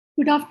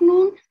Good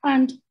afternoon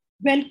and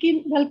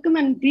welcome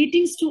and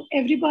greetings to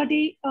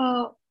everybody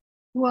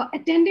who are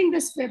attending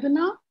this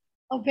webinar,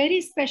 a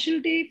very special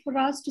day for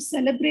us to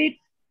celebrate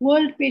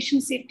World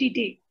Patient Safety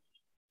Day.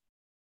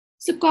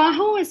 So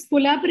CAHO has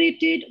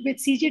collaborated with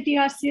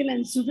CJTRCL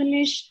and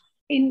Zuvenish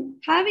in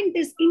having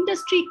this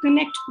Industry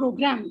Connect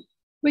program,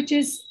 which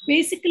is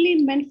basically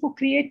meant for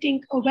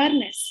creating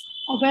awareness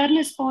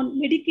on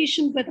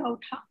medication without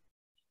harm.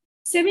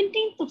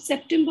 17th of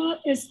September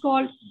is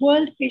called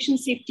World Patient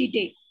Safety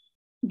Day.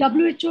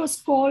 WHO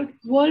has called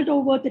world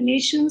over the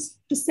nations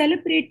to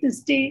celebrate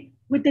this day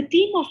with the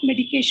theme of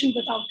medication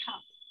without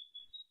harm.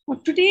 Now,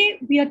 today,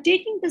 we are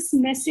taking this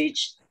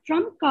message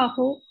from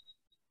CAHO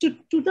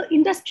to the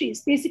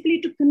industries,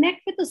 basically to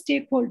connect with the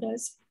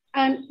stakeholders.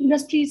 And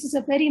industries is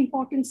a very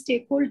important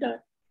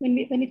stakeholder when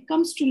it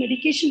comes to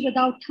medication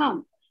without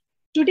harm.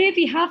 Today,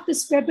 we have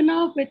this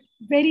webinar with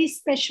very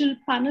special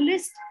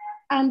panelists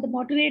and the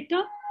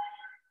moderator.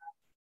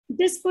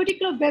 This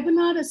particular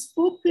webinar is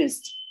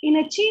focused in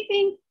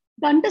achieving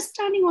the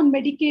understanding on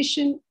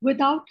medication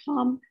without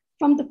harm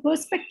from the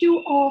perspective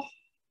of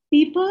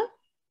people.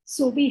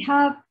 So we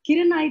have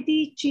Kiran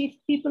Aidhi, Chief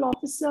People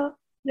Officer,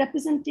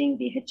 representing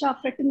the HR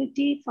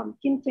fraternity from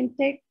Kin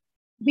FinTech.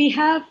 We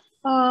have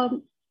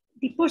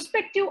the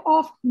perspective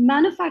of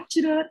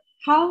manufacturer,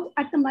 how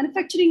at the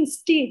manufacturing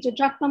stage, a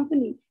drug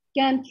company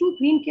can, through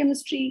green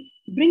chemistry,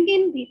 bring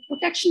in the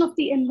protection of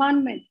the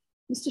environment.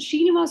 Mr.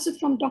 Srinivasu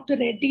from Dr.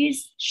 Reddy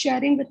is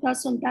sharing with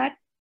us on that.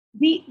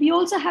 We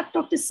also have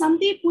Dr.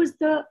 Sandeep, who is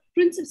the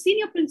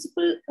senior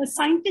principal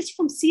scientist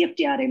from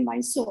CFTR in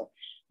Mysore,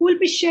 who will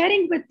be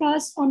sharing with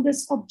us on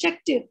this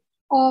objective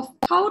of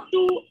how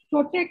to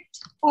protect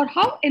or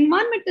how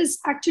environment is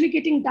actually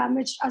getting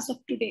damaged as of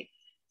today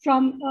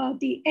from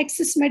the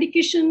excess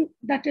medication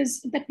that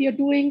we are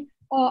doing,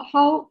 or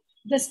how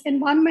this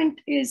environment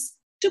is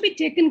to be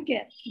taken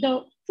care.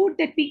 The food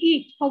that we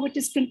eat, how it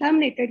is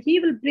contaminated. He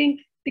will bring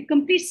the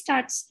complete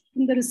stats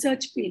in the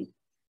research field.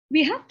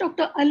 We have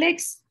Dr.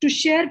 Alex to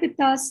share with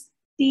us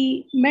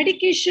the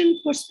medication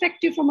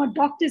perspective from a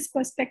doctor's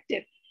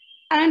perspective.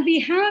 And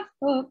we have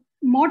a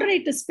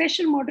moderator,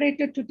 special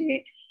moderator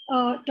today,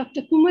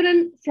 Dr.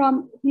 Kumaran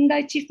from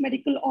Hyundai Chief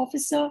Medical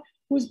Officer,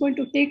 who is going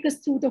to take us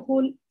through the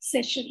whole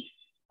session.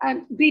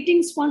 And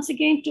greetings once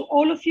again to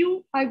all of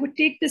you. I would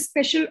take this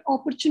special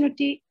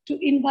opportunity to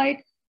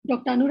invite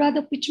Dr.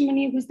 Anuradha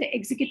Pichmani, who is the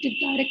Executive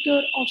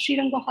Director of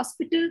Sriranga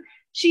Hospital.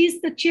 She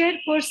is the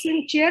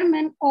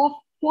chairman of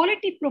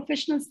Quality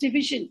Professionals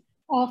Division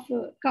of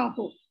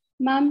CAHO.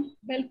 Ma'am,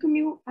 welcome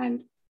you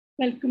and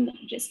welcome the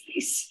address,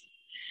 please.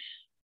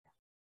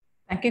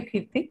 Thank you,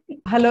 Kirti.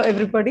 Hello,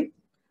 everybody.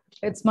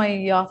 It's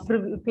my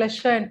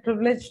pleasure and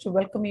privilege to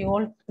welcome you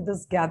all to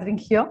this gathering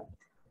here.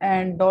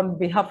 And on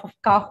behalf of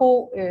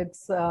CAHO,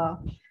 it's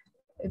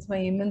my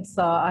immense,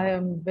 I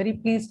am very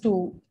pleased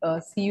to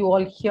see you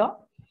all here.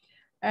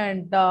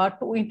 And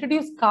to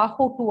introduce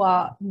CAHO to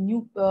our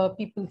new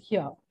people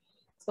here.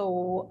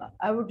 So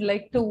I would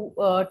like to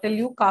tell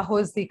you CAHO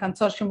is the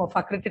consortium of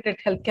accredited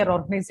healthcare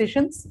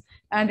organizations,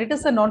 and it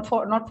is a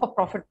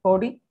not-for-profit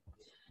body.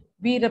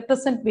 We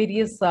represent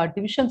various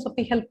divisions of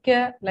the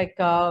healthcare like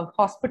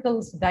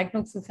hospitals,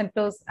 diagnosis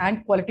centers,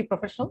 and quality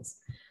professionals.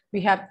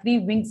 We have 3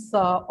 wings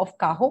of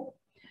CAHO.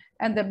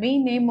 And the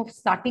main aim of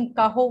starting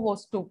CAHO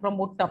was to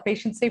promote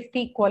patient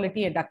safety,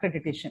 quality, and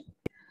accreditation.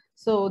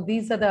 So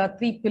these are the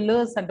 3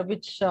 pillars under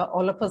which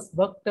all of us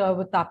worked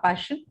with our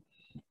passion.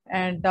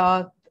 And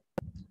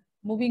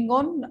moving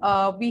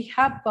on, we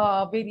have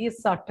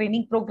various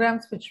training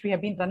programs which we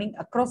have been running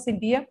across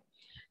India.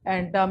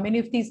 And many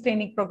of these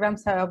training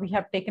programs, we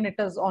have taken it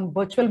as on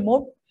virtual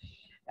mode.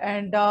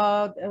 And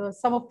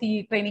some of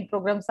the training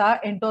programs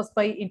are endorsed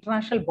by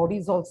international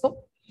bodies also.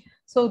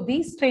 So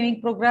these training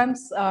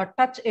programs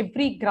touch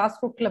every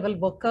grassroots level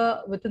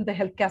worker within the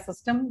healthcare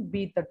system,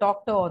 be it the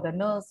doctor or the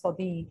nurse or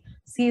the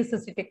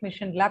CSSC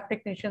technician, lab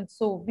technician.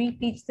 So we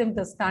teach them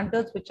the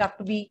standards which have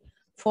to be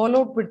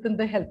followed within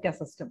the healthcare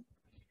system.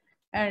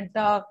 And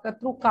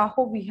through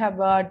CAHO, we have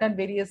done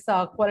various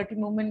quality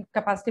movement,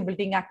 capacity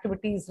building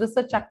activities,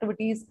 research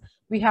activities.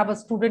 We have a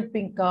student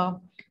wing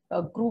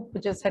group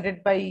which is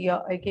headed by,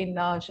 again,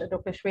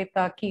 Dr.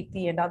 Shweta,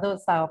 Kirti, and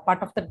others are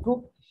part of that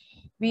group.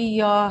 We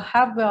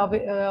have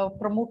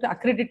promote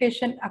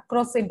accreditation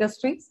across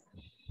industries,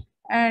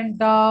 and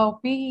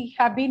we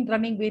have been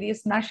running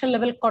various national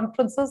level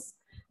conferences.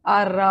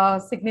 Our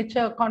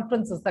signature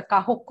conference is the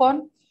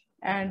CAHOCon,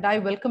 and I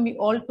welcome you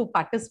all to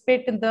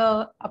participate in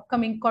the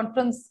upcoming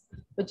conference,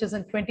 which is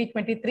in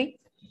 2023.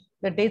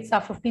 The dates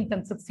are 15th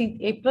and 16th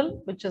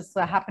April, which is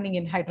happening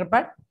in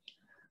Hyderabad.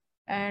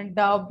 And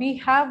we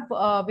have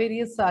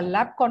various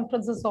lab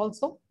conferences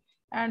also.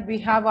 And we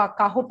have our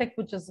CAHO Tech,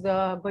 which is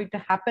going to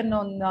happen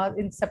on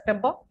in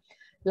September,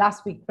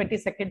 last week,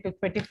 22nd to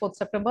 24th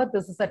September.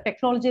 This is a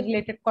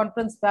technology-related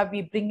conference where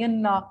we bring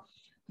in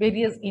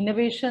various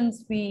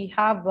innovations. We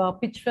have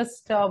Pitch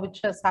Fest,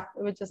 which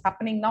is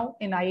happening now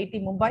in IIT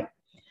Mumbai.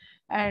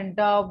 And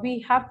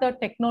we have the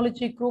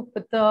technology group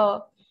with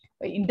the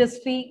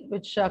industry,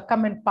 which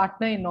come and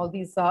partner in all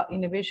these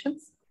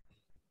innovations.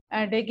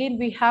 And again,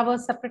 we have a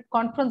separate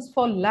conference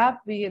for lab.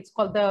 It's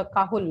called the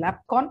CAHO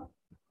LabCon.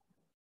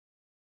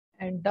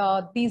 And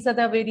these are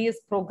the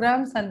various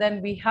programs. And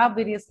then we have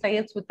various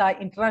tie-ups with our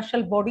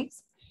international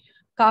bodies.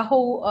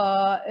 CAHO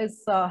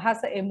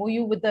has a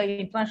MOU with the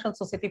International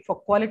Society for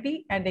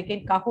Quality. And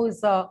again, CAHO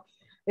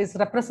is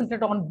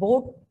represented on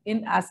board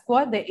in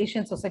ASQA, the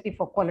Asian Society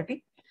for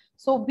Quality.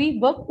 So we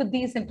work with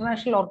these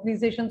international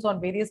organizations on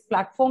various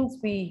platforms.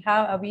 We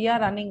are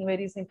running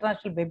various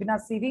international webinar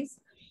series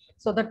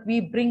so that we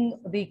bring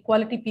the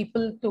quality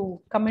people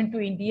to come into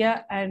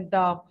India, and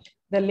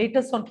the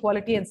latest on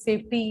quality and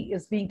safety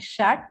is being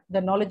shared.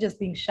 The knowledge is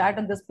being shared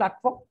on this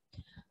platform.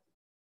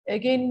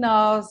 Again,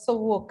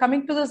 so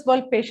coming to this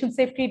World Patient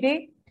Safety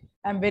Day,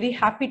 I'm very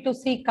happy to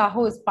see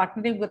CAHO is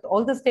partnering with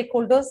all the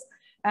stakeholders,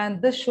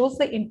 and this shows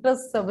the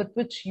interest with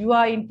which you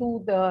are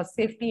into the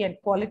safety and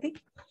quality,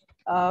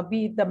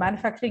 be it the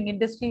manufacturing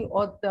industry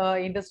or the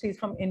industries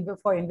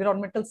for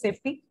environmental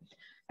safety.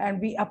 And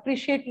we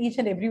appreciate each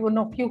and every one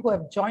of you who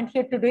have joined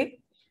here today,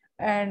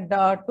 and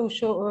to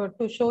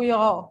show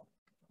your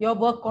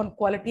work on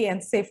quality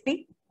and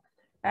safety.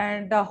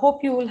 And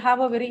hope you will have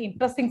a very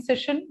interesting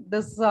session.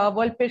 This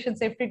World Patient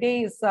Safety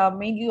Day is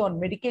mainly on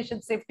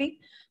medication safety,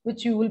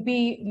 which you will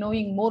be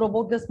knowing more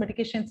about this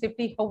medication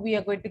safety, how we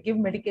are going to give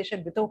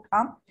medication without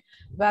harm,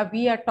 where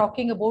we are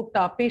talking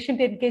about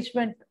patient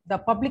engagement, the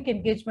public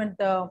engagement,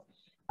 the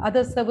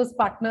other service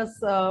partners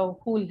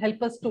who will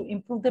help us to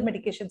improve the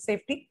medication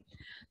safety.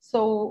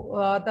 So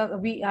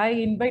I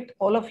invite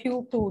all of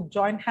you to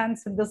join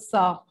hands in this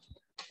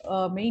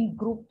main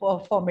group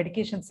for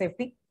medication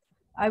safety.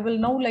 I will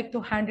now like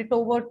to hand it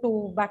over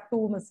back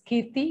to Ms.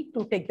 Kirti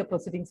to take the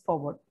proceedings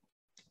forward.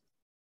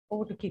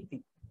 Over to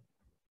Kirti.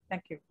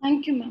 Thank you.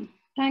 Thank you, ma'am.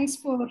 Thanks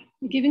for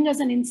giving us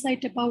an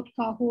insight about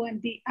CAHO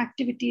and the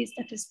activities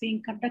that is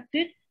being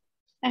conducted.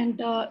 And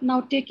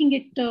now taking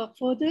it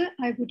further,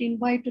 I would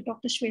invite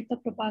Dr. Shweta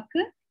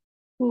Prabhakar,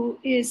 who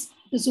is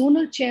the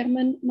zonal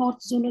chairman, North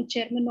Zonal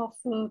Chairman of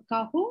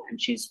CAHO, and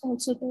she's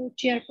also the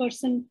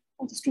chairperson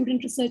of the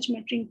Student Research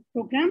Mentoring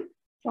Program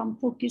from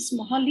Focus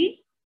Mohali.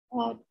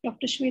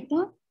 Dr.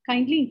 Shweta,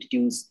 kindly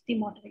introduce the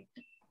moderator.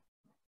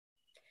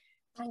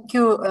 Thank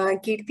you,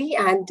 Kirti,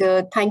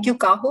 and thank you,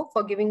 CAHO,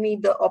 for giving me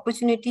the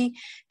opportunity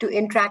to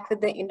interact with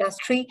the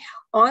industry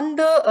on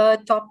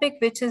the topic,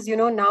 which is,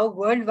 now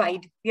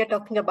worldwide. We are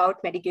talking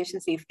about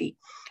medication safety.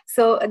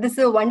 So this is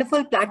a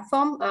wonderful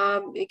platform,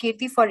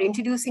 Kirti, for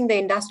introducing the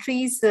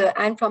industries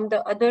and from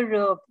the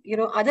other,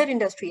 other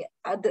industry,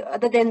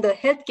 other than the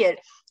healthcare.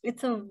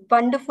 It's a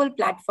wonderful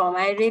platform.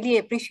 I really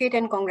appreciate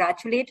and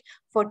congratulate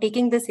for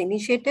taking this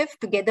initiative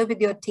together with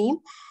your team.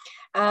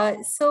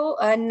 So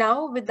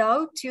now,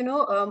 without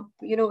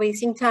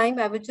wasting time,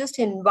 I would just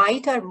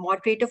invite our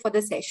moderator for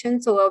the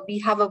session. So we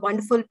have a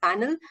wonderful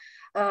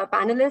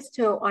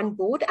panelist on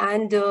board,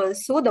 and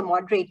so the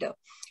moderator.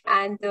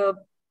 And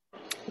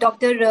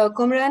Dr.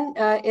 Kumaran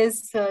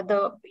is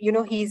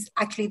he's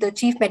actually the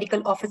Chief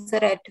Medical Officer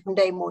at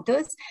Hyundai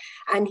Motors,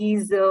 and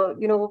he's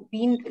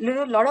been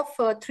a lot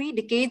of 3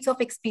 decades of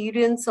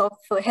experience of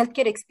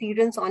healthcare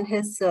experience on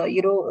his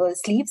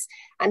sleeves,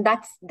 and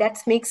that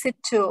makes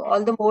it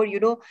all the more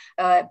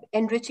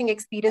enriching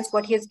experience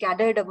what he has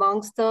gathered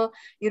amongst the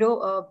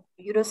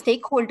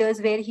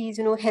stakeholders, where he's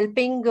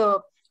helping.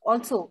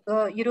 Also,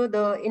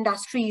 the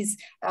industries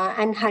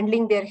and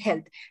handling their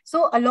health.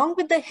 So along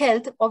with the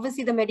health,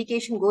 obviously the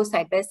medication goes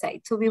side by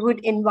side. So we would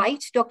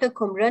invite Dr.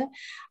 Kumaran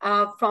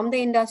from the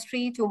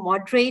industry to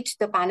moderate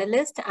the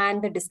panelists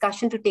and the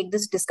discussion, to take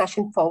this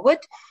discussion forward.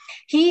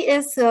 He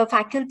is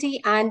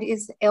faculty and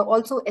is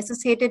also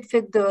associated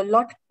with a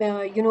lot,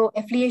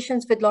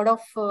 affiliations with a lot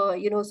of,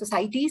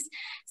 societies.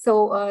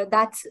 So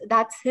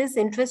that's his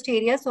interest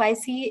area. So I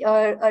see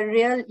a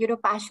real,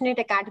 passionate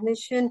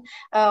academician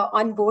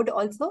on board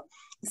also.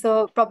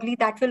 So probably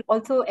that will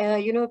also,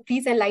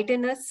 please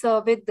enlighten us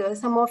with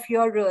some of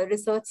your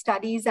research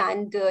studies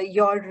and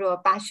your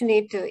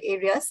passionate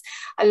areas,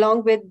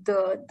 along with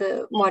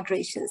the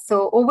moderation.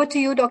 So over to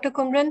you, Dr.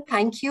 Kumaran.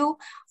 Thank you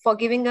for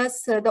giving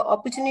us the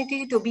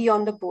opportunity to be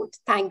on the board.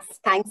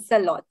 Thanks a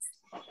lot.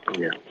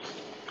 Yeah.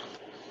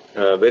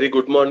 Very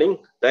good morning.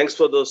 Thanks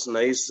for those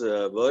nice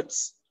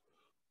words.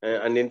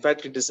 And in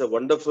fact, it is a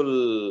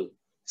wonderful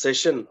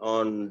session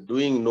on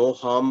doing no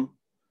harm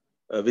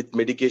with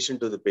medication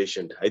to the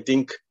patient. I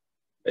think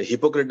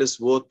Hippocrates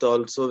oath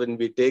also, when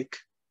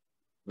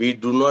we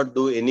do not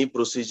do any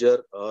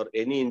procedure or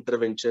any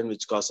intervention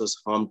which causes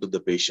harm to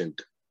the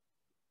patient.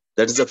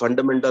 That is the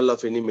fundamental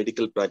of any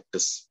medical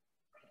practice.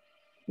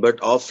 But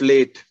of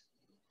late,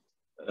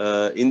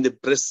 in the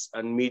press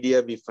and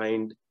media, we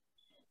find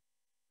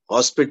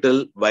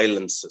hospital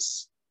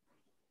violences.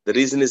 The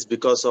reason is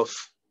because of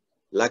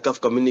lack of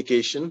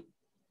communication,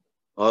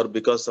 or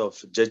because of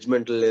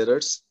judgmental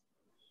errors,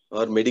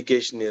 or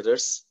medication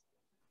errors.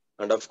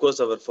 And of course,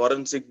 our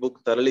forensic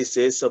book thoroughly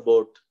says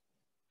about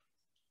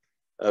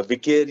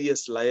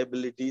vicarious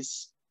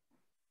liabilities,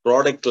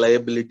 product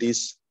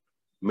liabilities,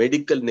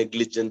 medical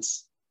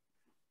negligence.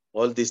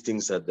 All these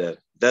things are there.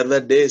 There were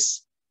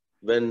days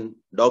when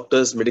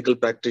doctors, medical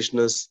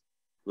practitioners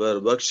were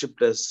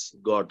worshipped as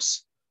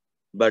gods.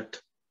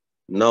 But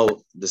now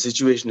the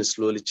situation is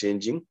slowly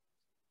changing.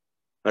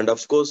 And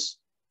of course,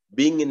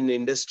 being in the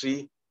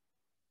industry,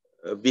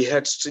 we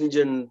had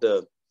stringent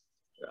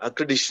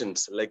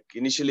accreditations. Like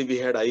initially we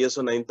had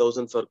ISO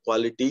 9000 for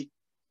quality.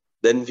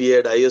 Then we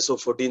had ISO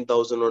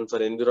 14001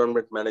 for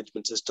environment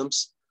management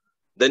systems.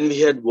 Then we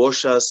had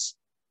OSHA's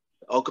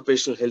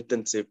occupational health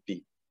and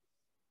safety.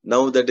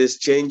 Now that is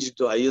changed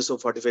to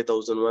ISO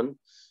 45001,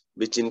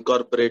 which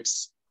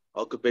incorporates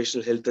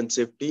occupational health and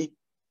safety.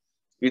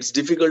 It's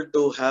difficult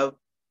to have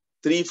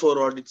 3-4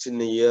 audits in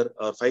a year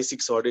or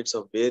 5-6 audits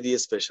of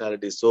various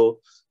specialties. So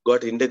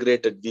got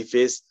integrated. We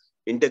face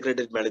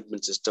integrated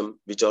management system,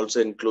 which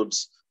also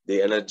includes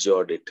the energy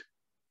audit.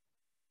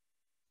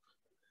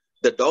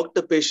 The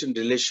doctor-patient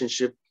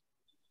relationship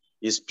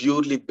is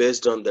purely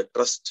based on the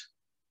trust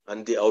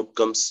and the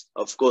outcomes.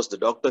 Of course, the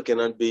doctor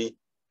cannot be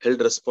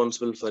held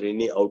responsible for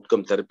any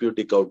outcome,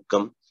 therapeutic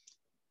outcome.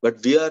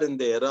 But we are in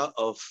the era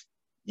of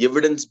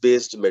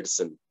evidence-based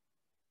medicine.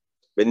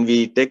 When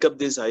we take up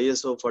this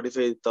ISO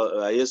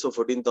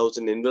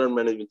 14000 environment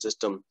management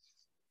system,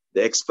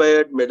 the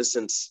expired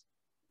medicines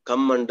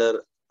come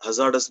under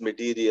hazardous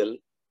material,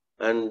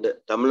 and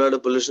Tamil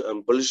Nadu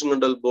pollution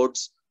control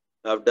boards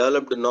have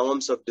developed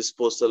norms of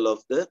disposal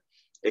of the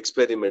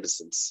expiry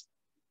medicines.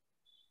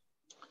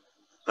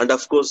 And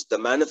of course, the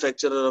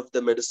manufacturer of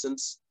the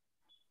medicines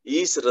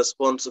is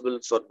responsible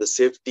for the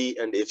safety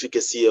and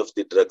efficacy of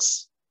the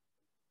drugs.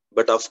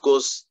 But of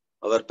course,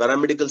 our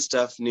paramedical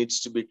staff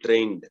needs to be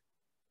trained.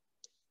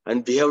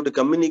 And we have to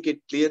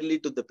communicate clearly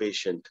to the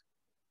patient.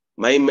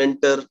 My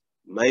mentor,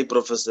 my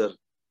professor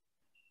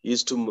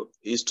is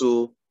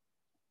to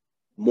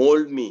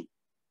mold me.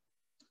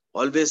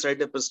 Always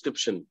write a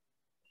prescription,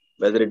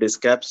 whether it is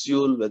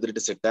capsule, whether it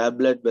is a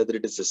tablet, whether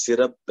it is a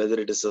syrup, whether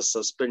it is a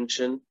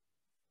suspension,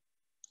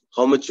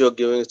 how much you are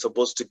giving,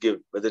 supposed to give,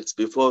 whether it's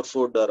before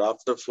food or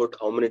after food,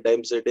 how many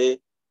times a day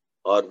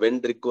or when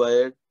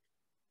required.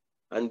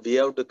 And we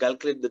have to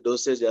calculate the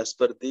dosage as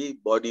per the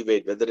body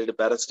weight, whether it is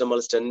paracetamol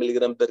is 10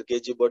 milligram per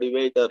kg body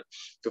weight or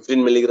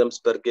 15 milligrams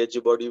per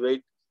kg body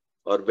weight,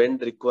 or when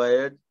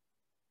required.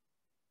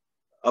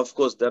 Of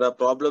course, there are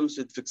problems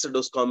with fixed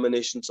dose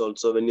combinations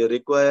also. When you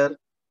require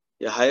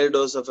a higher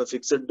dose of a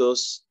fixed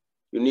dose,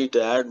 you need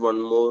to add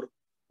one more,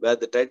 where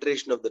the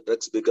titration of the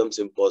drugs becomes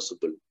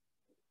impossible.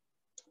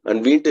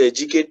 And we need to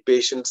educate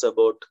patients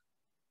about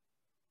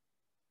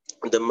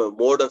the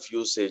mode of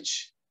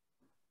usage.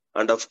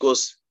 And of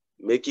course,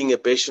 making a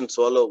patient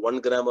swallow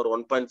 1 gram or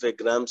 1.5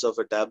 grams of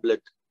a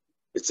tablet,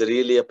 it's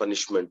really a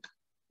punishment.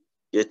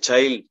 A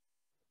child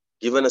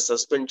given a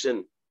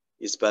suspension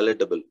is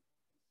palatable.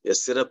 A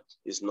syrup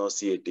is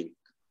nauseating.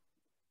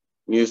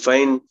 You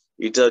find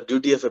it's a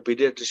duty of a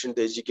pediatrician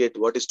to educate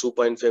what is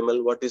 2.5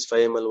 ml, what is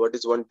 5 ml, what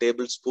is 1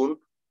 tablespoon,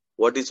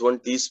 what is 1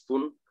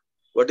 teaspoon,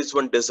 what is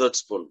 1 dessert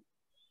spoon.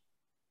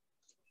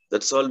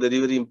 That's all very,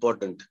 very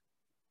important.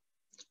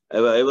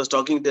 I was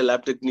talking to a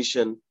lab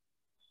technician.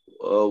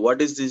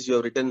 What is this? You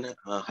have written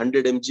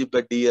 100 mg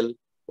per DL.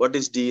 What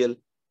is DL?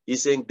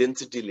 He's saying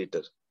density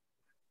liter.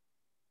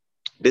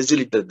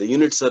 Deciliter. The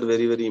units are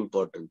very, very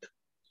important.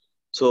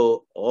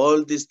 So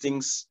all these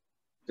things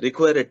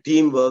require a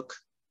teamwork,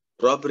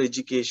 proper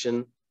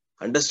education,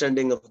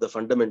 understanding of the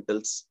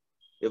fundamentals,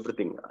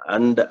 everything.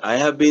 And I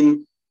have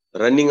been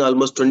running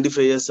almost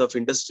 25 years of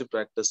industry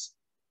practice.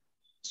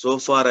 So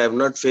far, I have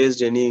not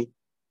faced any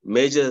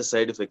major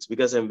side effects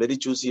because I'm very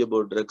choosy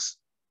about drugs.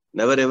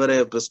 Never ever I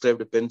have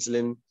prescribed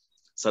penicillin,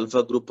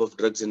 sulfa group of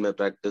drugs in my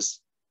practice,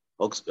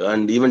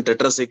 and even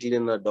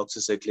tetracycline or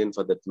doxycycline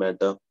for that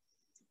matter.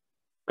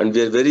 And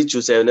we are very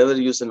choosy. I have never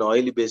used an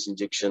oily-based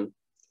injection.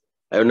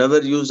 I have never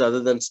used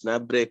other than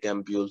snap break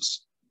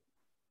ampules.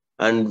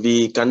 And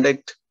we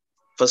conduct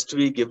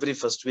every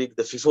first week,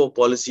 the FIFO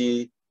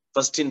policy,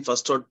 first in,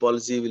 first out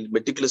policy will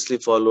meticulously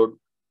followed.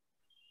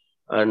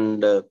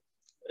 And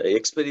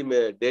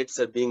experiment dates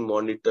are being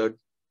monitored.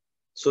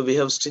 So we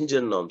have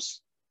stringent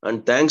norms.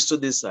 And thanks to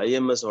this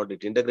IMS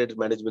audit, integrated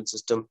management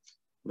system,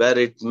 where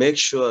it makes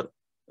sure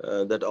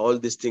that all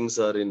these things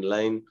are in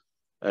line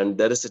and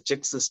there is a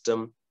check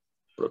system,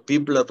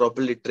 people are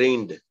properly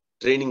trained,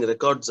 training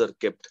records are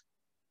kept,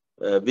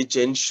 which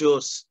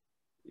ensures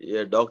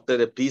a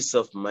doctor a peace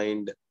of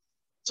mind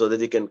so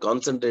that he can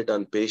concentrate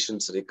on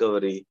patient's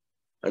recovery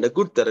and a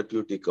good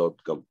therapeutic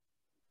outcome.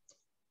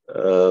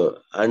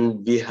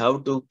 And we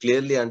have to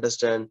clearly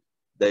understand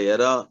the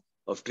era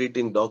of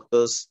treating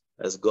doctors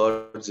as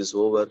gods is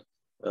over.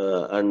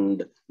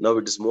 And now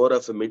it is more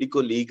of a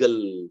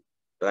medico-legal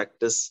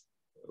practice,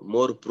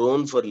 more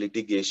prone for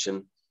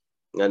litigation.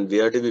 And we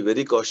have to be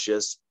very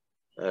cautious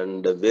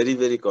and very,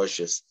 very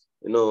cautious.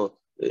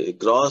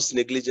 Gross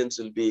negligence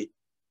will be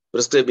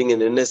prescribing an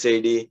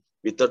NSAID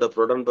without a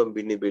proton pump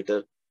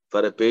inhibitor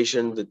for a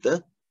patient with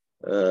the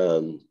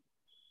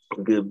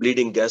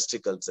bleeding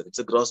gastric ulcer. It's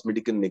a gross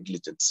medical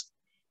negligence.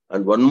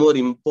 And one more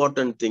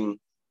important thing,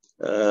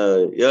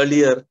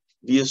 earlier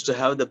we used to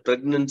have the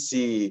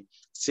pregnancy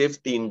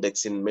safety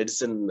index in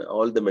medicine,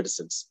 all the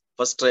medicines.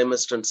 first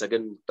trimester and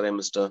second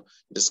trimester.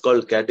 It is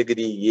called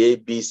category A,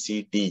 B,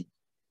 C, D.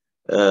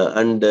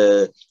 And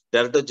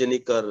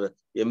teratogenic or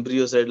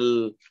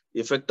embryocidal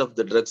effect of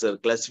the drugs are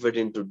classified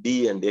into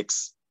D and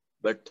X.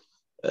 But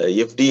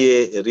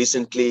FDA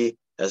recently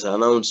has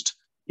announced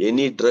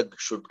any drug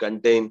should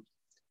contain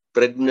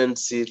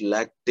pregnancy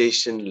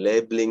lactation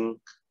labeling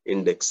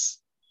index.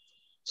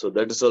 So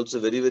that is also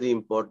very, very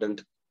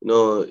important.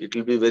 It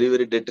will be very,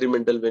 very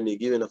detrimental when you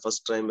give in a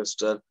first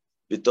trimester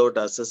without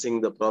assessing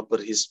the proper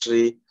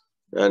history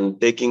and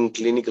taking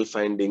clinical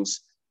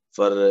findings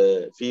for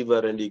fever,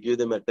 and you give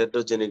them a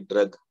teratogenic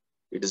drug.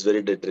 It is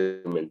very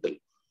detrimental.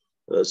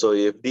 So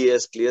FDA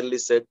has clearly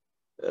said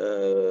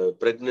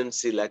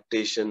pregnancy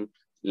lactation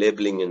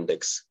labeling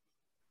index.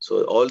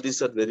 So all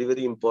these are very,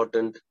 very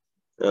important.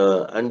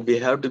 And we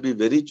have to be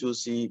very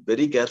choosy,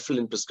 very careful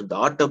in prescription.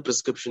 The art of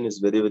prescription is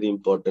very, very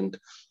important.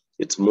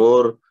 It's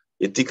more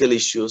ethical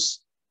issues,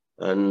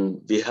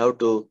 and we have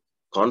to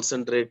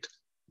concentrate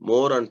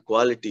more on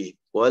quality.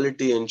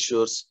 Quality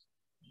ensures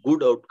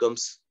good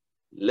outcomes,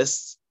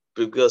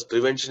 because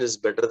prevention is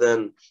better than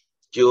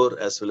cure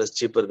as well as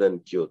cheaper than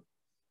cure.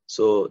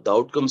 So the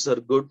outcomes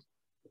are good,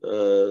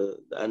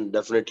 and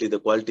definitely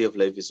the quality of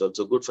life is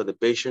also good for the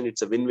patient.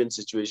 It's a win-win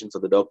situation for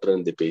the doctor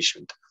and the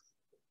patient.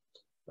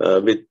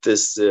 With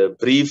this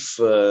brief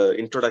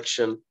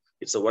introduction,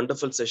 it's a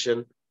wonderful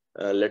session.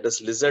 Let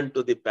us listen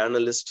to the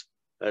panelists,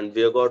 and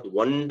we have got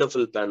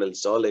wonderful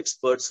panels, all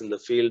experts in the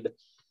field.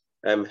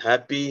 I'm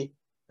happy.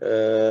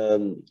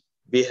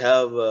 We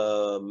have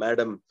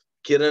Madam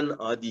Kiran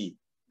Aidhi,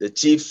 the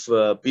Chief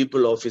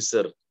People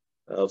Officer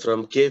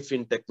from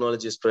KFin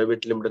Technologies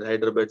Private Limited,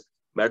 Hyderabad.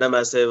 Madam,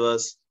 as I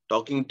was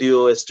talking to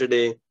you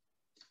yesterday,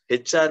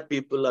 HR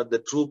people are the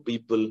true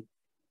people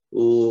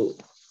who,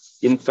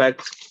 in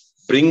fact,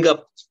 bring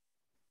up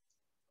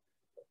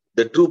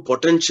the true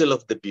potential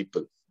of the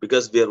people,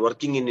 because we are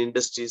working in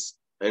industries.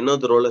 I know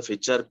the role of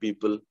HR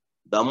people,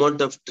 the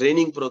amount of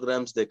training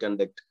programs they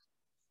conduct,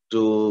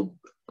 to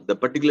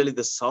particularly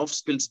the soft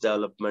skills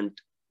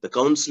development, the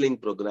counseling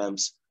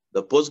programs,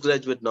 the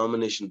postgraduate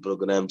nomination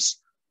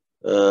programs,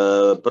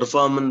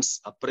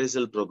 performance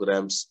appraisal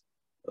programs,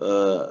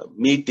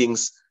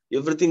 meetings,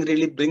 everything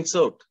really brings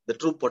out the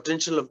true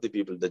potential of the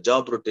people, the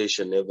job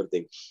rotation,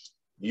 everything.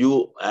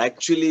 You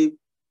actually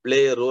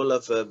play a role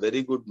of a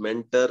very good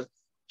mentor,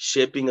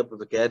 shaping up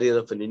the career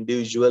of an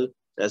individual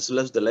as well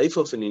as the life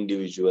of an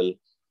individual.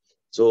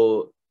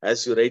 So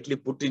as you rightly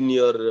put in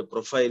your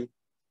profile,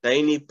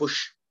 tiny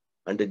push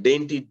and a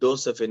dainty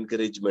dose of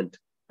encouragement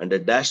and a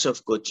dash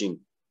of coaching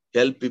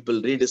help people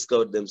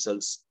rediscover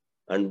themselves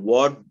and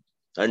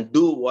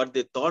do what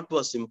they thought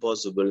was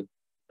impossible.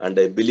 And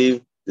I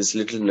believe this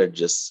little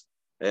nudges.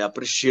 I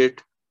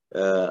appreciate,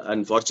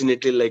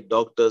 unfortunately, like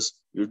doctors,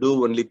 you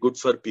do only good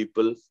for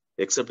people,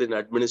 except in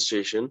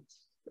administration.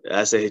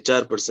 As a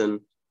HR person,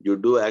 you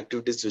do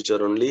activities which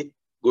are only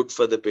good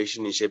for the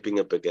patient in shaping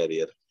up a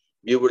career.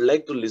 We would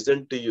like to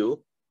listen to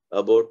you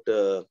about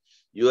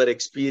your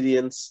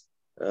experience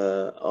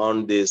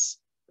on this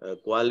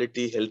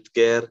quality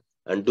healthcare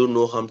and do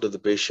no harm to the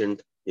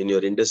patient in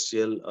your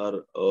industrial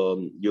or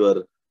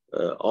your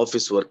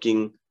office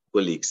working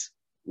colleagues.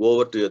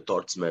 Over to your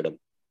thoughts, madam.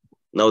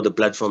 Now the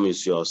platform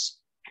is yours.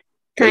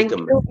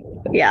 Welcome. You.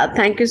 Yeah,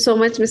 thank you so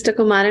much, Mr.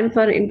 Kumaran,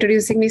 for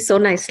introducing me so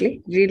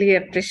nicely. Really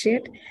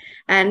appreciate.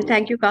 And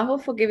thank you, CAHO,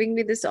 for giving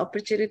me this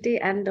opportunity,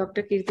 and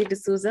Dr. Kirti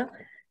D'Souza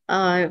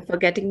for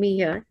getting me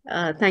here.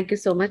 Thank you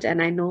so much.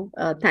 And I know,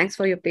 thanks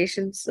for your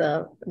patience,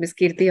 Ms.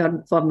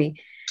 Kirti, for me.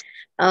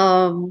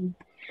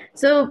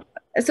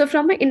 So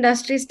from an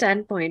industry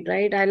standpoint,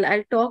 right,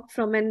 I'll talk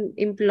from an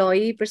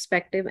employee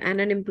perspective and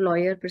an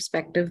employer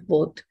perspective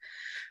both.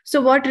 So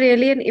what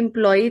really an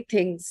employee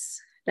thinks,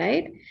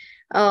 right?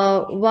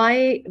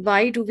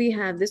 Why do we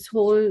have this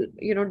whole,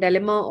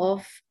 dilemma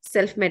of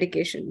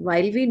self-medication?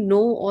 While we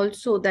know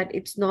also that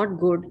it's not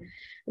good,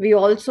 we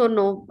also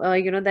know,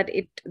 that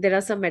there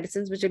are some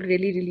medicines which will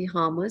really, really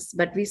harm us,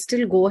 but we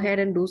still go ahead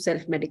and do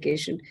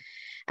self-medication.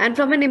 And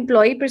from an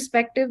employee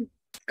perspective,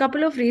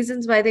 couple of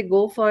reasons why they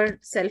go for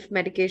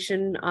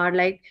self-medication are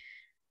like,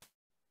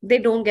 they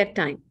don't get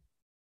time.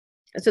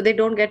 So they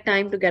don't get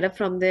time to get up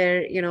from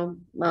their,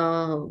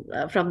 now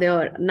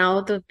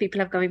the people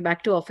have coming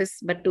back to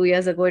office, but 2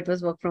 years ago it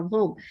was work from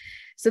home.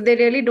 So they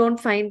really don't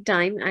find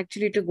time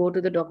actually to go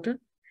to the doctor,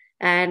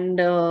 and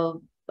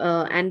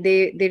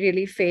they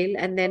really fail.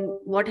 And then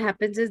what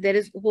happens is there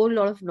is a whole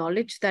lot of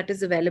knowledge that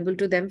is available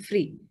to them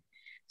free.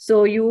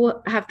 So you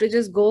have to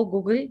just go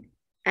Google,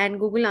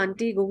 and Google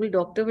auntie, Google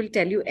doctor will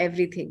tell you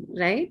everything,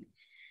 right?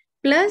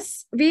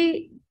 Plus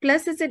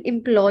as an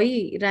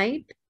employee,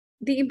 right?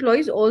 The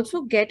employees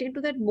also get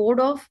into that mode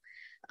of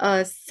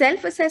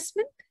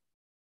self-assessment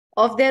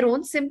of their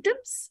own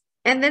symptoms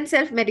and then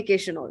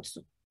self-medication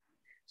also.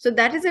 So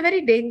that is a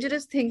very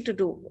dangerous thing to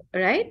do,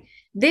 right?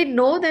 They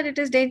know that it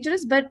is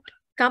dangerous, but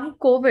come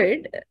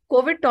COVID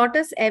taught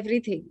us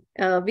everything.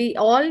 We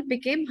all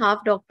became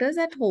half doctors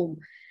at home.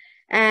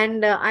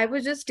 And I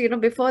was just,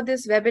 before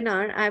this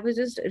webinar, I was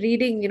just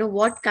reading,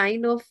 what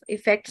kind of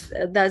effects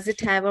does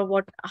it have,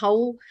 or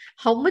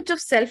how much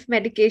of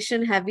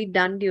self-medication have we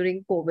done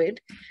during COVID?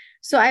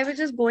 So I was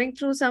just going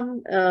through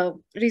some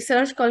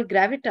research called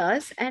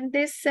Gravitas, and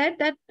they said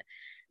that,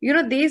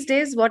 these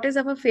days, what is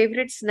our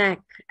favorite snack?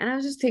 And I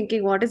was just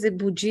thinking, what is it,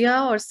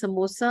 bhujia or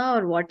samosa,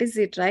 or what is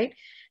it, right?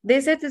 They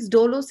said it's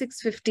Dolo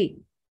 650.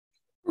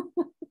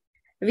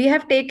 We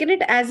have taken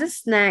it as a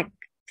snack.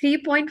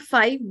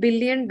 3.5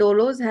 billion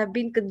dolos have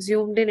been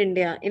consumed in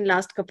India in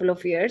last couple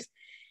of years.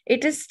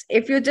 It is,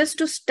 if you just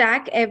to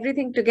stack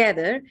everything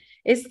together,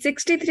 is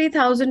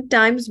 63,000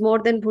 times more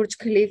than Burj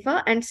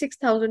Khalifa and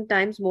 6,000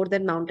 times more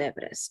than Mount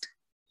Everest.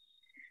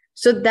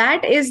 So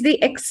that is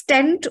the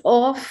extent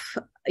of,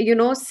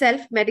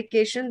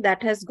 self-medication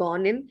that has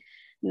gone in.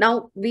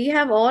 Now, we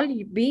have all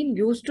been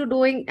used to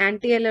doing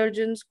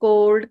anti-allergens,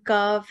 cold,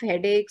 cough,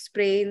 headache,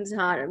 sprains,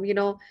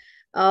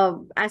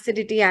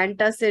 acidity,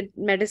 antacid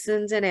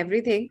medicines and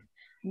everything.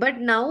 But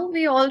now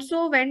we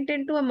also went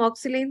into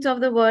amoxicillins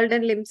of the world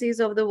and Limsies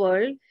of the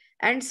world.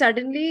 And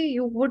suddenly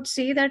you would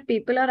see that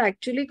people are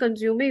actually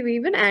consuming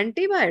even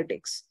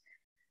antibiotics.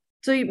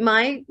 So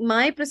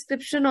my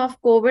prescription of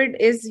COVID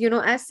is,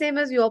 as same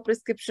as your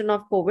prescription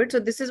of COVID. So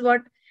this is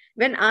what,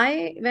 when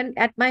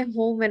at my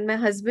home, when my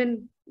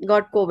husband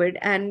got COVID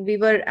and we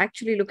were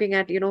actually looking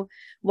at,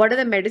 what are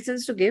the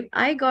medicines to give,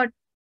 I got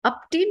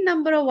upteen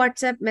number of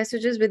WhatsApp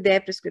messages with their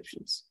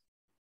prescriptions.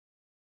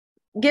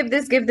 Give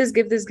this, give this,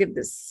 give this, give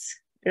this,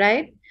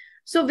 right?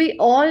 So we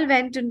all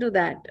went into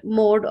that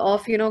mode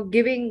of,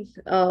 giving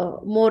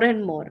more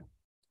and more.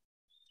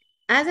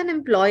 As an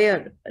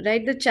employer,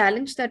 right, the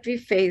challenge that we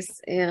face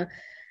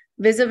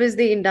vis-a-vis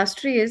the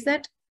industry is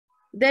that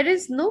there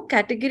is no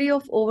category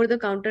of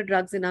over-the-counter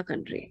drugs in our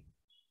country.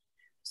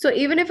 So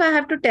even if I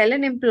have to tell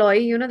an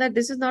employee, that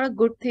this is not a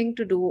good thing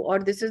to do, or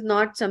this is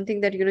not something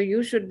that,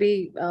 you should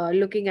be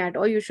looking at,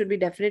 or you should be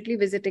definitely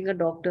visiting a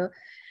doctor,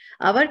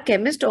 our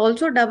chemists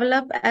also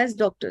develop as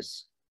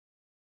doctors.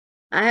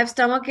 I have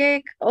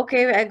stomachache.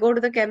 Okay, I go to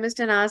the chemist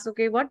and ask,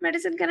 okay, what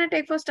medicine can I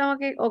take for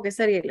stomachache? Okay,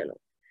 sir, ye le lo.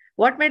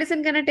 What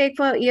medicine can I take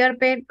for ear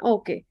pain?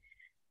 Okay.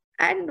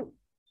 And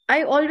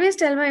I always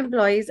tell my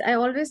employees, I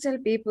always tell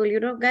people,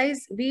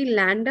 guys, we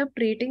land up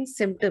treating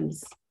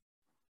symptoms.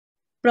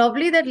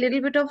 Probably that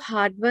little bit of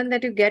heartburn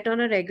that you get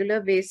on a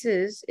regular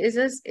basis is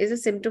a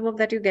symptom of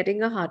that you're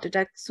getting a heart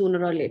attack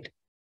sooner or later.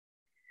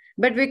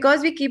 But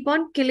because we keep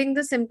on killing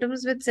the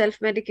symptoms with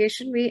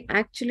self-medication, we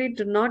actually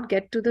do not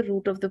get to the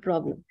root of the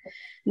problem.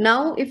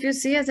 Now, if you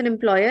see as an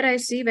employer, I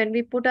see when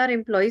we put our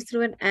employees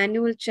through an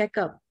annual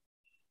checkup,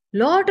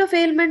 lot of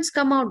ailments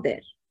come out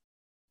there.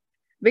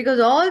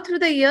 Because all through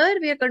the year,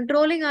 we are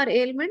controlling our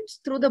ailments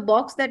through the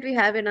box that we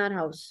have in our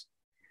house.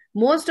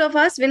 Most of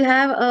us will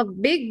have a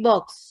big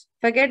box.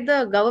 Forget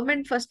the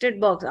government first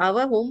aid box.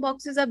 Our home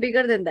boxes are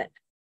bigger than that.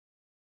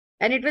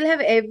 And it will have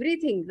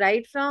everything,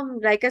 right from,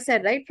 like I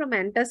said, right from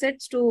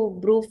antacids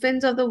to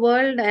brufens of the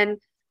world. And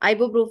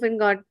ibuprofen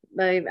got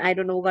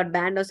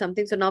banned or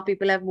something. So now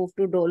people have moved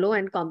to Dolo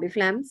and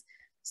Combiflams.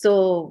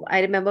 So I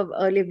remember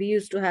earlier we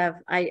used to have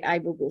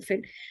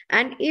ibuprofen.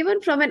 And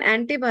even from an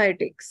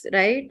antibiotics,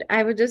 right?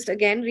 I was just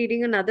again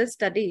reading another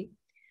study.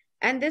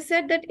 And they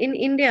said that in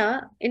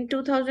India, in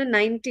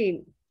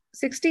 2019,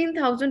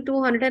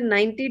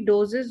 16,290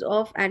 doses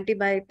of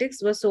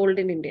antibiotics were sold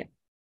in India.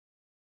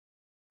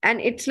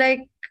 And it's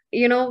like,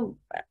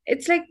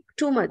 it's like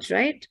too much,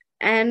 right?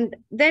 And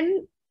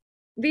then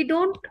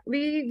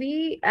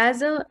we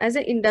as an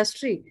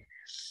industry,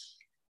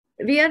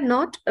 we are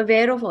not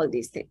aware of all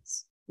these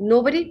things.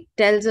 Nobody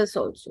tells us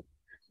also.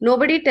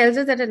 Nobody tells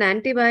us that an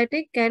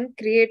antibiotic can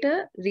create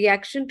a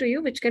reaction to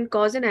you, which can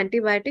cause an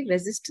antibiotic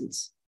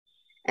resistance.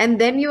 And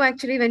then you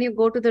actually, when you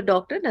go to the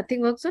doctor,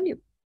 nothing works on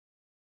you.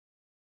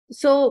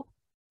 So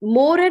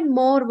more and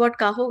more what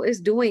CAHO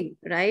is doing,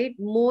 right?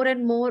 More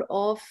and more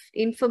of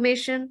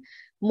information,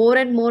 more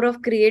and more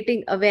of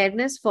creating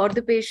awareness for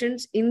the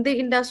patients in the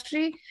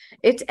industry.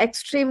 It's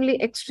extremely,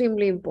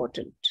 extremely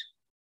important.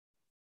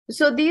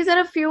 So these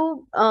are a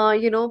few,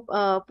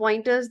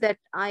 pointers that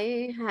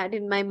I had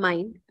in my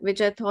mind,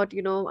 which I thought,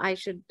 I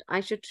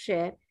should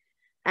share.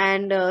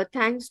 And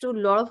thanks to a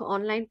lot of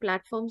online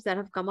platforms that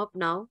have come up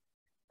now,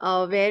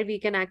 where we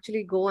can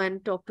actually go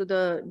and talk to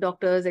the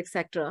doctors,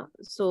 etc.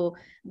 So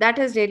that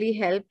has really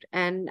helped.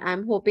 And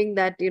I'm hoping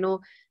that,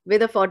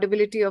 with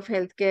affordability of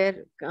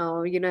healthcare,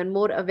 and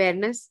more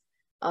awareness,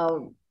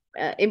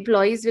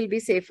 employees will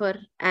be safer,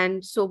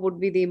 and so would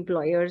be the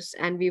employers.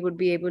 And we would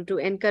be able to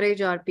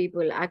encourage our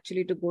people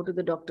actually to go to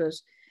the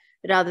doctors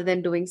rather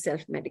than doing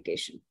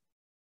self-medication.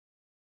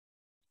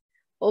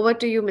 Over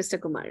to you, Mr.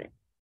 Kumaran.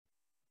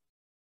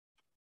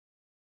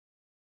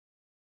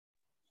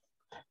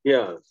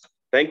 Yeah.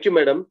 Thank you,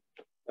 madam.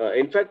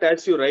 In fact,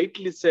 as you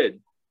rightly said,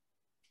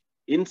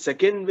 in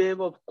second wave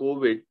of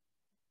COVID,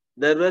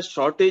 there was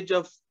shortage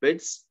of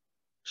beds,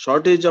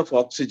 shortage of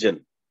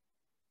oxygen.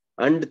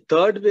 And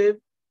third wave,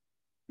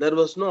 there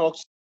was no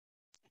oxygen.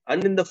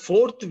 And in the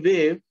fourth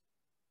wave,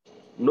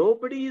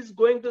 nobody is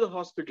going to the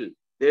hospital.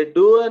 They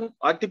do an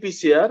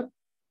RT-PCR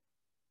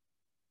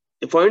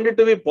find it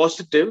to be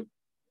positive,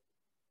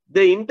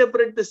 they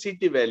interpret the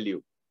CT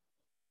value.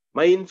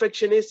 My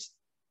infection is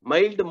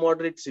mild,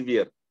 moderate,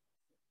 severe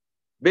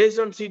based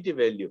on CT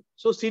value.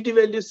 So CT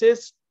value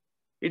says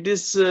it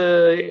is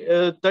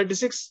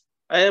 36.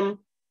 I am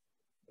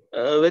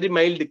a very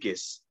mild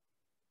case.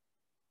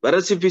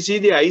 Whereas if you see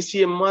the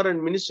ICMR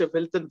and Ministry of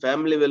Health and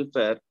Family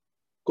Welfare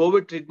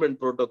COVID treatment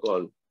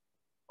protocol,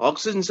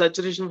 oxygen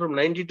saturation from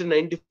 90 to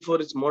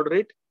 94 is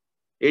moderate,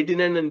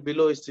 89 and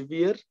below is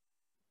severe.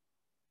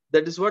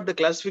 That is what the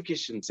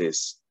classification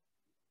says.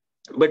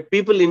 But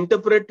people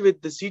interpret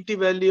with the CT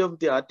value of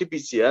the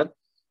RT-PCR,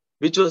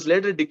 which was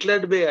later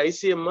declared by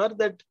ICMR,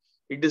 that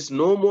it is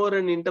no more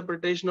an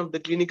interpretation of the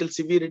clinical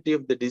severity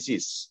of the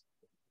disease.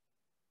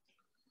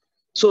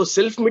 So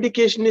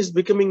self-medication is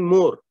becoming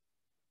more.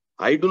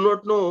 I do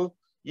not know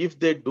if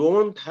they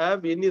don't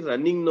have any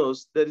running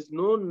nose. There is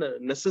no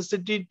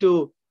necessity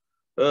to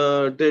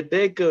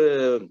take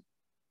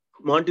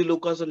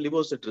Montelukast or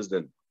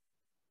levocetirizine.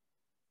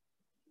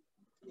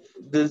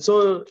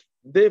 So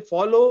they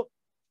follow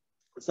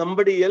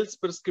somebody else's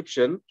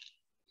prescription.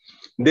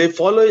 They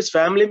follow his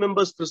family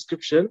member's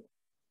prescription,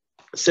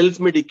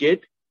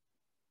 self-medicate.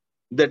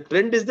 The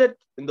trend is that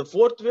in the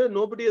fourth wave,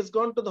 nobody has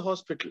gone to the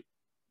hospital.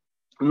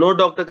 No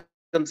doctor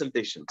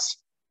consultations.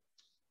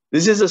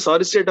 This is a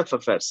sorry state of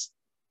affairs.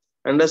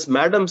 And as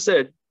Madam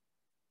said,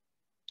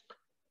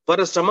 for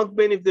a stomach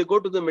pain, if they go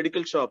to the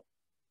medical shop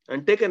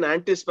and take an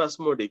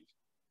antispasmodic,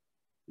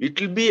 it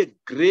will be a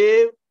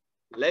grave,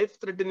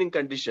 life-threatening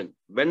condition.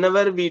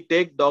 Whenever we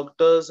take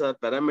doctors or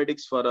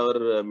paramedics for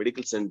our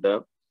medical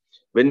center,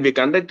 when we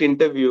conduct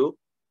interview,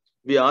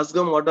 we ask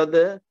them what are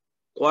the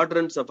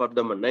quadrants of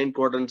abdomen, 9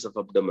 quadrants of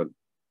abdomen.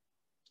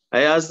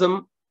 I ask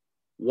them,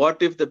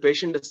 what if the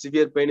patient has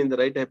severe pain in the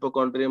right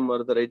hypochondrium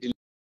or the right?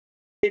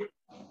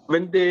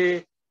 When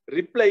they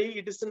reply,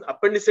 it is an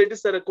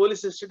appendicitis or a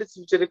cholecystitis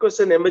which requires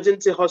an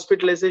emergency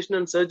hospitalization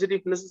and surgery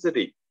if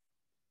necessary.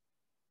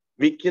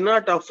 We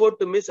cannot afford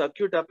to miss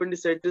acute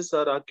appendicitis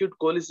or acute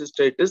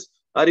cholecystitis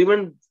or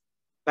even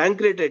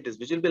pancreatitis,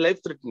 which will be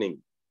life-threatening.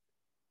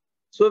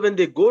 So when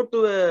they go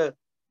to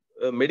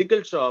a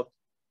medical shop,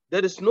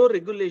 there is no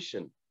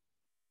regulation.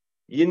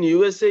 In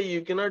USA,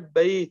 you cannot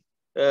buy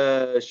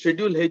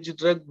Schedule H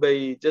drug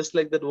by just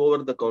like that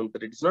over the counter.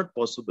 It is not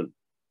possible.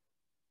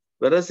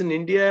 Whereas in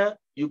India,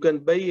 you can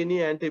buy any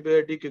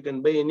antibiotic, you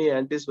can buy any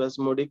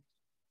antispasmodic.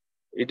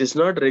 It is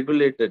not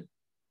regulated.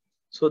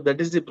 So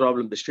that is the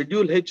problem. The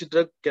Schedule H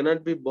drug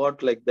cannot be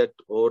bought like that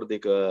over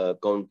the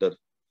counter.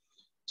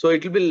 So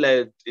it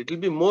will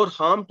be more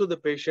harm to the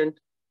patient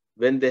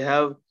when they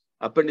have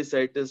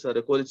appendicitis or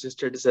a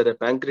cholecystitis or a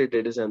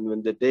pancreatitis, and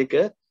when they take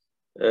a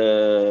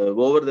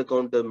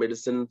over-the-counter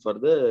medicine for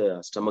the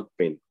stomach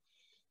pain.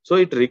 So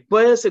it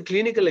requires a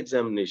clinical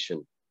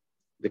examination,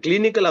 the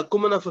clinical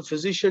acumen of a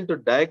physician to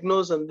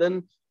diagnose and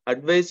then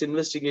advise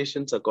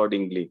investigations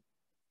accordingly.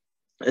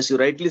 As you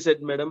rightly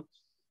said, Madam,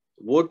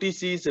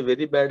 OTC is a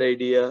very bad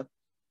idea.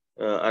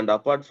 And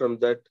apart from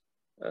that,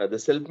 the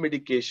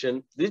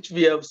self-medication, which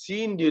we have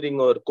seen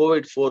during our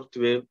COVID fourth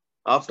wave,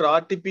 after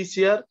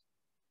RT-PCR,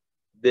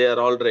 they are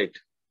all right.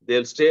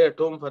 They'll stay at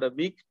home for a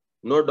week,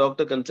 no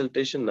doctor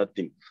consultation,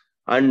 nothing.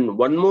 And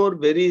one more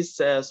very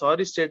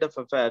sorry state of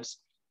affairs,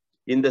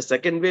 in the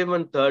second wave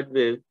and third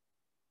wave,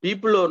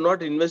 people who are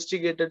not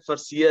investigated for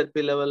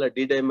CRP level or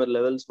D-dimer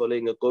levels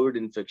following a COVID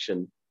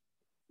infection.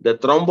 The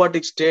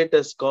thrombotic state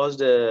has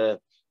caused a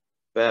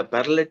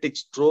paralytic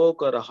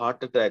stroke or a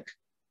heart attack.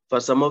 For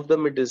some of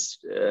them, it is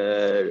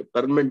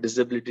permanent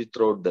disability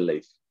throughout the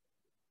life.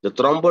 The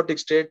thrombotic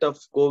state of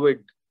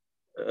COVID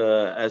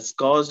has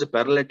caused a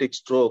paralytic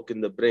stroke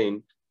in the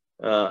brain,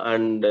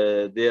 and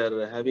they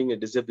are having a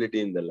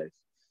disability in the life.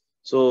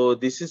 So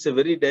this is a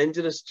very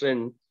dangerous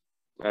trend.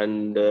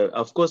 And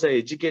of course, I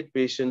educate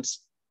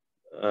patients.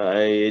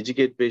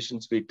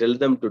 We tell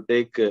them to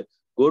take,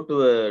 go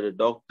to a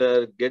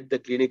doctor, get the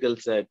clinical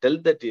side, tell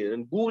that.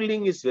 And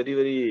Googling is very,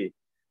 very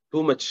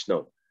too much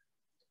now.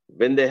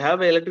 When they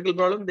have an electrical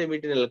problem, they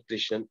meet an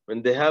electrician.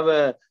 When they have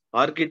an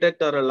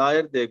architect or a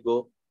lawyer, they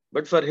go.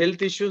 But for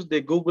health issues,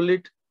 they Google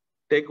it,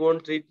 take one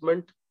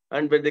treatment.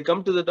 And when they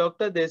come to the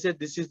doctor, they say,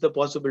 this is the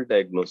possible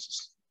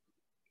diagnosis.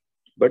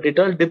 But it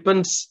all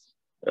depends.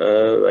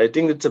 I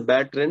think it's a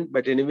bad trend.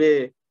 But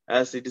anyway,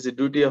 as it is a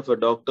duty of our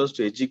doctors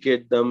to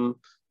educate them,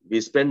 we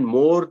spend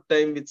more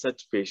time with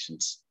such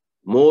patients.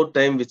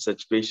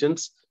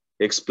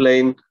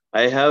 Explain.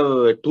 I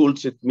have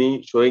tools with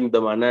me, showing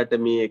them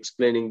anatomy,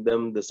 explaining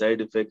them the side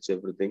effects,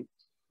 everything.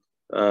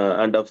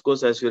 And of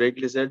course, as you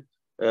rightly said,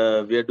 we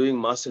are doing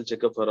muscle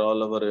checkup for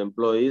all of our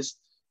employees.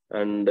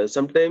 And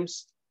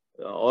sometimes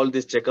all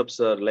these checkups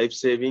are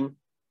life-saving.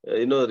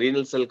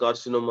 Renal cell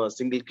carcinoma,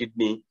 single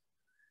kidney.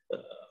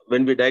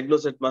 When we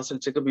diagnose at muscle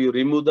checkup, you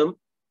remove them.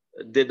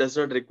 They does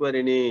not require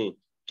any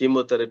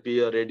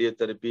chemotherapy or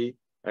radiotherapy,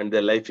 and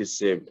their life is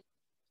saved.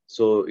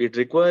 So it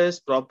requires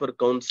proper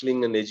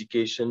counseling and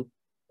education.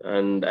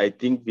 And I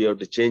think we have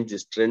to change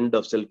this trend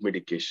of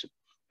self-medication.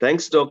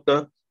 Thanks,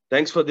 doctor.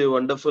 Thanks for the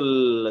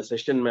wonderful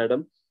session,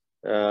 madam.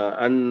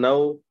 And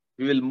now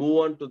we will move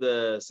on to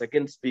the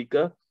second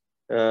speaker,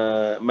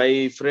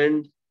 my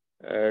friend,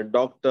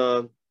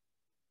 Dr.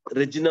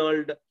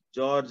 Reginald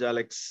George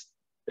Alex.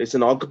 Is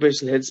an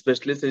occupational health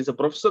specialist. He is a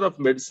professor of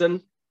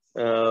medicine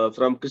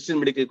from Christian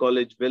Medical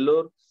College,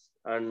 Vellore,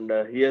 and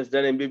he has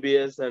done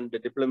MBBS and the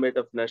Diplomate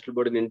of National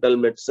Board in Internal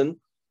Medicine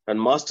and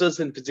Masters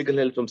in Physical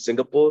Health from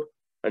Singapore.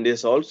 And he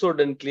has also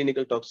done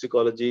clinical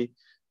toxicology,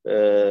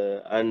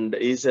 and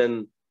is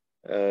an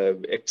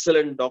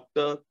excellent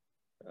doctor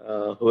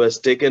who has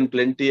taken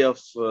plenty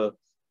of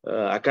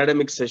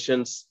academic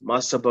sessions,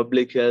 Master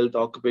Public Health,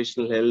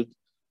 Occupational Health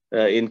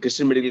in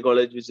Christian Medical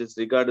College, which is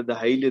regarded the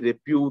highly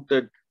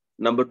reputed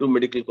 #2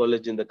 medical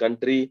college in the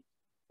country.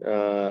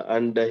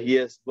 And he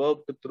has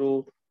worked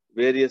through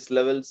various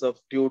levels of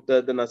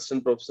tutor, then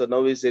assistant professor.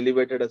 Now he is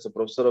elevated as a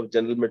professor of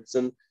general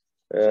medicine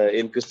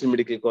in Christian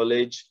Medical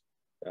College.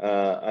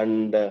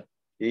 And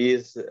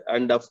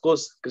of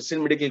course,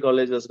 Christian Medical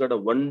College has got a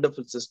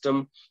wonderful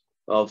system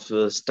of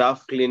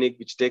staff clinic,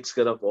 which takes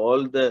care of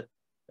all the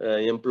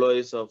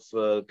employees of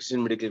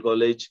Christian Medical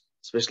College,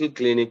 special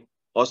clinic,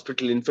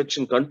 hospital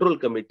infection control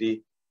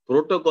committee.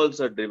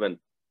 Protocols are driven.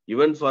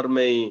 Even for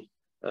my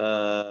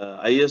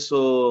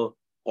ISO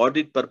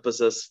audit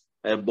purposes,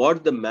 I have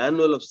bought the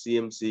manual of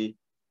CMC.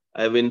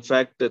 I have in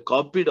fact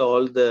copied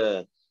all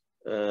the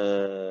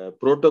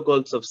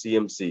protocols of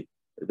CMC.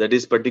 That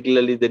is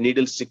particularly the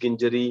needle stick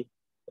injury.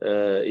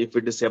 If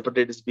it is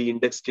hepatitis B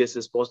index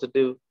cases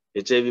positive,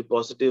 HIV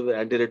positive,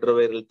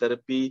 antiretroviral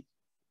therapy,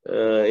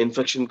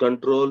 infection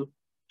control,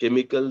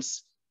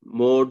 chemicals,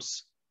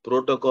 modes,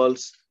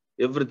 protocols,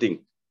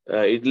 everything.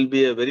 It will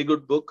be a very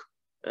good book.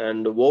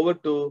 And over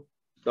to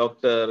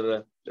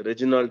Dr.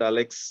 Reginald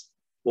Alex.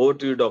 Over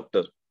to you,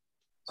 doctor.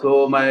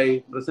 So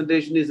my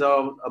presentation is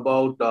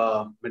about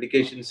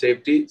medication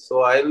safety.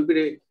 So I will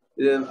be,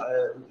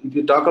 if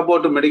you talk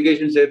about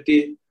medication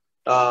safety,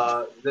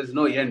 there's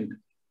no end.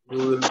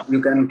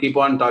 You can keep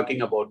on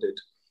talking about it.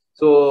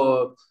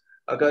 So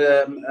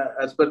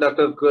as per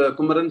Dr.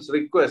 Kumaran's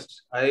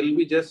request, I will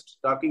be just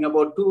talking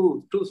about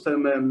two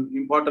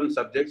important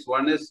subjects.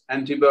 One is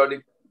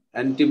antibiotic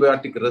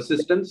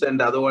resistance, and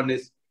the other one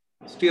is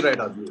steroid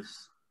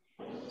abuse.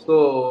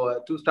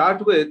 So to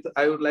start with,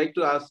 I would like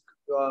to ask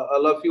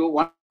all of you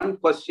one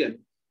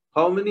question.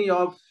 How many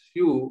of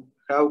you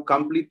have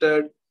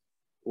completed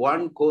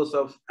one course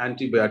of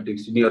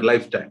antibiotics in your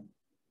lifetime?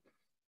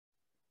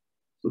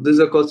 So this is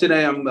a question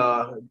I am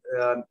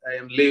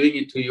leaving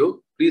it to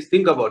you. Please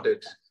think about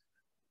it.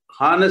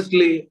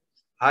 Honestly,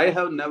 I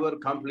have never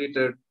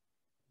completed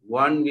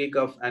 1 week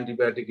of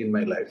antibiotic in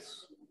my life.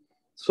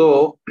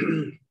 So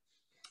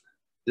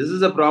this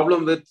is a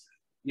problem with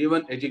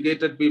even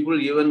educated people,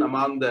 even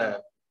among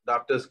the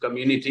doctors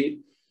community.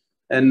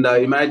 And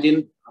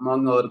imagine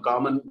among our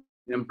common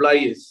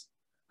employees,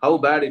 how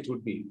bad it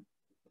would be.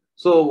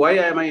 So why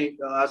am I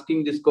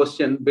asking this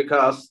question?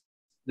 Because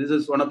this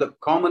is one of the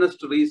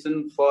commonest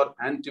reasons for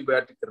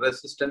antibiotic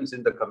resistance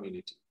in the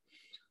community.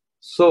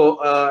 So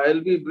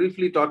I'll be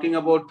briefly talking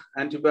about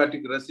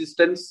antibiotic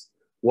resistance,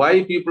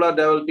 why people are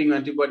developing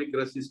antibiotic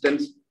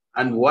resistance,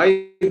 and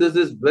why this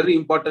is very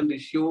important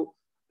issue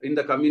in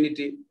the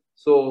community.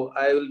 So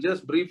I will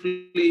just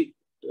briefly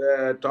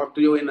talk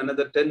to you in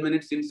another 10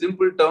 minutes in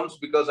simple terms,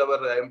 because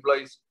our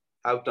employees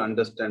have to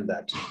understand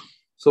that.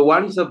 So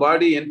once a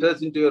body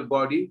enters into your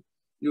body,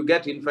 you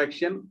get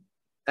infection.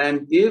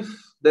 And if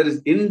there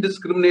is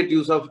indiscriminate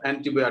use of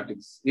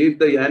antibiotics, if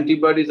the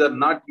antibodies are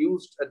not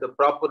used at the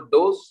proper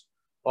dose,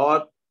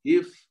 or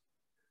if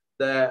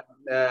the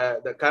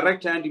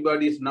correct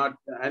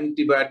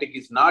antibiotic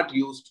is not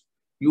used,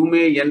 you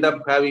may end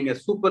up having a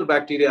super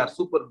bacteria or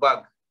super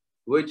bug,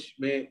 which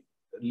may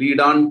lead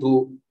on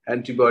to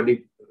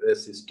antibiotic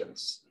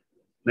resistance.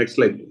 Next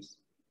slide, please.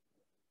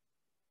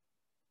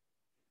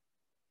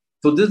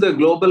 So this is the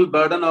global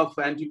burden of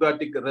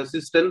antibiotic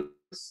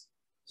resistance.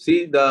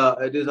 See,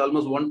 it is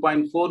almost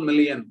 1.4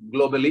 million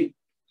globally.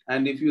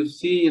 And if you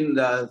see in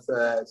the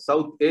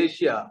South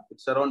Asia,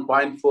 it's around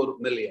 0.4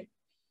 million.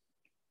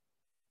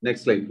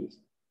 Next slide, please.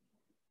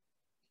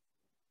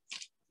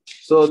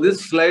 So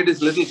this slide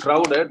is a little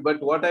crowded,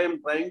 but what I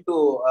am trying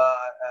to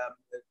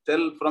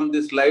tell from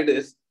this slide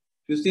is,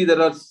 you see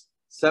there are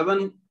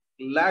 7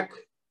 lakh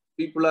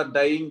people are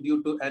dying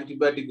due to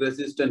antibiotic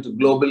resistance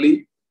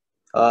globally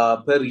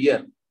per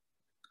year.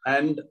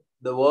 And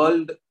the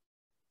world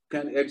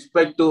can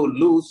expect to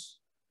lose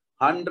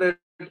 $100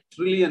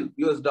 trillion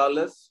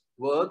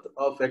worth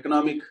of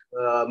economic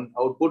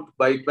output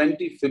by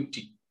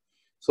 2050.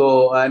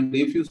 So, and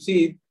if you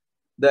see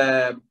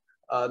the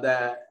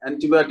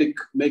antibiotic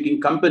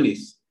making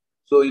companies,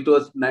 so it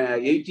was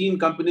 18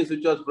 companies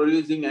which was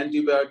producing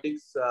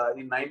antibiotics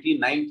in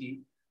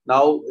 1990.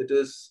 Now it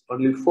is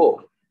only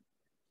 4,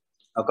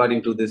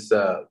 according to this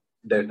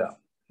data.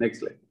 Next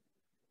slide.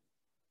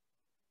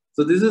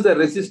 So this is a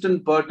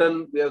resistant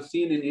pattern we have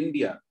seen in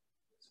India.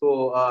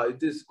 So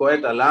it is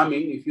quite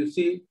alarming. If you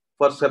see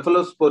for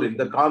cephalosporin,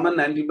 the common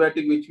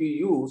antibiotic which we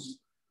use,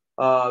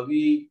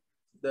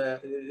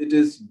 it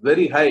is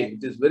very high.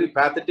 It is very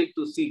pathetic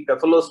to see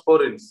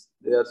cephalosporins,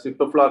 they are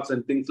ciproflox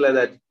and things like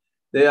that.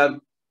 They are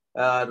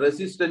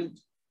resistant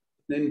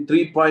in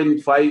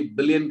 3.5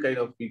 billion kind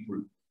of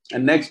people.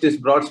 And next is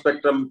broad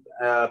spectrum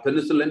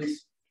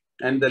penicillins.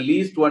 And the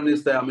least one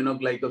is the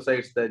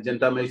aminoglycosides, the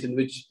gentamicin,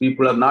 which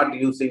people are not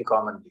using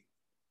commonly.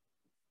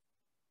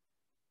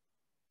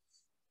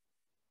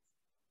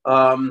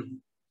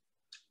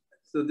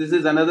 So this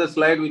is another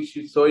slide which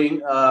is showing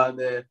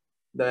the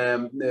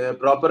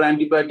proper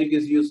antibiotic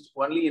is used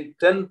only in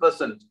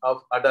 10%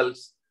 of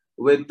adults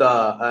with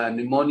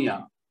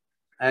pneumonia.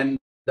 And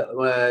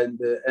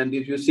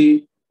if you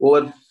see,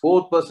 over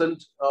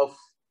 4% of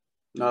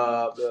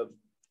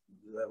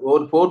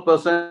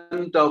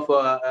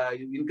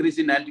increase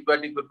in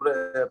antibiotic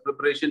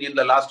preparation in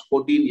the last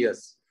 14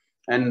 years.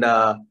 And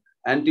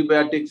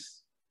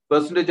antibiotics,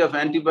 percentage of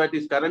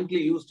antibiotics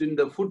currently used in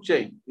the food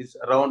chain is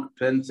around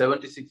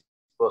 76%.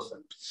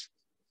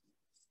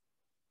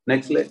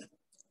 Next slide.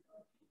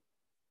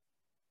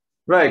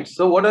 Right.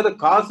 So what are the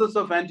causes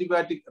of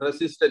antibiotic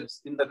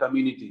resistance in the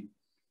community?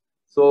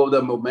 So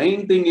the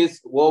main thing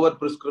is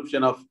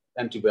over-prescription of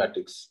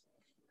antibiotics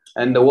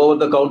and the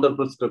over-the-counter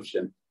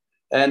prescription.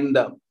 And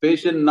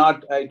patient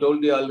not, I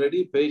told you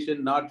already,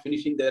 patient not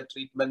finishing their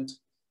treatment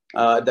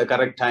at the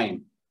correct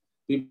time.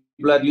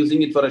 People are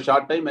using it for a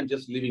short time and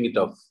just leaving it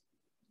off.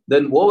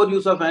 Then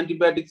overuse of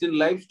antibiotics in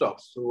livestock.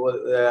 So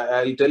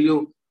I'll tell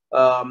you,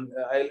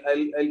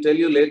 I'll tell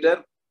you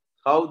later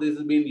how this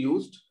is being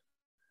used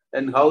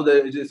and how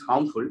it is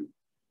harmful.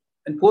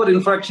 And poor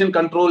infection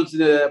controls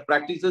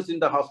practices in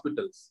the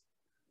hospitals.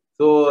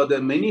 So the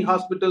many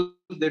hospitals,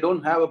 they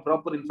don't have a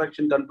proper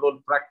infection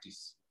control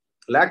practice.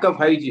 Lack of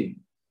hygiene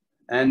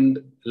and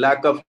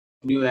lack of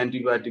new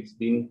antibiotics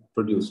being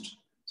produced.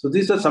 So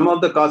these are some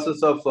of the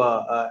causes of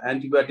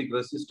antibiotic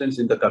resistance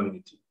in the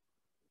community.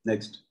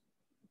 Next.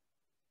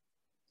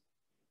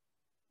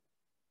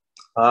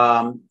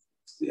 And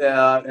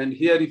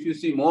here, if you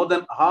see, more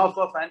than half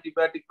of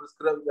antibiotic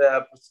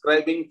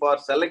prescribing for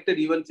selected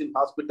events in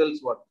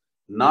hospitals were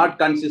not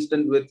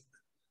consistent with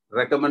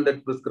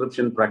recommended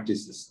prescription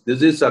practices.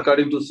 This is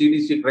according to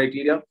CDC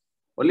criteria.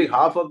 Only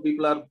half of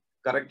people are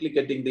correctly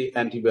getting the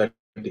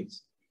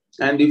antibiotics.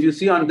 And if you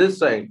see on this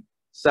side,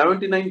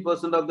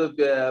 79% of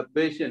the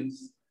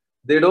patients,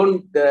 they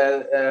don't,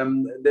 their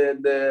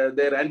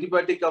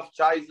antibiotic of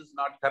choice is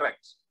not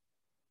correct.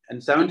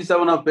 And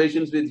 77% of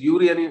patients with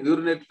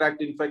urinary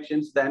tract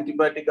infections, the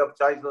antibiotic of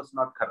choice was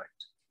not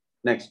correct.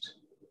 Next.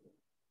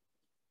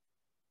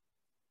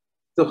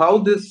 So how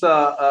this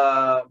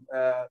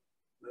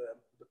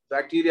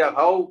bacteria,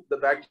 how the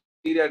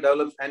bacteria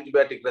develops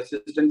antibiotic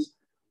resistance?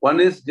 One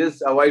is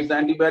just avoid the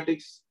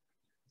antibiotics.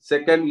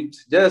 Second, it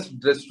just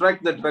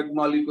restrict the drug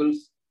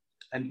molecules.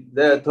 And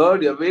the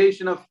third,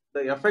 evasion of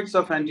the effects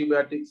of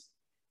antibiotics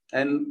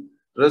and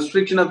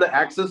restriction of the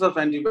access of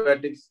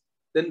antibiotics.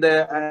 Then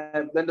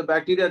the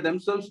bacteria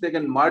themselves, they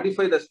can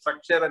modify the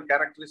structure and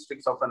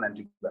characteristics of an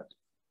antibiotic.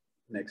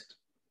 Next.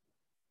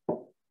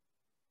 So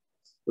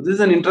this is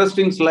an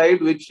interesting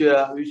slide which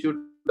we should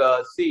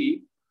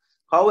see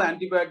how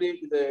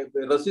antibiotic the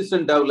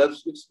resistance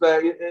develops.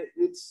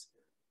 It's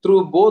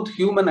through both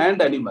human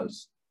and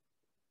animals.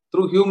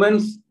 Through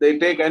humans, they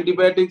take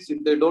antibiotics.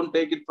 If they don't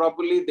take it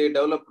properly, they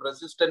develop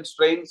resistant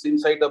strains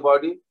inside the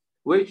body,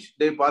 which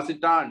they pass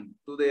it on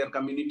to their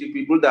community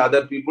people, the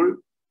other people.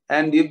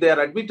 And if they are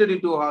admitted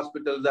into a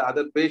hospital, the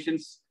other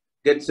patients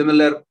get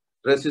similar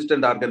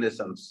resistant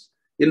organisms.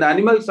 In the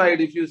animal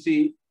side, if you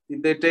see,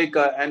 if they take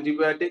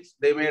antibiotics,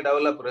 they may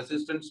develop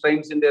resistant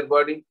strains in their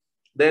body.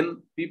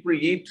 Then people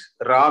eat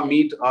raw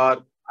meat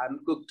or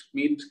uncooked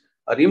meat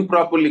or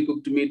improperly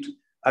cooked meat.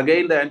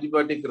 Again, the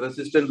antibiotic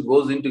resistance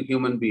goes into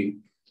human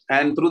being.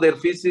 And through their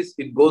feces,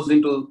 it goes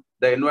into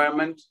the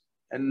environment.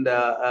 And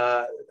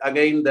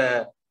again,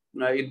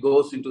 it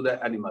goes into the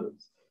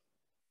animals.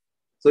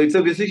 So it's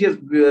a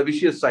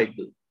vicious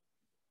cycle.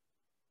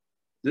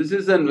 This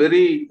is a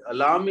very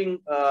alarming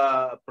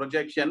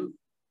projection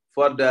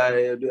for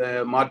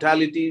the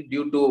mortality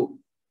due to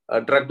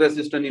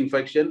drug-resistant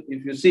infection.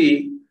 If you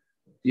see,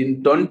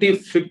 in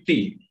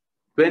 2050,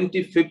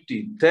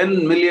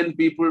 10 million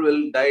people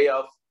will die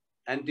of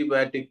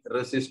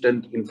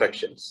antibiotic-resistant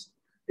infections.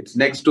 It's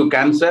next to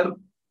cancer,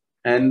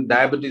 and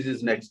diabetes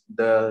is next.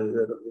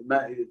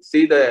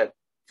 See the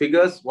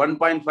figures,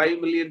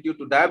 1.5 million due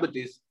to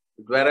diabetes,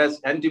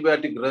 whereas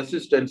antibiotic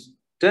resistance,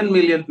 10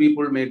 million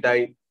people may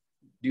die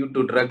due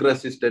to drug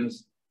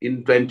resistance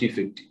in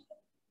 2050.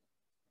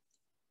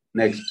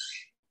 Next.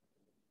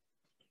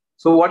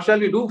 So what shall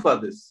we do for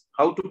this?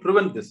 How to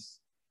prevent this?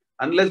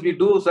 Unless we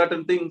do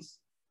certain things,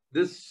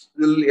 this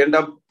will end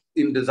up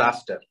in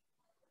disaster.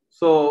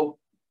 So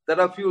there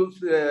are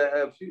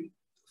there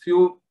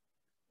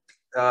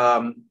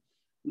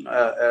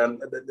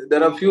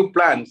are few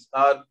plans,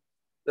 or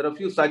there are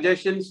few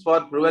suggestions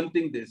for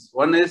preventing this.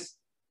 One is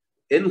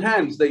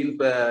enhance the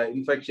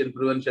infection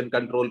prevention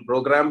control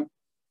program,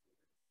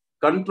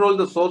 control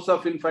the source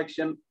of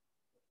infection,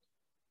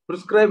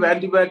 prescribe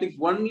antibiotics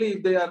only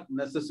if they are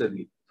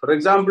necessary. For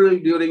example,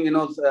 during,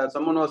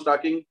 someone was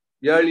talking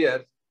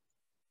earlier,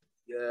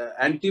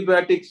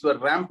 antibiotics were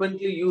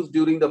rampantly used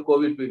during the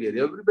COVID period.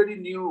 Everybody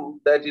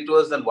knew that it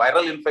was a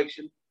viral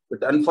infection,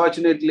 but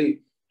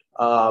unfortunately,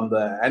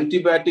 the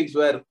antibiotics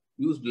were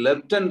used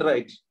left and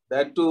right.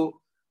 That too,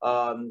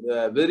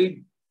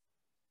 very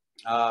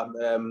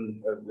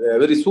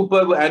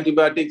superb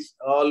antibiotics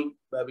all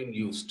have been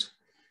used.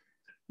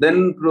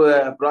 Then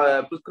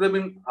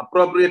prescribing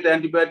appropriate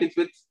antibiotics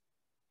with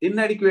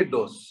inadequate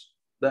dose.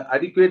 The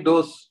adequate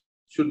dose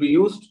should be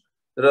used.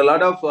 There are a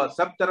lot of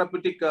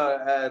subtherapeutic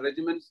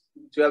regimens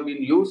which have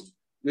been used,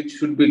 which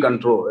should be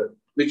controlled.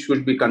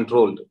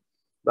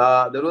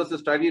 There was a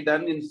study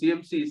done in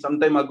CMC some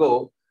time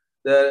ago.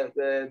 There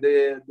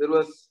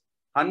was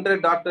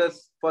 100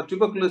 doctors for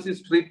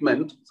tuberculosis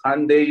treatment,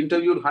 and they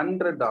interviewed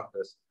 100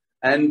 doctors.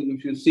 And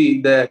if you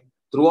see that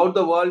throughout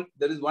the world,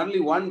 there is only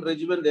one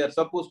regimen they are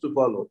supposed to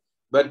follow.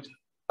 But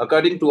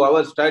according to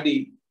our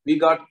study, we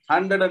got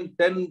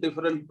 110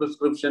 different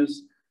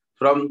prescriptions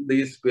from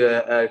these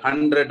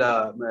 100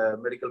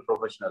 medical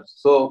professionals.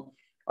 So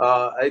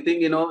I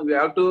think, we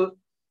have to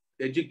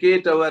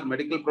educate our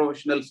medical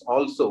professionals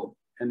also,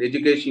 and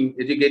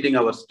educating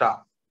our staff.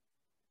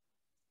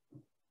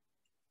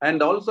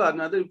 And also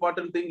another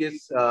important thing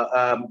is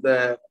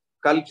the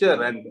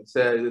culture, and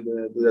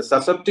the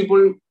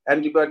susceptible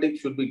antibiotics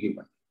should be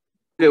given.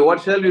 Okay,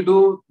 what shall we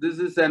do? This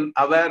is an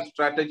aware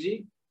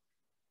strategy.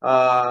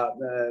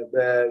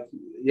 The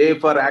A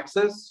for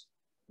access,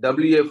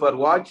 WA for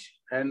watch,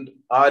 and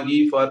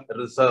RE for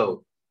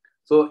reserve.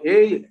 So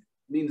A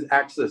means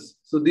access.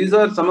 So these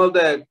are some of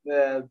the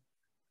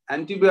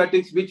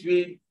antibiotics which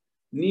we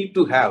need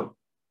to have.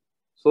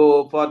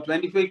 So for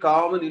 25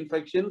 common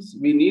infections,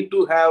 we need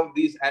to have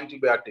these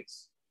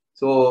antibiotics.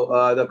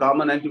 So the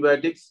common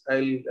antibiotics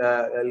I'll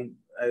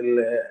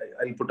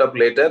put up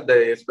later.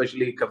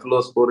 Especially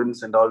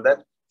cephalosporins and all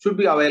that should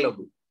be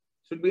available,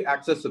 should be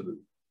accessible.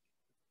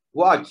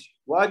 Watch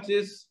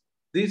is,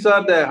 these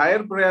are the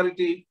higher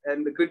priority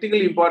and the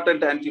critically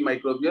important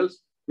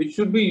antimicrobials, which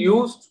should be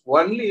used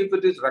only if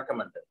it is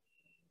recommended.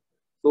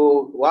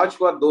 So watch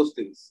for those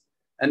things.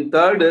 And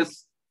third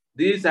is,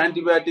 these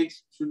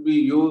antibiotics should be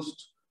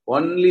used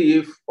only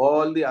if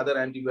all the other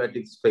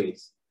antibiotics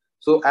fails.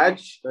 So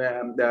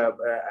the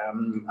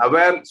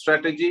aware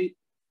strategy,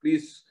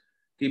 please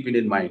keep it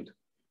in mind.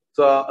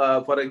 So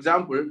for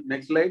example,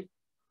 next slide.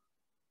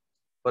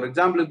 For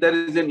example, if there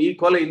is an E.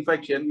 coli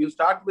infection, you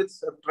start with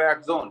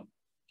ceftriaxone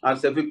or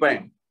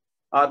cefepime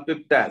or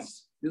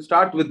piptas. You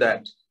start with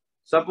that.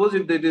 Suppose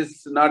if it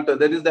is not,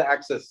 there is the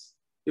access.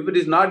 If it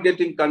is not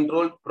getting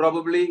controlled,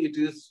 probably it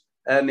is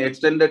an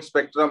extended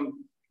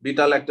spectrum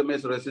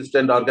beta-lactamase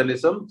resistant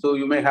organism. So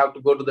you may have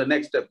to go to the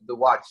next step, the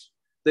watch,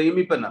 the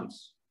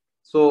imipenems.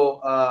 So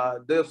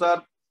those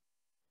are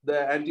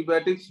the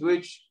antibiotics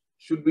which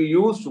should be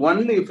used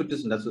only if it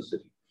is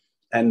necessary.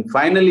 And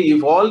finally,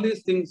 if all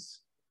these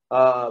things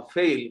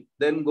fail,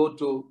 then go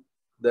to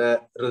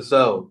the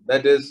reserve.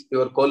 That is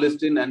your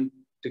colistin and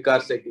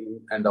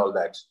ticarciclin and all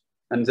that.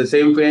 And the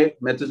same way,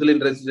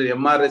 methicillin resistant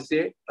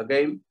MRSA,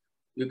 again,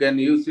 you can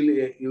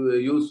usually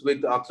use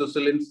with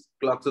oxacillins,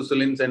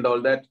 cloxacillins and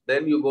all that.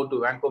 Then you go to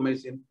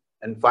vancomycin.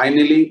 And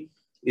finally,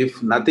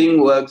 if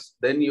nothing works,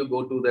 then you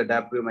go to the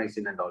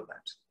daptomycin and all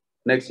that.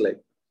 Next slide.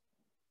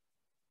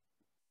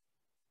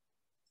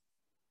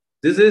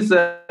 This is,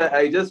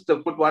 I just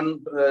put one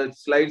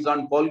slides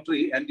on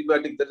poultry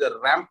antibiotics. There is a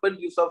rampant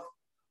use of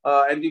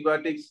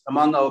antibiotics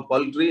among our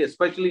poultry,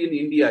 especially in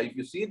India. If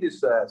you see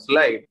this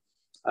slide,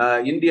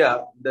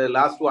 India, the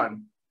last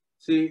one,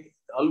 see,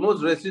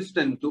 almost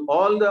resistant to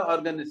all the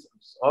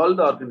organisms,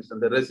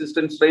 The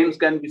resistant strains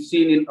can be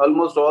seen in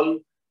almost all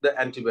the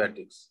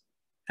antibiotics.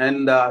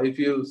 And if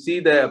you see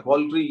the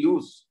poultry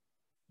use,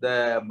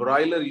 the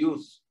broiler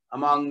use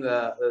among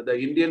the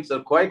Indians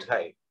are quite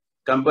high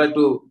compared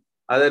to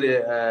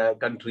other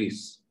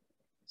countries.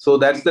 So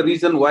that's the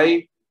reason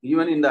why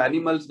even in the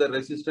animals, the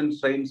resistant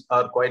strains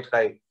are quite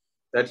high.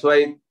 That's why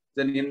it's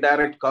an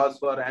indirect cause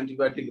for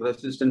antibiotic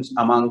resistance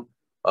among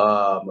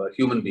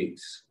human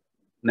beings.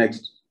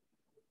 Next.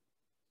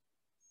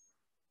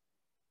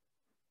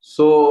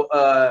 So,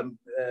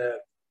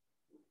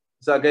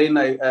 so again,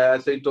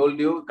 as I told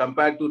you,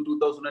 compared to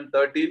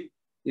 2013,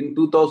 in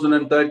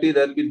 2030,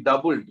 there will be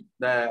doubled.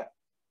 The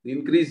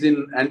increase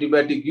in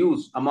antibiotic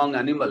use among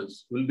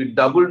animals will be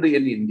doubled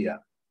in India.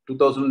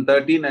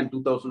 2013 and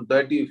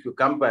 2030, if you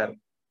compare,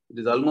 it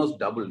is almost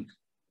doubled.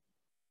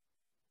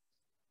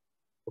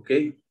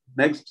 Okay,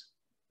 next.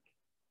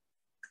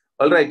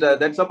 All right,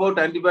 that's about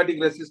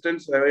antibiotic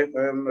resistance.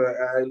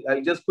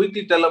 I'll just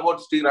quickly tell about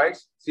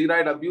steroids.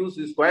 Steroid abuse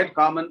is quite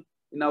common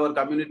in our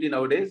community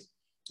nowadays.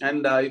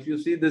 And if you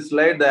see this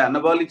slide, the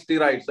anabolic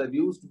steroids are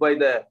used by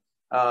the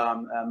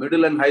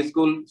middle and high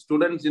school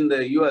students in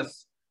the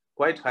US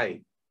quite high.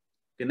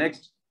 Okay,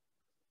 next.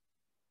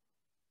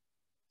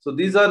 So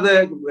these are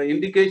the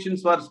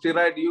indications for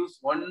steroid use,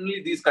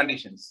 only these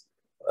conditions.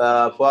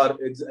 For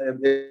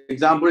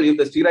example, if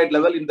the steroid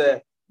level in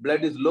the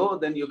blood is low,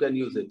 then you can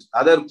use it.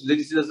 Other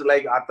diseases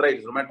like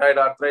arthritis, rheumatoid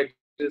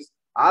arthritis,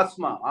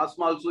 asthma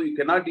also you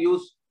cannot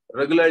use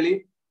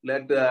regularly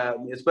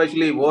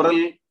especially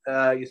oral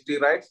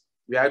steroids.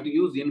 We have to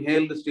use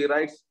inhaled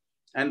steroids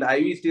and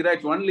IV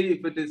steroids only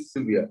if it is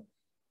severe.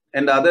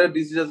 And other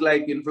diseases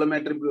like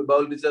inflammatory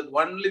bowel disease,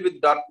 only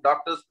with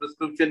doctor's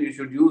prescription, you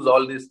should use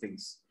all these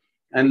things.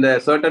 And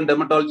certain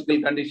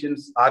dermatological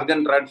conditions,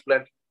 organ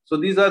transplant. So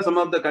these are some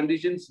of the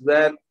conditions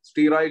where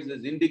steroids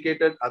is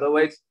indicated.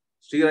 Otherwise,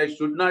 steroids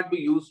should not be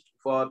used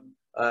for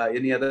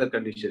any other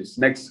conditions.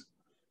 Next.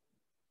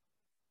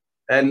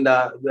 And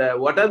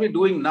what are we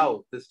doing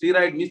now? The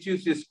steroid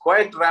misuse is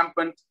quite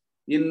rampant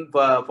in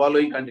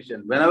following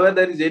conditions. Whenever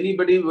there is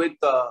anybody with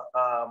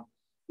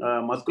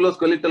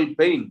musculoskeletal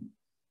pain,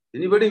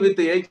 anybody with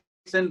the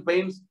aches and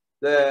pains,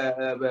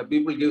 the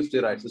people give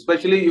steroids.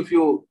 Especially if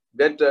you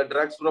get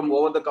drugs from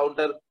over the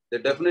counter, they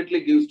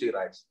definitely give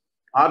steroids.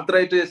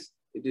 Arthritis,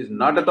 it is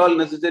not at all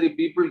necessary.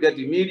 People get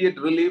immediate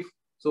relief.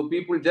 So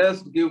people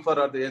just give for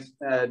give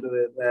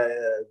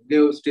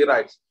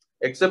steroids.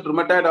 Except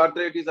rheumatoid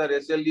arthritis or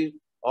SLE,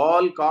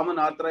 all common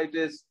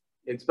arthritis,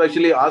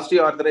 especially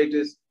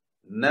osteoarthritis,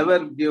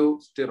 never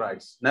give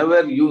steroids,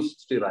 never use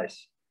steroids.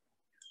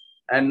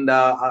 And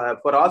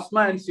for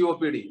asthma and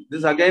COPD,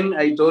 this again,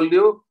 I told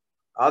you,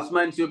 asthma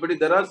and COPD,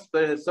 there are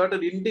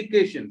certain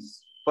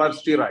indications for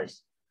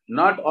steroids.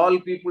 Not all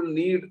people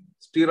need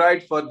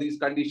steroids for these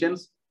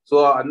conditions.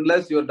 So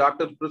unless your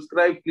doctor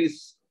prescribes,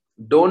 please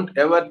don't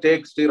ever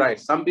take steroids.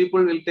 Some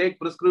people will take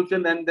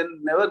prescription and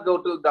then never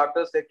go to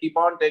doctors. They keep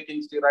on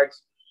taking steroids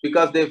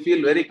because they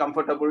feel very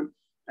comfortable.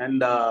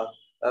 And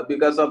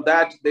because of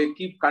that, they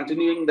keep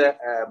continuing the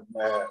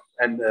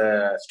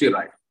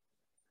steroid.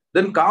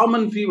 Then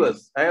common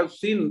fevers. I have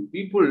seen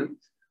people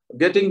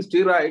getting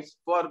steroids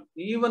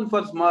even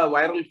for small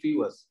viral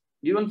fevers.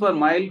 Even for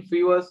mild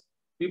fevers,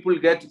 people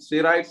get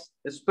steroids,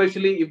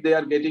 especially if they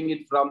are getting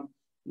it from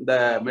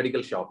the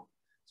medical shop.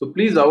 So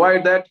please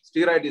avoid that.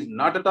 Steroid is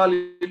not at all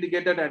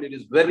indicated and it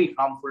is very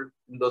harmful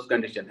in those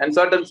conditions. And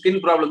certain skin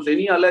problems,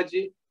 any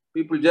allergy,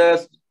 people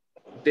just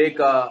take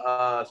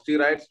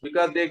steroids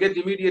because they get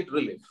immediate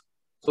relief.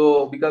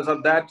 So because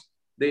of that,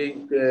 they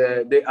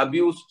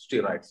abuse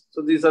steroids.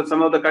 So these are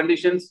some of the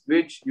conditions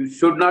which you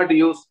should not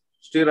use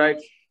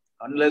steroids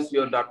unless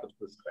your doctor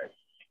prescribes.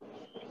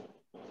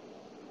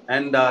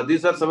 And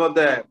these are some of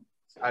the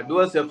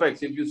adverse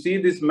effects. If you see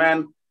this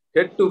man,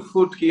 head to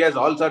foot, he has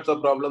all sorts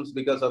of problems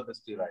because of the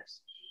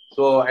steroids.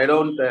 So I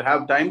don't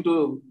have time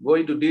to go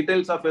into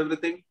details of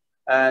everything.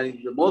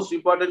 The most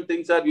important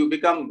things are you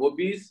become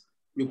obese,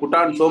 you put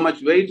on so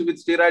much weight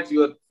with steroids,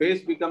 your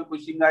face becomes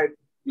pushing-eyed,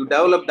 you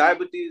develop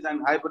diabetes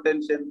and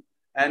hypertension,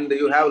 and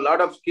you have a lot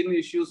of skin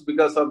issues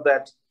because of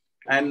that.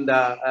 And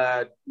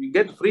you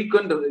get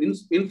frequent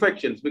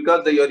infections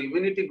because your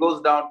immunity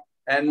goes down,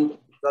 and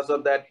because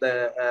of that,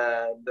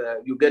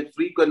 you get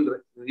frequent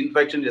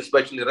infections,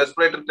 especially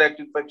respiratory tract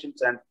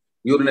infections and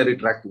urinary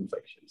tract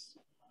infections.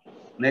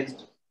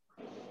 Next.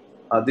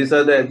 These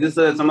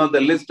are some of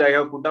the list I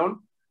have put down.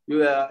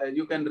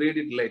 You can read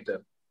it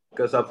later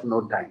because of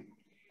no time.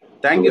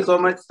 Thank you so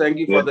much. Thank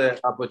you for the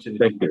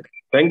opportunity.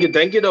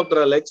 Thank you,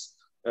 Dr. Alex.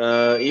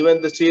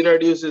 Even the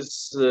steroid use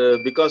is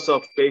because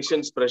of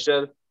patient's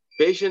pressure.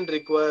 Patient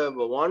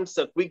wants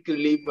a quick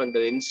relief and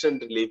an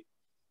instant relief.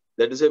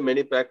 That is why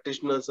many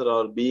practitioners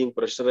are being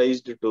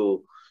pressurized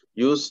to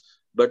use.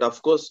 But of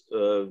course,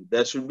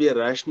 there should be a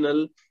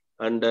rational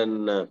and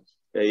an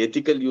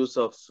ethical use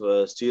of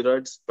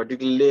steroids,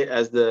 particularly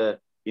as the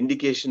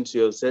indications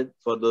you have said.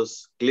 For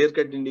those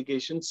clear-cut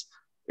indications,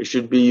 it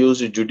should be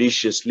used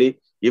judiciously.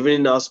 Even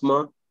in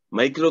asthma,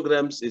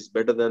 micrograms is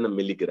better than a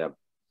milligram.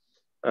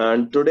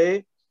 And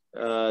today,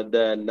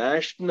 the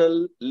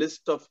national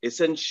list of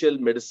essential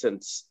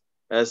medicines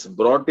has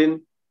brought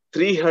in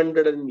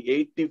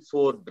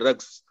 384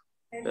 drugs,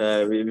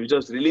 which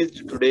was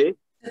released today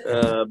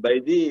by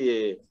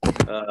the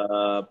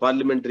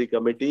parliamentary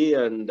committee,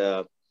 and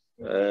there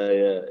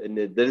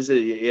is a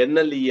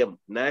NLEM,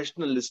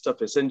 National List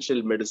of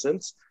Essential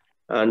Medicines.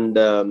 And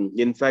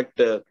in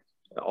fact,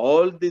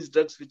 all these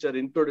drugs which are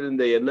included in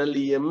the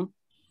NLEM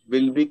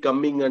will be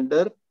coming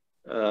under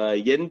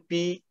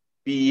NPPA,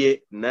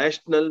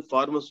 National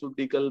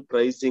Pharmaceutical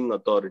Pricing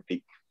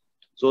Authority.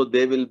 So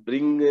they will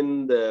bring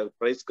in the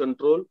price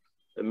control.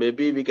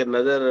 Maybe we can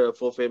another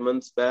 4-5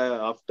 months back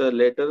after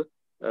later,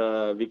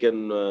 we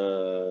can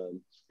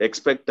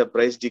expect a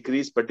price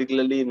decrease,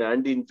 particularly in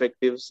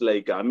anti-infectives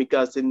like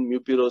amikacin,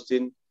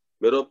 mupirocin,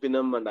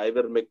 meropenem, and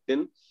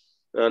ivermectin.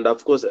 And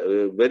of course,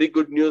 very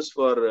good news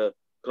for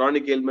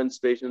chronic ailments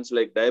patients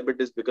like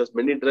diabetes, because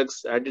many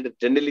drugs added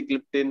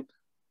teneligliptin,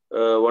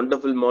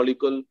 wonderful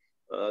molecule,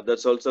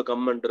 that's also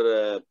come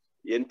under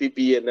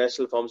NPPA,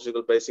 National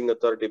Pharmaceutical Pricing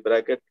Authority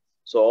bracket.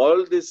 So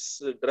all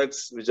these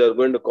drugs which are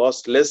going to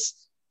cost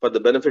less for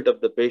the benefit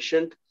of the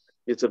patient,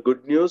 it's a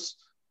good news.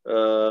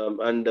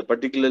 And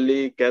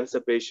particularly cancer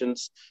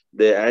patients,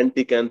 the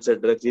anti-cancer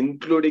drugs,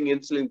 including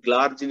insulin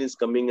glargine, is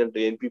coming under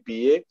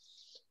NPPA,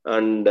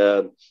 and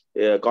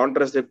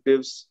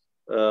contraceptives,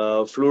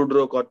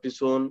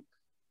 fludrocortisone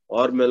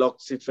or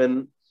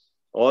meloxicam,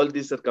 all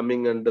these are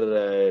coming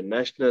under a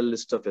national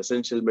list of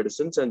essential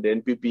medicines, and the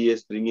NPPA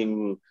is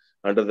bringing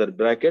under that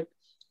bracket.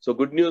 So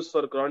good news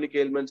for chronic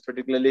ailments,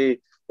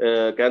 particularly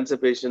cancer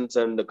patients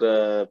and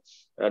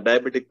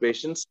diabetic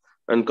patients,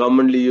 and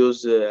commonly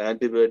used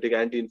antibiotic,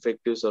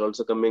 anti-infectives are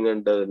also coming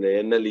under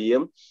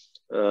NLEM.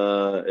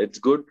 It's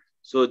good.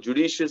 So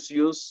judicious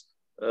use,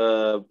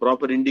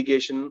 proper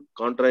indication,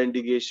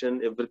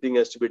 contraindication, everything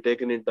has to be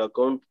taken into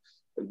account.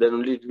 Then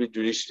only it will be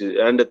judicious.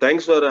 And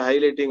thanks for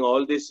highlighting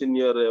all this in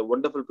your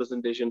wonderful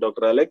presentation,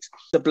 Dr. Alex.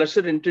 It's a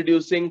pleasure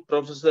introducing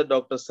Professor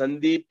Dr.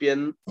 Sandeep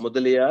N.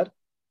 Mudhaliar,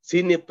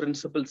 Senior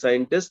Principal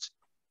Scientist,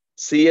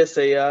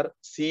 CSIR,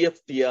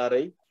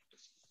 CFTRI.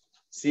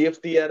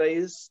 CFTRI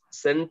is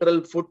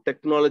Central Food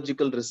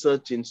Technological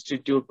Research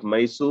Institute,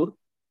 Mysore.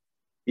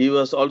 He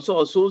was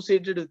also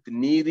associated with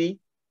NEERI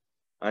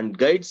and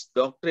guides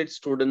doctorate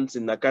students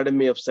in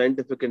Academy of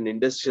Scientific and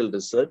Industrial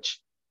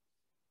Research.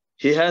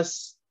 He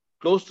has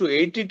close to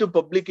 82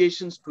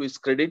 publications to his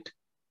credit,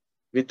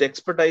 with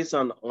expertise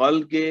on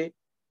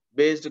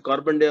algae-based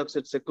carbon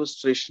dioxide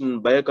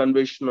sequestration,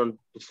 bioconversion on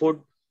food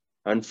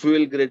and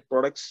fuel-grade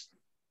products,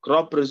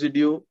 crop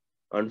residue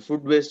and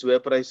food waste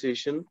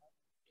vaporization,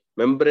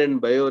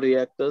 membrane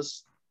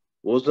bioreactors,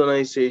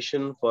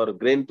 ozonization for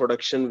grain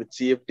production with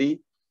CFD,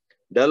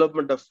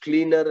 development of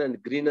cleaner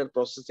and greener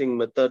processing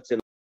methods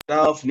in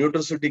of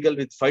nutraceutical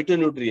with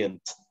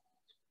phytonutrients.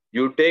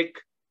 You take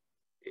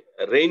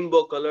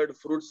rainbow colored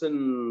fruits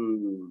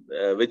and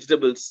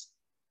vegetables,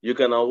 you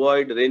can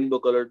avoid rainbow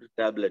colored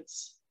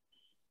tablets.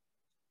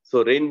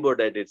 So rainbow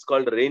diet, it's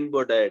called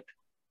rainbow diet.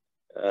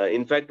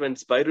 In fact, when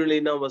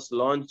spirulina was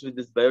launched with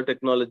this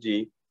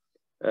biotechnology,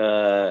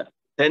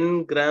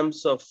 10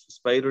 grams of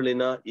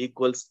spirulina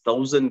equals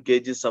 1,000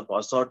 kgs of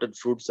assorted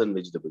fruits and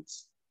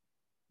vegetables.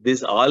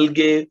 This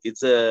algae,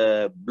 it's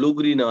a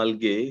blue-green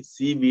algae,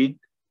 seaweed.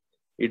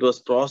 It was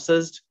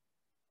processed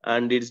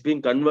and it's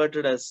being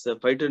converted as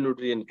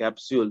phytonutrient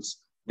capsules.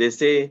 They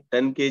say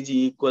 10 kg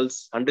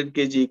equals 100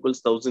 kg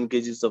equals 1,000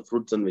 kgs of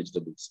fruits and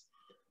vegetables.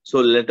 So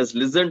let us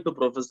listen to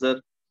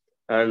Professor,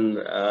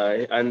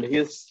 and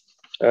his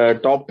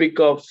topic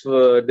of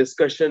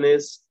discussion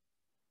is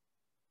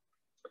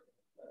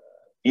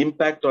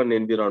impact on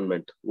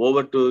environment.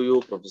 Over to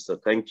you, Professor.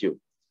 Thank you.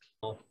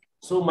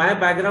 So my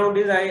background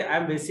is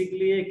I'm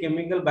basically a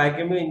chemical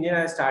biochemistry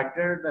engineer. I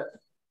started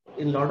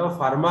in a lot of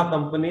pharma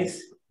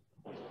companies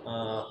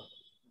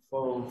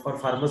for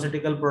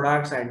pharmaceutical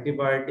products,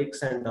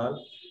 antibiotics and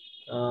all,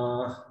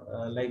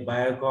 like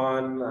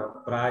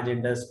Biocon, Praj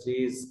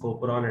Industries,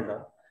 Kumaran and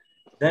all.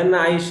 Then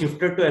I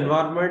shifted to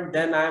environment.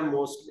 Then I'm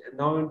mostly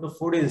now into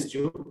Food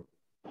Institute.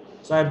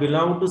 So I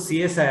belong to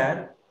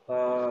CSIR.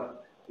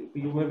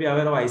 You may be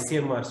aware of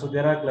ICMR. So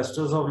there are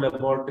clusters of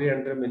laboratory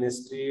under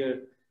Ministry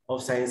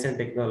of Science and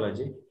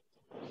Technology.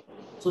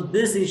 So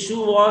this issue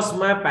was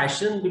my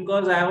passion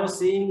because I was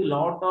seeing a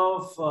lot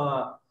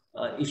of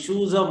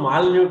issues of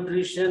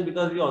malnutrition,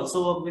 because we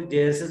also work with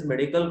JSS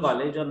Medical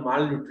College on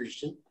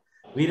malnutrition.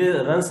 We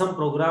run some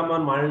program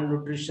on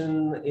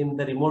malnutrition in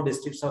the remote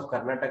districts of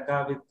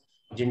Karnataka with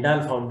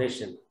Jindal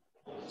Foundation.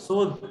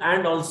 So,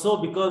 and also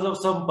because of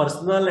some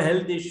personal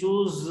health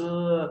issues,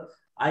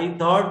 I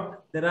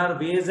thought there are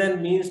ways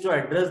and means to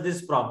address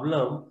this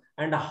problem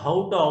and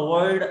how to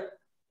avoid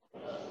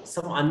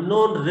some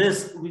unknown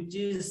risk which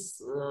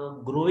is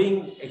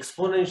growing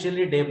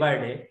exponentially day by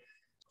day.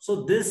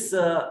 So this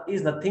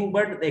is nothing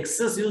but the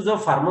excess use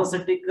of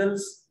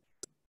pharmaceuticals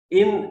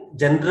in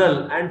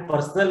general and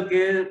personal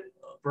care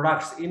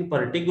products in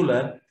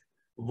particular,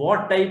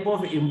 what type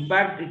of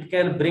impact it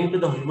can bring to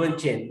the human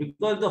chain.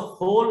 Because the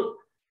whole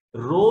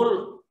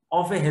role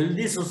of a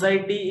healthy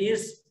society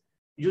is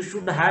you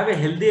should have a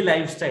healthy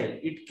lifestyle.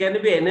 It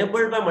can be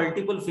enabled by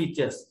multiple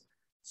features,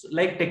 so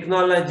like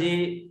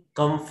technology,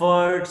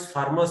 comforts,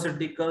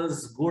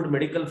 pharmaceuticals, good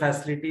medical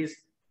facilities.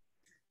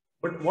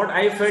 But what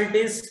I felt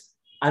is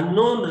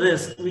unknown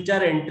risks which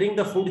are entering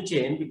the food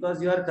chain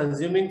because you are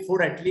consuming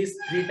food at least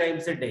 3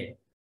 times a day.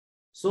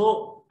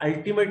 So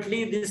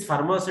ultimately these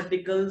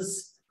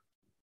pharmaceuticals,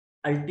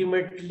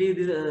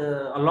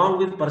 along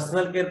with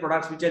personal care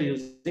products which are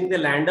using, they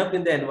land up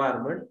in the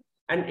environment.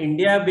 And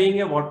India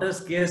being a water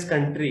scarce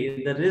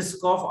country, the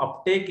risk of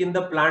uptake in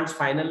the plants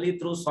finally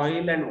through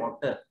soil and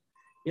water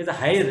is a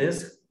high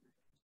risk.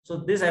 So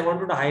this I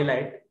wanted to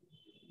highlight.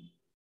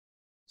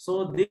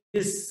 So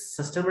these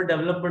sustainable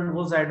development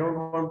goals I don't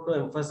want to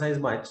emphasize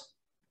much.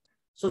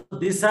 So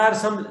these are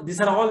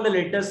all the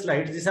latest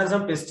slides. These are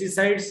some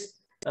pesticides.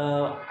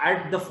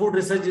 At the Food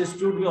Research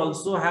Institute, we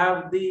also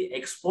have the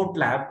export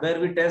lab where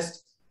we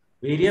test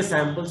various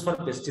samples for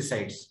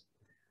pesticides.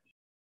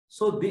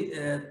 So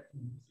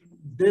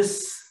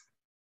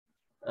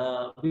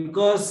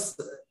because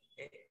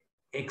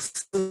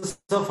excess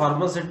of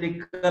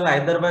pharmaceutical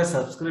either by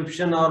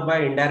subscription or by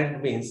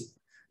indirect means.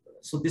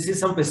 So this is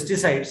some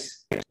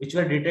pesticides which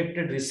were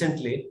detected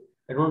recently.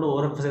 I don't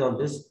want to overemphasize on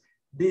this.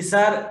 These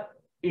are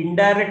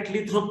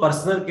indirectly through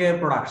personal care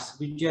products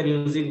which you are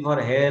using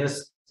for hair,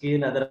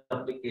 skin, other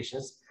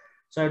applications.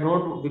 So I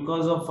don't,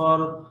 because of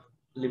our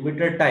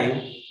limited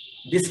time,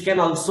 this can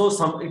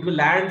also it will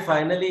land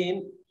finally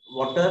in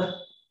water,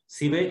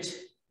 sewage,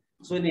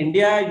 So in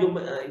India,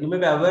 you may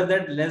be aware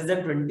that less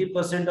than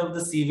 20% of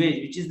the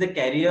sewage, which is the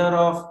carrier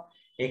of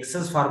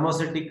excess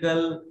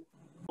pharmaceutical,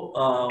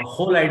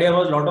 whole idea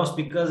was a lot of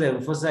speakers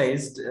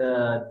emphasized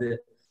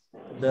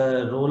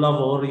the role of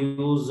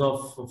overuse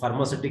of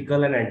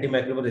pharmaceutical and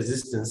antimicrobial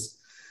resistance.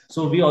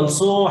 So we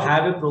also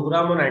have a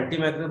program on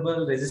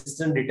antimicrobial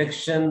resistant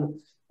detection,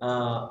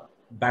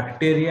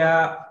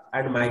 bacteria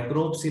and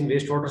microbes in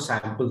wastewater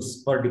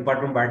samples for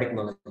Department of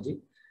Biotechnology.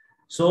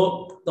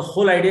 So the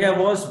whole idea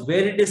was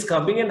where it is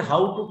coming and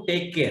how to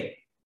take care,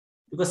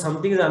 because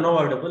something is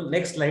unavoidable.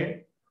 Next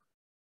slide.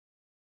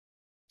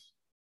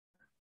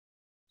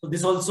 So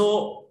this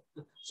also,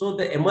 so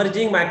the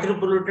emerging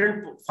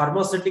micropollutant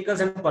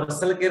pharmaceuticals and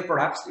personal care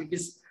products, it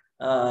is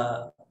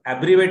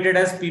abbreviated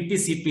as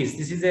PPCPs.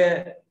 This is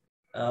a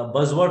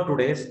buzzword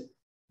today.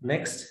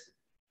 Next.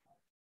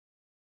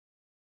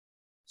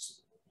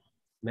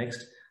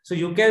 Next. So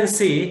you can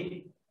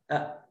see,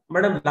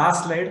 madam,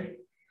 last slide.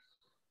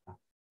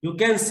 You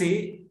can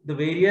see the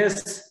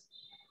various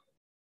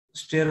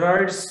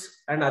steroids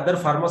and other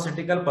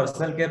pharmaceutical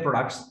personal care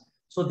products.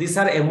 So these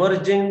are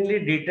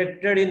emergently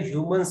detected in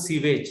human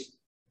sewage,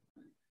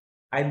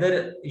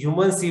 either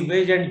human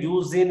sewage and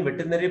used in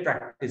veterinary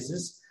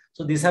practices.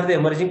 So these are the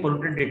emerging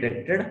pollutant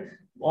detected.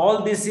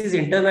 All this is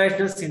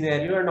international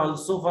scenario and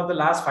also for the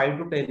last 5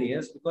 to 10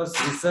 years, because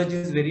research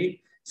is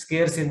very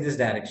scarce in this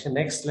direction.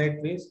 Next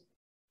slide, please.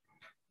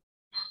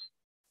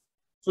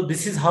 So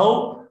this is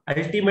how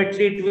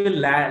ultimately it will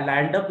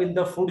land up in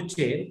the food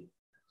chain,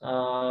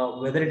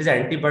 whether it is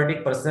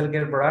antibiotic, personal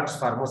care products,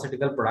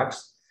 pharmaceutical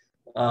products.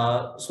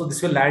 So this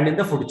will land in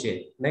the food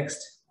chain.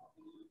 Next.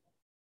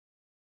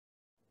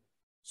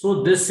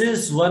 So this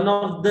is one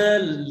of the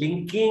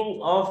linking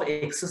of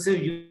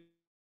excessive use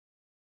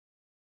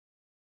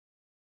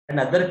and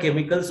other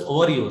chemicals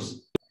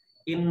overuse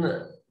in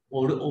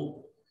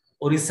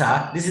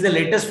Orissa. This is the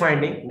latest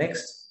finding.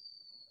 Next.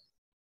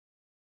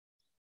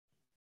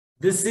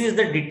 This is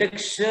the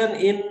detection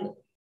in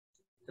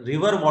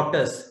river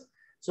waters.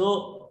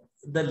 So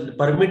the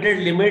permitted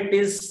limit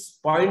is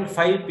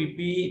 0.5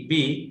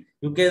 ppb.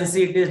 You can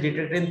see it is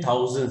detected in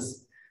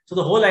thousands. So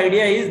the whole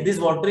idea is this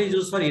water is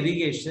used for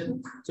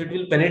irrigation. So it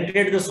will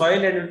penetrate the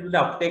soil and it will be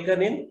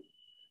uptaken in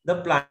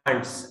the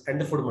plants and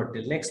the food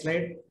material. Next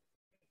slide.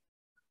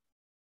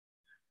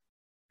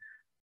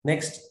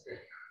 Next.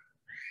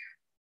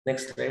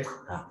 Next slide.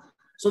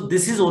 So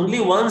this is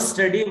only one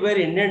study where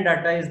Indian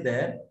data is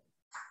there.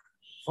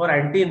 For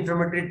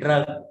anti-inflammatory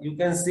drug, you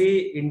can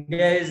see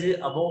India is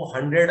above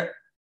 100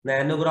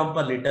 nanogram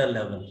per liter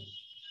level.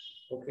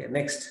 Okay,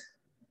 next.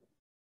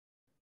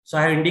 So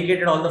I have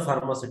indicated all the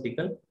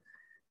pharmaceutical.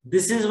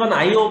 This is one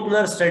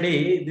eye-opener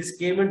study. This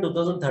came in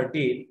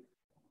 2013,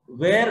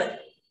 where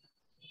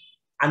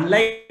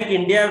unlike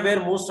India, where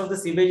most of the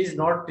sewage is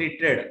not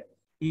treated,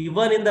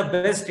 even in the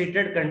best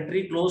treated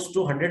country, close to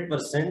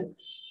 100%,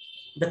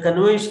 the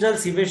conventional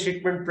sewage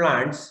treatment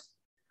plants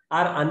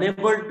are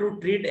unable to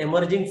treat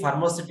emerging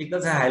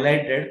pharmaceuticals I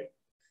highlighted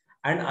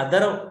and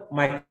other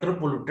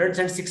micropollutants,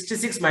 and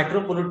 66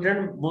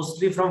 micropollutants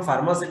mostly from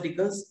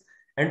pharmaceuticals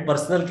and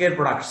personal care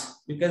products.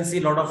 You can see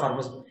a lot of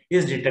pharmaceuticals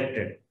is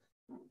detected.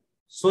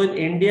 So in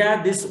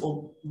India, this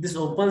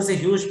opens a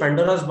huge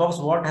Pandora's box.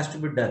 What has to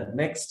be done?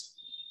 Next.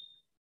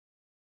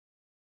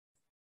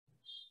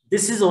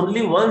 This is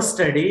only one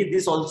study.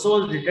 This also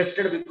was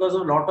detected because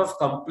of a lot of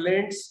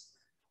complaints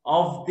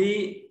of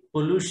the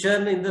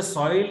pollution in the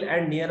soil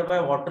and nearby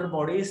water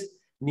bodies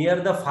near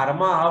the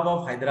pharma hub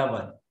of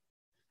Hyderabad.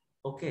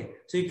 Okay,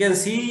 so you can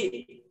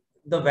see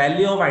the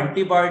value of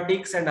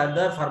antibiotics and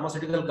other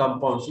pharmaceutical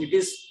compounds. It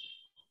is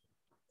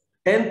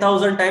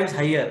 10,000 times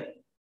higher.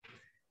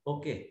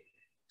 Okay,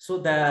 so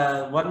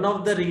the one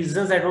of the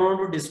reasons I don't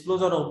want to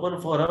disclose on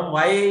open forum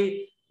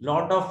why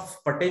lot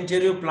of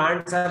potential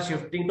plants are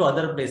shifting to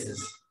other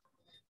places.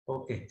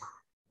 Okay,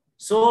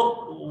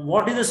 so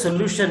what is the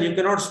solution? You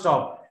cannot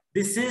stop.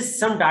 This is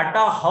some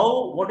data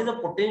what is the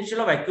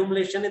potential of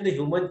accumulation in the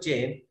human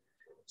chain,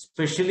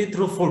 especially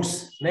through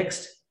foods.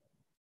 Next.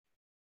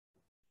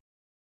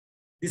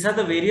 These are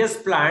the various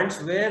plants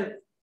where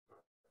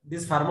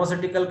these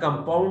pharmaceutical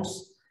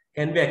compounds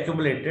can be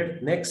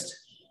accumulated. Next.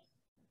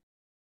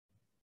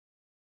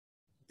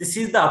 This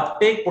is the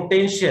uptake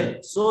potential.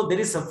 So there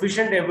is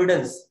sufficient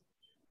evidence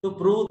to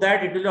prove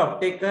that it will be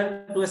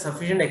uptaken to a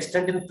sufficient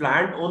extent in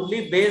plant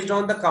only based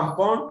on the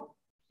compound.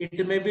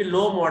 It may be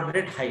low,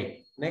 moderate, high.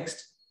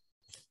 Next.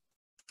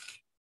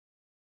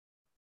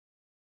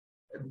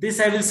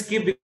 This I will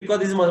skip because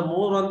this is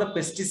more on the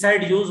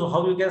pesticide use,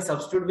 how you can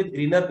substitute with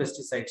greener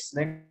pesticides.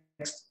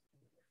 Next.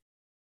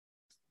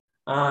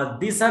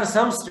 These are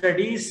some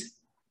studies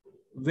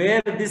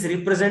where this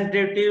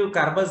representative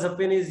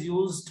carbazepine is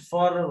used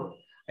for,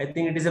 I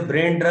think it is a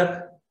brain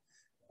drug.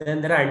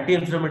 Then there are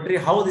anti-inflammatory,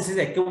 how this is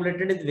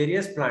accumulated in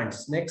various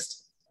plants. Next.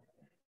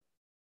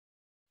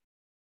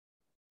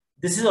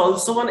 This is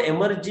also one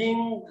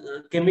emerging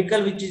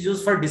chemical which is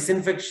used for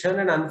disinfection,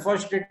 and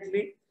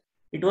unfortunately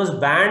it was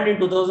banned in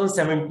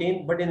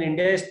 2017, but in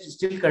India it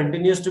still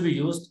continues to be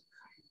used.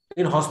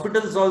 In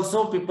hospitals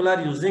also people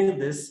are using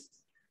this.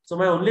 So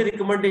my only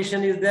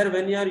recommendation is there,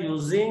 when you are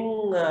using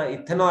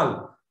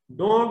ethanol,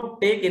 don't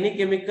take any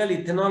chemical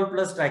ethanol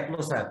plus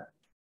triclosan.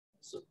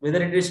 So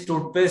whether it is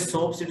toothpaste,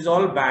 soaps, it is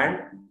all banned.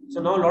 So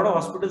now a lot of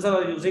hospitals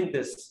are using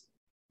this.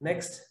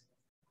 Next.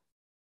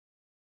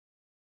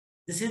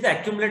 This is the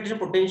accumulation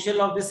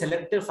potential of the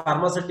selective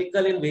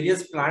pharmaceutical in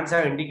various plants. I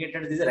have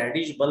indicated this is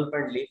radish, bulb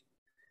and leaf.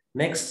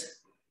 Next.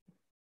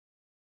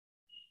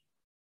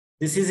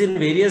 This is in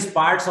various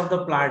parts of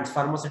the plants,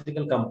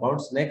 pharmaceutical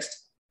compounds.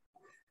 Next.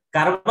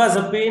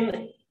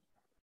 Carbazepine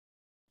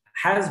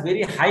has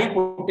very high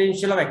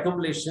potential of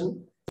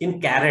accumulation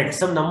in carrot.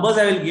 Some numbers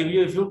I will give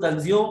you. If you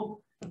consume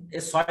a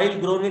soil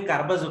grown with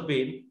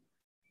carbazepine,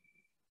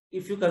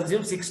 if you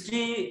consume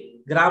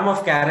 60 gram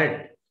of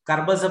carrot,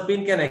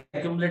 carbazepine can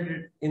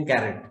accumulate in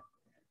carrot.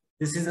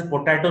 This is the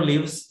potato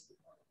leaves.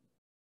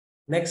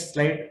 Next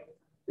slide.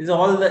 This is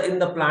all in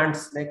the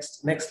plants.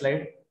 Next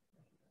slide.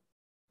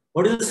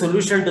 What is the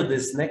solution to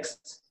this?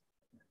 Next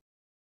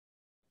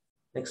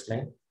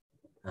slide.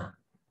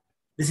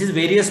 This is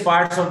various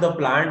parts of the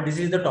plant. This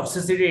is the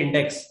toxicity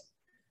index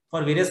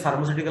for various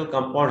pharmaceutical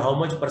compound. How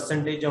much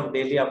percentage of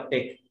daily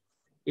uptake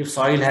if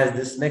soil has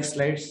this? Next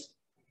slides.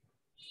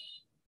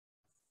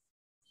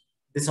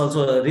 This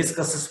also risk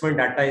assessment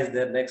data is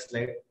there. Next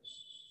slide.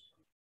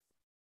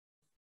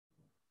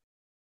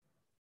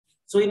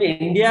 So in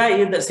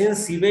India,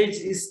 since sewage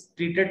is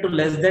treated to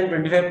less than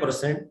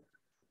 25%,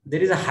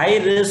 there is a high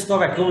risk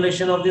of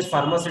accumulation of these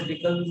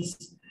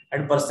pharmaceuticals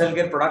and personal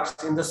care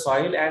products in the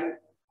soil and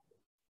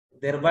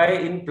thereby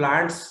in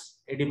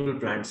plants, edible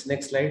plants.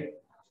 Next slide.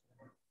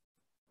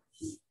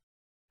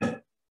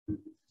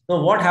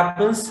 Now what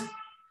happens?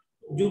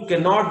 You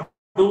cannot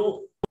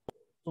do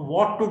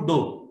what to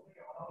do.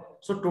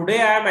 So today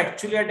I am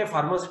actually at a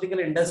pharmaceutical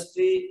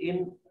industry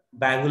in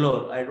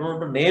Bangalore. I don't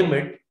want to name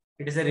it.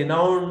 It is a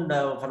renowned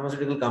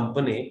pharmaceutical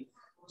company.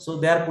 So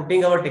they are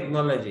putting our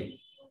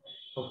technology.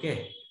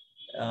 Okay.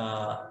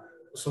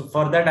 So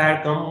for that I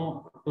had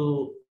come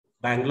to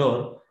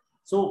Bangalore.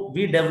 So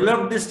we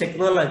developed this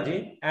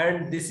technology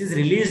and this is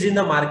released in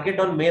the market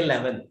on May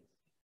 11.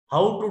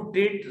 How to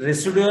treat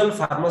residual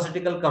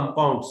pharmaceutical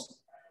compounds,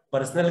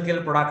 personal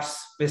care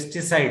products,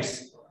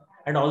 pesticides,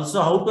 and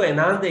also how to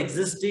enhance the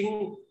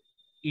existing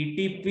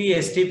ETP,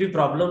 STP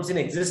problems in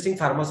existing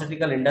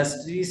pharmaceutical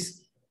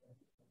industries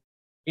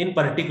in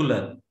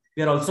particular.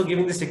 We are also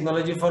giving this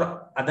technology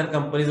for other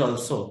companies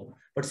also.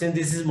 But since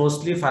this is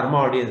mostly pharma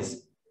audience.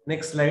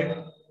 Next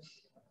slide.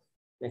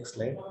 Next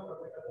slide.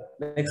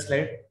 Next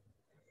slide.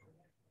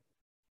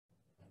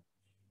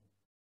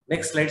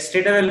 Next slide.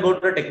 Straight away I'll go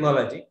to the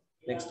technology.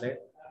 Next slide.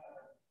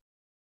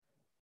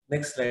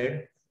 Next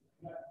slide.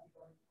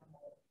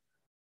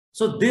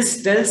 So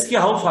this tells you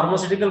how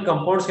pharmaceutical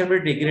compounds can be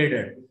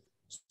degraded.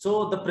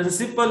 So the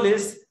principle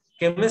is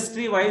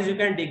chemistry wise you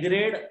can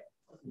degrade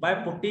by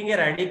putting a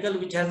radical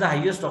which has the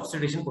highest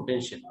oxidation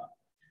potential.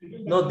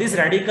 Now this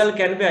radical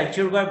can be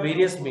achieved by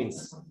various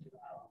means.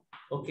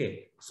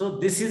 Okay. So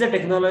this is a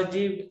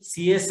technology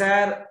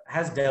CSR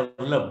has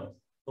developed.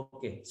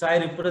 Okay. So I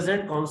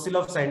represent Council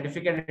of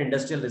Scientific and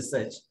Industrial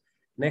Research.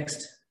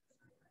 Next.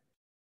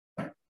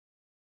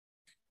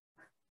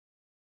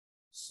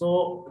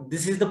 So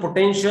this is the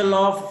potential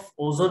of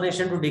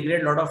ozonation to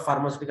degrade a lot of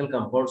pharmaceutical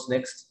compounds.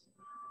 Next.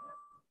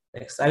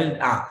 Next.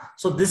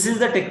 So this is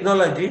the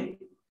technology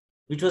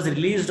which was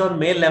released on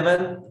May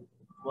 11,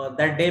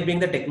 that day being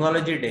the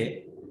technology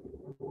day.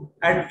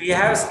 And we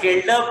have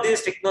scaled up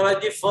this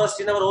technology first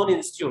in our own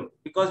institute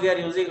because we are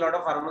using a lot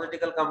of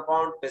pharmaceutical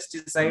compound,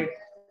 pesticide.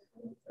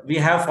 We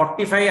have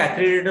 45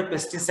 accredited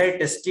pesticide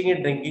testing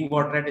in drinking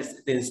water at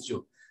the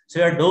institute. So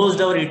we have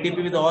dosed our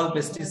ETP with all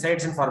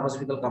pesticides and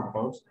pharmaceutical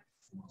compounds.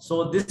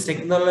 So this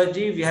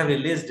technology, we have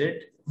released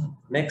it.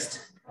 Next.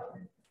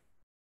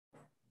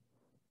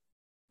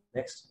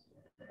 Next.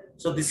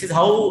 So this is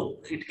how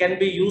it can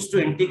be used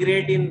to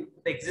integrate in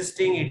the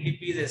existing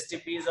ETPs,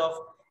 STPs of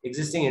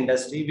existing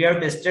industry. We have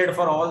tested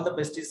for all the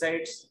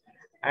pesticides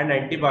and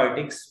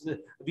antibiotics.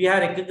 We are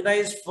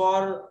recognized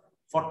for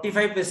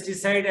 45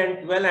 pesticide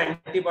and 12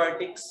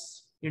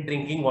 antibiotics in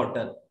drinking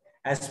water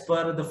as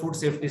per the food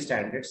safety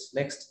standards.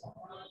 Next.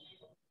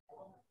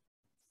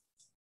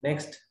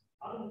 Next.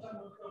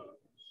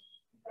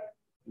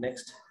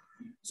 Next.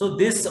 So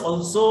this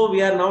also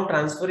we are now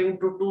transferring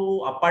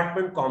to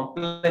apartment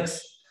complex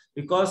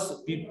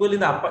because people in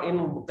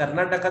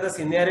Karnataka, the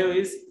scenario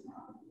is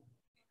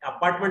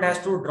apartment has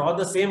to draw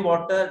the same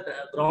water,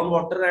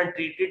 groundwater, and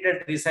treat it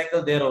and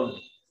recycle their own.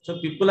 So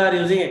people are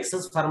using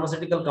excess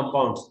pharmaceutical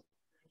compounds.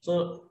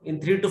 So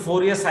in 3 to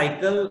 4 year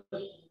cycle,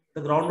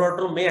 the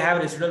groundwater may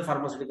have residual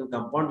pharmaceutical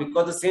compound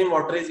because the same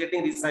water is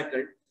getting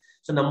recycled.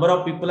 So number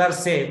of people are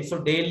same. So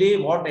daily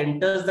what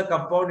enters the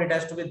compound, it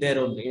has to be there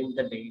only in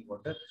the drinking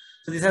water.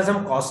 So this has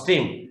some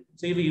costing.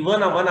 So if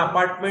even one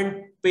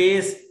apartment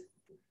pays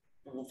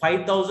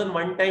 5,000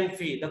 one-time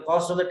fee, the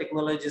cost of the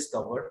technology is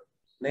covered.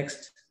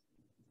 Next.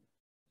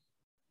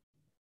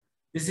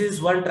 This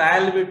is one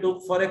trial we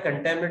took for a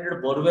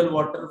contaminated borewell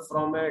water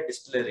from a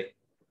distillery.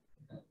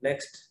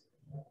 Next.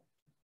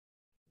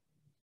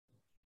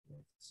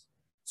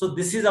 So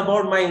this is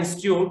about my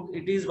institute.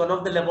 It is one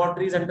of the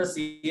laboratories under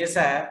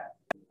CSIR.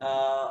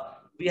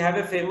 We have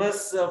a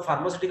famous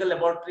pharmaceutical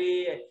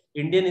laboratory,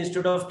 Indian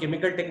Institute of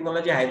Chemical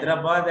Technology,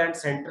 Hyderabad, and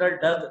Central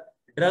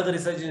Drug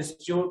Research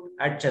Institute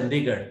at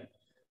Chandigarh.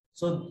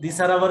 So these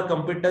are our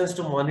competence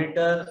to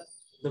monitor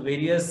the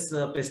various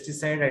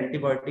pesticide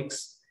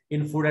antibiotics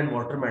in food and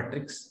water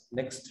matrix.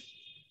 Next.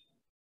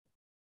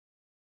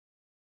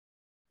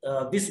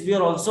 This we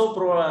are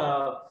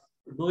also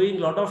doing a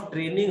lot of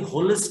training,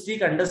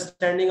 holistic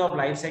understanding of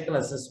life cycle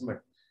assessment.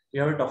 We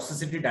have a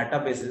toxicity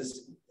databases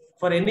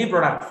for any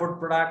product, food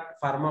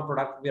product, pharma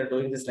product. We are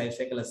doing this life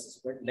cycle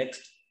assessment.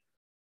 Next.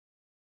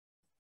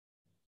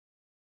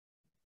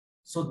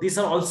 So these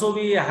are also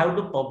we have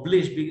to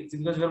publish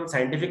because we are a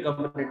scientific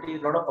community.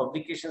 A lot of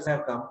publications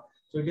have come.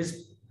 So it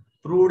is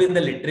proved in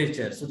the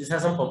literature. So these are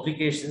some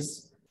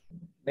publications.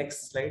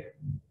 Next slide.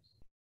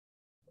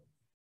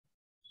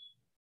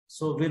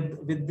 So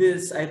with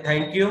this, I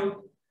thank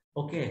you.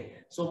 Okay.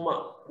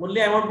 So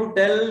only I want to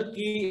tell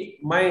ki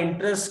my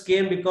interest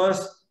came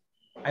because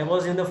I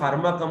was in the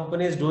pharma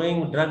companies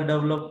doing drug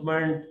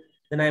development.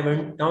 Then I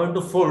went now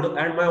into food,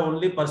 and my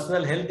only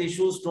personal health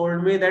issues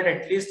told me that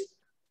at least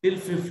till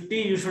 50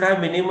 you should have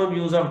minimum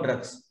use of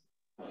drugs.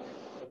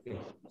 Okay.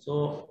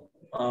 So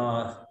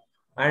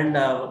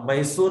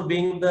Mysore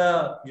being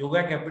the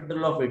yoga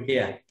capital of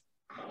India,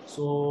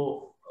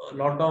 so a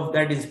lot of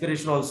that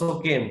inspiration also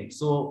came.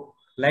 So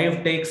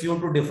life takes you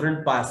to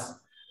different paths.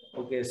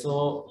 Okay,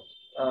 so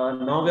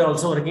now we are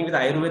also working with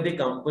Ayurvedic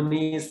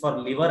companies for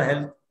liver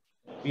health.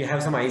 We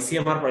have some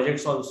ICMR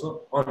projects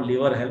also on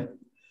liver health.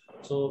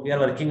 So we are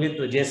working with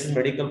JSS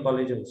Medical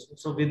College also.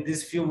 So with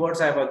these few words,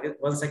 I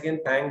once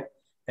again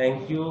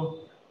thank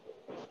you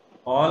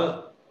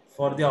all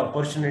for the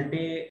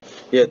opportunity.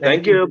 Yeah,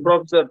 thank you,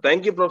 Professor.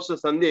 Thank you, Professor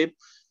Sandeep.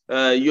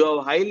 You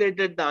have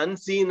highlighted the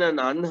unseen and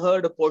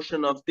unheard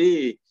portion of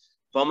the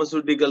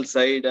pharmaceutical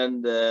side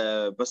and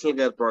personal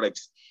care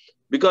products.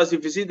 Because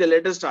if you see the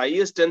latest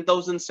IS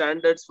 10,000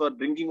 standards for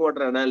drinking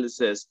water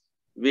analysis,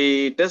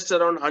 we test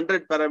around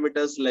 100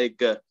 parameters like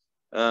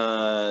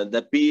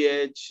the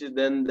pH,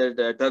 then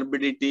the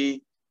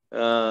turbidity,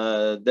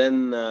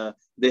 then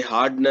the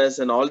hardness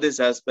and all this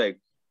aspect.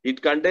 It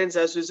contains,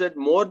 as we said,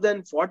 more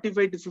than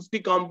 45 to 50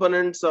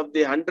 components of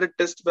the 100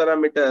 test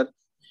parameter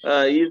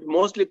is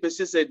mostly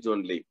pesticides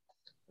only.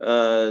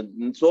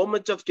 So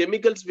much of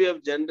chemicals we are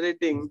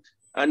generating,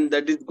 and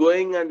that is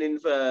going and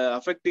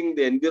affecting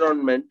the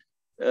environment.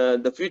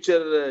 The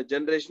future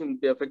generation will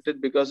be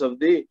affected because of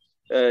the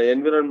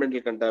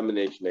environmental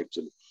contamination,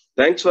 actually.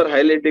 Thanks for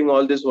highlighting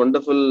all these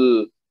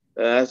wonderful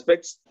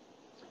aspects.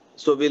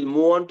 So we'll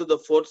move on to the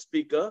fourth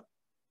speaker.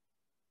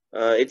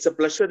 It's a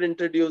pleasure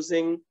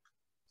introducing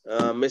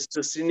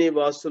Mr.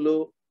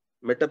 Srinivasu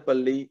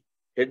Metlapalli,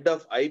 Head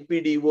of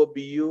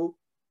IPDO-BU,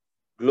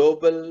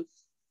 Global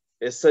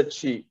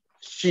SHE,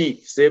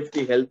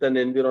 Safety, Health and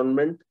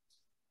Environment.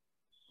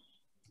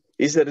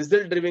 He's a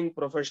result-driven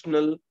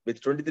professional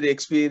with 23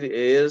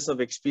 years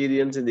of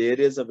experience in the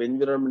areas of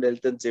environment,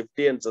 health and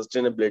safety and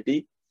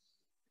sustainability.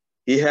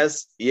 He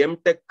has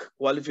MTech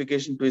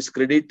qualification to his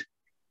credit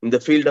in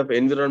the field of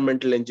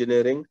environmental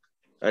engineering,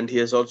 and he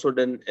has also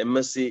done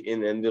MSc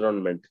in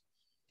environment.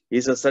 He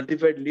is a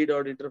certified lead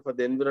auditor for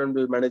the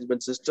environmental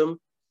management system,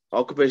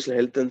 occupational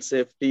health and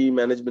safety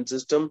management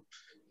system,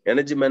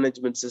 energy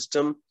management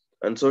system,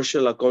 and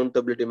social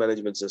accountability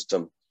management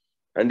system.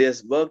 And he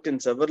has worked in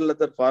several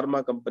other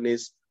pharma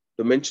companies.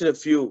 To mention a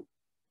few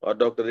are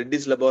Dr.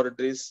 Reddy's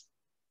Laboratories,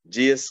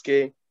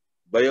 GSK,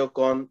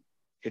 Biocon,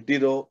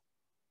 Hetero,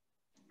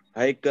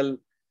 Heikel,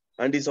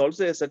 and is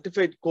also a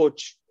certified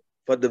coach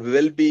for the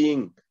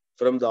well-being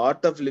from the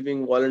Art of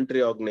Living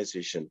voluntary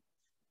organization.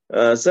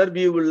 Sir,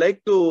 we would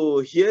like to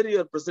hear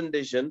your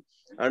presentation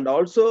and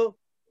also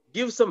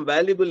give some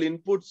valuable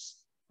inputs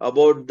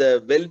about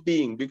the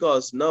well-being,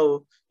 because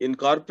now in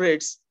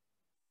corporates,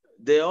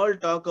 they all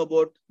talk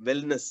about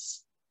wellness,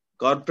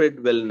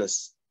 corporate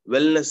wellness,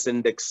 wellness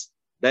index,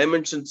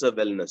 dimensions of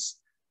wellness.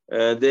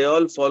 They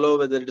all follow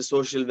whether it is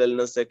social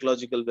wellness,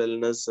 psychological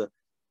wellness,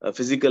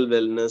 physical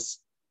wellness.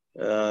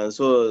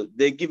 So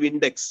they give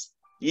index.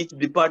 Each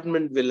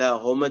department will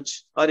have how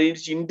much, or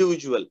each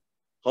individual,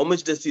 how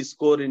much does he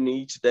score in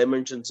each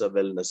dimensions of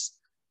wellness.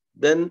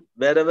 Then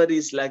wherever he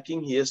is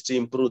lacking, he has to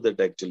improve that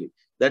actually.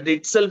 That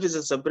itself is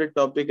a separate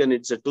topic and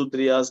it's a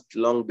 2-3 hours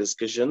long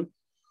discussion.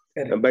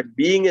 But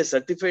being a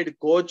certified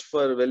coach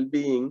for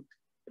well-being,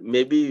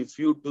 maybe a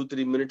few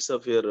 2-3 minutes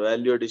of your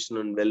value addition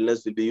on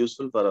wellness will be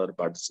useful for our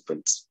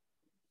participants.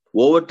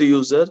 Over to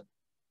you, sir.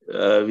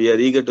 We are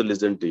eager to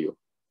listen to you.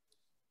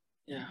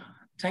 Yeah,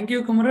 thank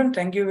you, Kumaran.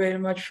 Thank you very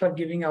much for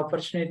giving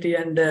opportunity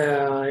and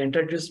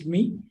introduced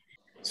me.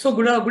 So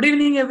good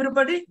evening,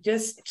 everybody.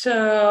 Just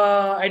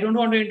I don't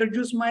want to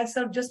introduce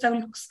myself. Just I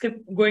will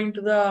skip going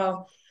to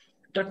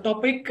the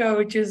topic,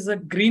 which is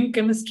green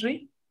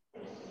chemistry.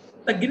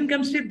 The green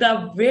chemistry,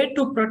 the way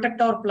to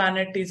protect our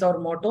planet is our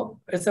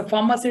motto. It's a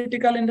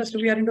pharmaceutical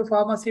industry. We are into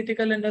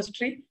pharmaceutical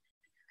industry.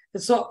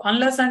 So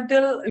unless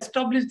until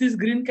establish this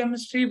green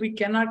chemistry, we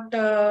cannot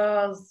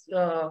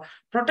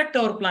protect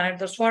our planet.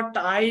 That's what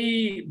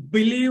I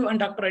believe, and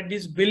Dr.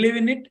 Reddy's believe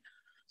in it.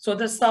 So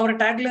that's our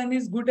tagline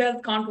is good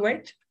health can't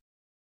wait.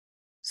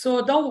 So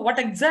now what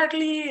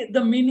exactly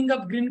the meaning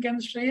of green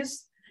chemistry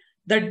is?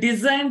 The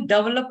design,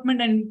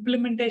 development, and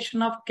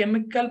implementation of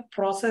chemical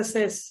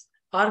processes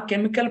or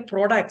chemical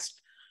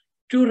products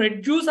to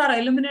reduce or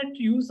eliminate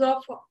use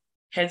of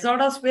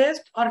hazardous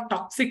waste or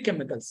toxic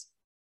chemicals.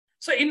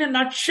 So in a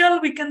nutshell,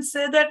 we can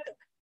say that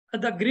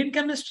the green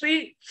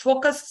chemistry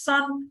focuses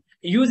on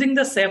using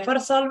the safer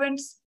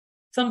solvents,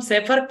 some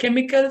safer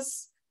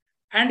chemicals,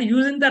 and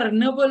using the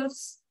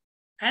renewables,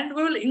 and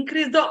we will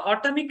increase the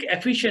atomic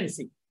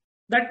efficiency.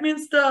 That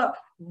means the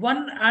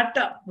one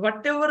atom,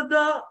 whatever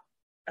the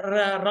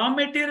raw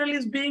material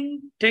is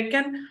being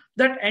taken,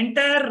 that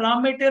entire raw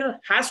material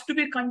has to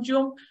be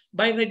consumed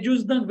by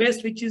reducing the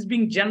waste which is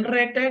being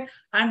generated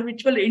and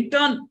which will in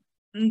turn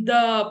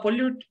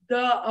pollute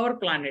our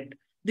planet.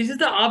 This is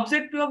the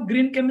objective of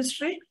green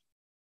chemistry.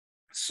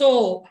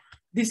 So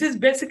this is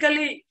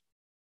basically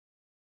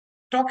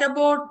talk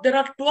about, there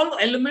are 12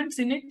 elements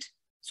in it.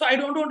 So I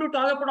don't want to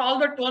talk about all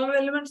the 12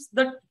 elements,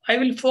 that I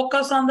will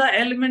focus on the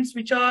elements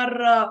which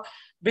are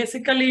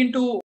basically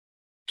into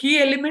key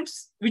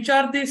elements, which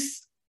are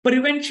this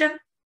prevention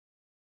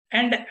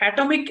and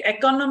atomic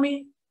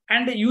economy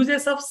and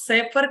uses of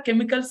safer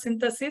chemical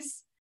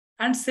synthesis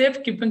and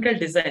safe chemical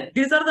design.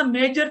 These are the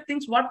major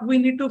things what we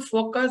need to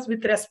focus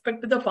with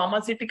respect to the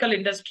pharmaceutical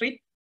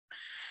industry.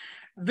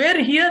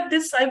 Where here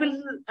this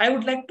I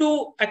would like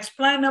to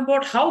explain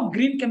about how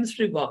green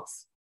chemistry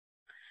works.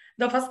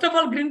 The first of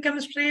all, green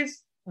chemistry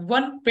is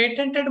one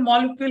patented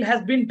molecule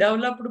has been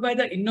developed by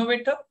the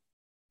innovator.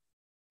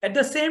 At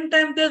the same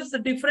time, there's the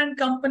different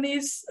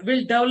companies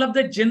will develop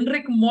the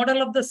generic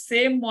model of the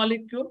same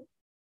molecule.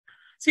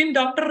 See, in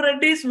Dr.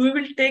 Reddy's, we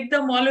will take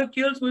the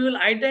molecules, we will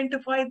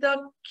identify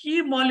the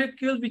key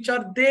molecules which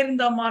are there in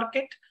the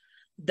market,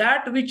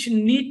 that which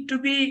need to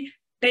be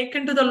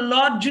taken to the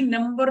large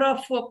number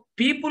of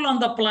people on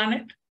the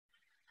planet.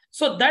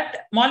 So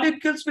that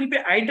molecules will be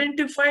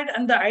identified,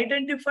 and the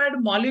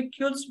identified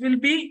molecules will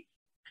be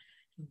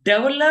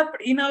developed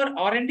in our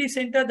R&D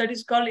center, that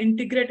is called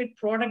Integrated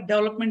Product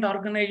Development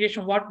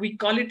Organization, what we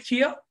call it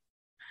here.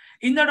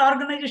 In that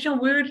organization,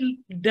 we will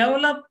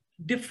develop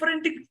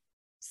different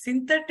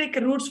synthetic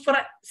routes for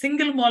a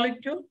single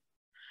molecule.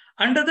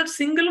 Under that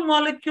single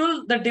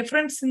molecule, the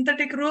different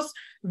synthetic routes,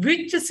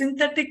 which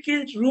synthetic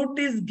route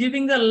is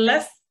giving the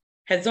less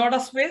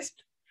hazardous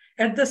waste.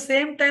 At the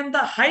same time, the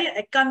high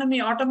economy,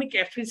 atomic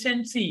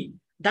efficiency,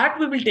 that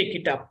we will take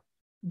it up.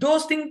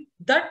 Those things,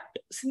 that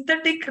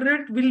synthetic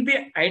route will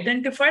be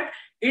identified.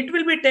 It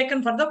will be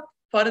taken for the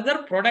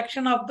further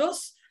production of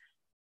those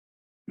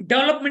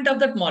development of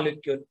that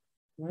molecule.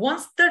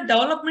 Once the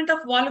development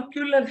of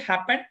molecule has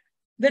happened,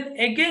 then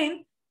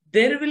again,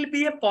 there will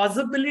be a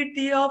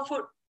possibility of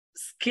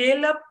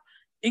scale up,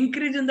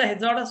 increase in the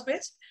hazardous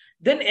waste.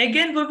 Then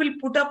again, we will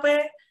put up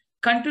a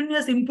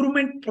continuous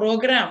improvement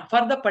program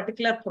for the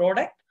particular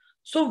product.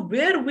 So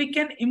where we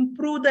can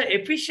improve the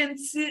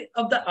efficiency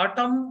of the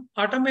atom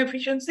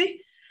efficiency,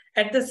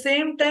 at the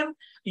same time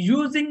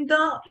using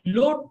the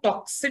low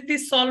toxicity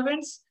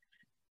solvents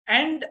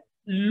and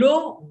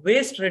low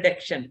waste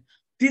reduction.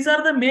 These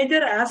are the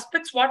major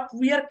aspects what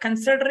we are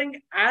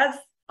considering as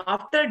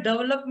after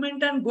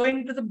development and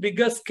going to the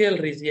bigger scale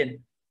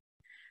region.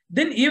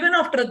 Then even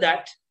after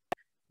that,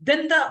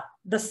 then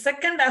the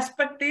second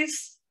aspect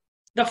is,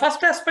 the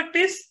first aspect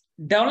is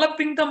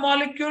developing the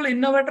molecule,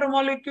 innovator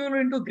molecule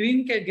into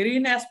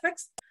green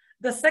aspects.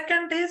 The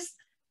second is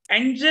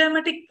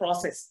enzymatic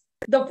process.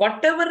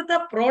 Whatever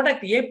the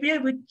product API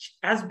which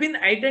has been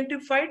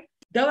identified,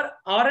 the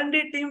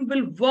R&D team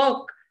will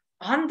work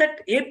on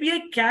that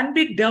API can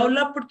be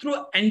developed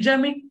through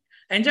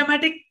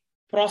enzymatic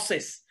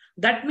process.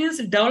 That means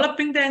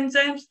developing the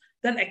enzymes,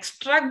 then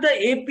extract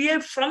the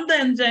API from the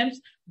enzymes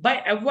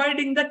by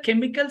avoiding the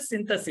chemical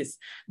synthesis.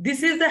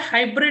 This is the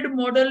hybrid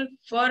model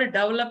for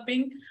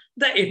developing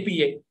the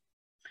API.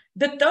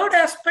 The third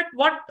aspect,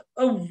 what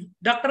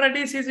Dr.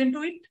 Reddy's is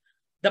into it,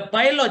 the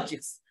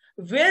biologics,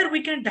 where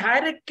we can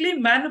directly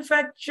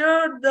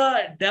manufacture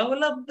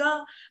develop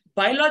the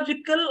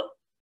biological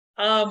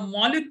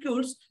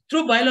molecules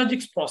through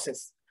biologics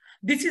process.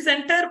 This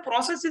entire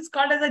process is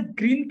called as a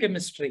green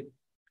chemistry.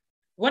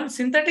 One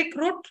synthetic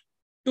route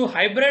to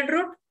hybrid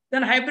route,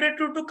 then hybrid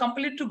route to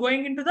complete to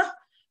going into the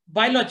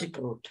biologic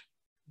route.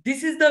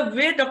 This is the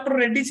way Dr.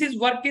 Reddy's is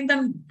working,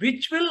 then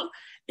which will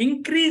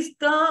increase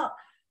the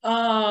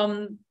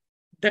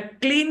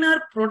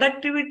cleaner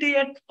productivity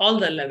at all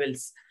the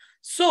levels.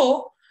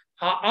 So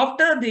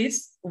after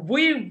this,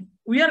 we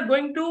are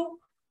going to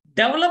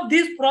develop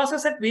this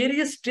process at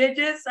various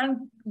stages and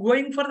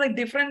going for the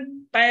different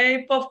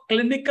type of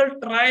clinical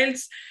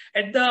trials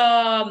at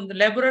the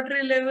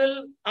laboratory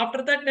level.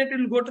 After that, it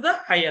will go to the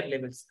higher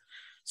levels.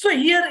 So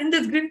here in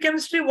this green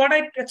chemistry, what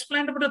I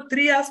explained about the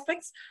three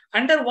aspects,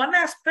 under one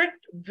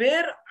aspect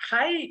where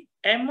high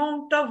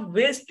amount of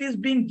waste is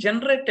being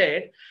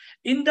generated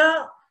in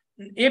the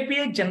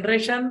API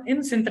generation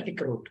in synthetic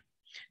route.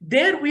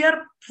 There we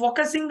are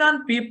focusing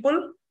on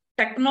people,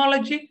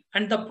 technology,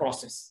 and the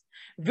process.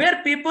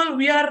 Where people,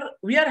 we are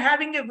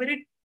having a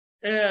very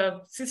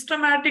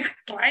systematic,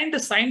 trained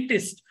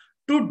scientist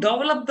to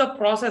develop the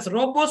process,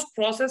 robust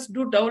process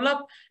to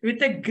develop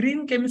with a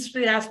green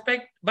chemistry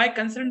aspect by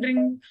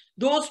considering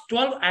those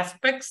 12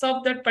 aspects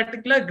of that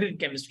particular green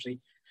chemistry.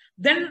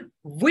 Then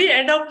we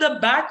adopt the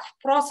batch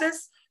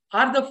process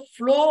or the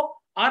flow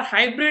or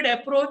hybrid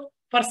approach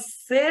for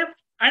safe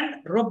and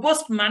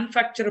robust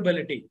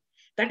manufacturability.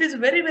 That is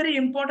very, very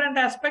important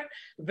aspect.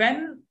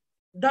 When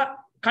the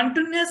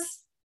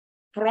continuous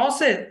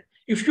process,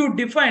 if you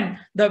define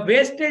the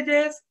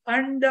wastages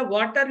and the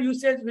water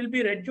usage will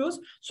be reduced,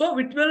 so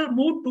it will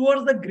move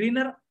towards the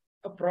greener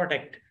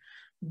product.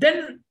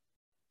 Then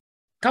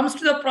comes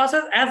to the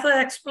process, as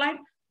I explained,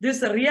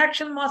 this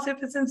reaction mass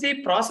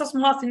efficiency, process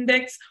mass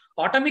index,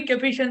 atomic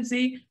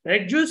efficiency,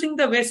 reducing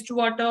the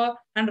wastewater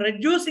and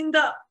reducing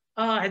the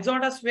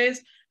hazardous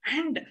waste.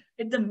 And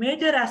the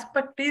major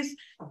aspect is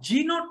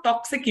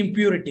genotoxic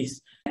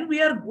impurities. And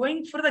we are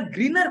going for the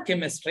greener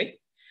chemistry,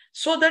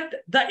 so that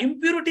the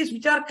impurities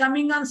which are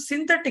coming on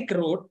synthetic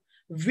route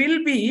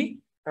will be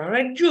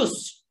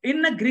reduced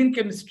in the green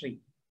chemistry.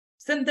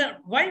 So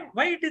why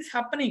it is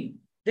happening?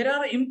 There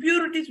are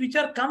impurities which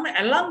are coming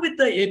along with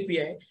the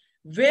API,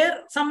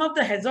 where some of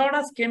the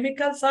hazardous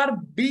chemicals are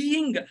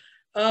being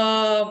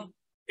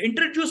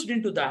introduced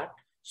into that,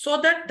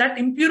 so that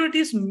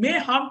impurities may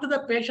harm to the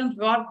patients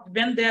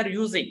when they are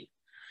using.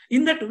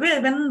 In that way,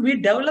 when we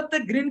develop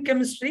the green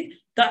chemistry,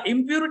 the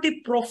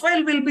impurity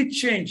profile will be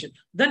changed,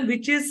 then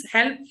which is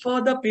help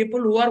for the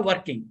people who are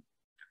working.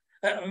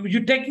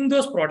 You taking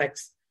those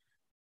products.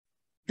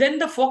 Then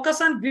the focus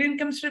on green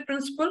chemistry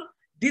principle.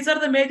 These are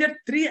the major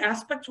 3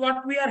 aspects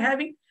what we are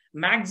having.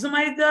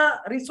 Maximize the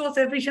resource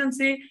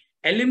efficiency,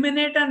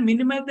 eliminate and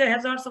minimize the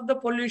hazards of the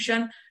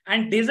pollution,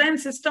 and design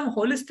system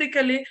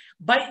holistically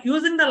by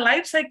using the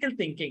life cycle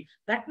thinking.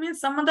 That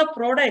means some of the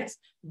products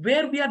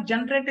where we are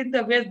generating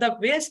the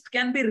waste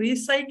can be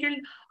recycled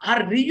or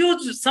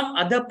reused some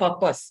other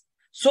purpose,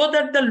 so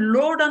that the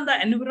load on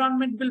the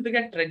environment will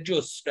get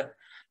reduced.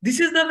 This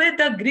is the way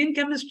the green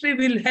chemistry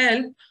will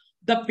help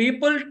the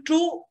people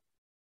to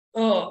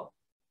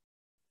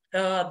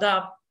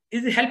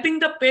is helping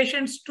the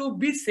patients to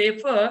be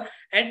safer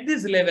at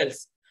these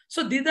levels.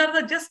 So these are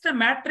the just a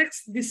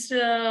matrix. This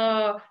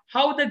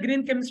how the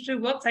green chemistry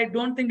works. I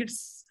don't think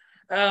it's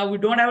we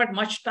don't have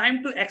much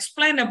time to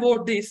explain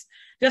about this.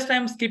 Just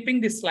I'm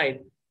skipping this slide.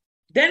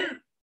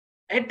 Then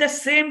at the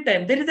same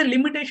time, there is a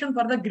limitation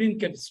for the green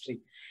chemistry.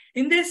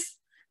 In this,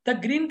 the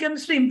green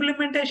chemistry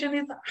implementation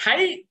is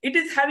high. It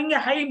is having a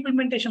high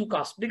implementation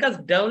cost, because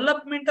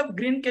development of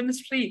green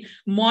chemistry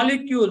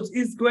molecules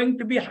is going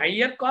to be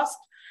higher cost.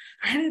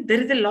 And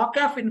there is a lack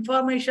of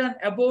information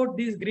about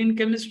this green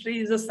chemistry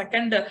is a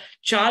second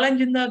challenge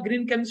in the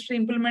green chemistry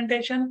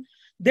implementation.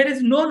 There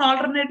is no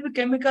alternative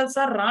chemicals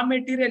or raw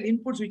material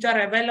inputs which are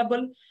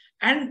available.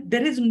 And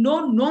there is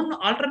no known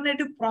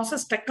alternative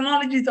process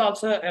technology is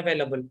also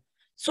available.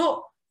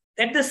 So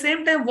at the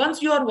same time,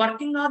 once you are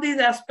working on these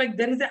aspects,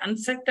 there is an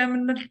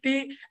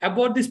uncertainty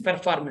about this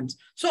performance.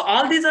 So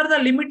all these are the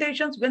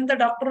limitations when the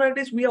doctorate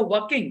is we are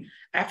working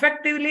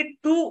effectively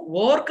to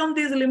overcome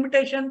these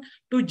limitations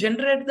to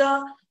generate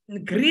the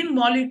green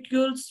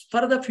molecules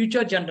for the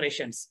future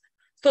generations.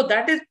 So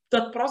that is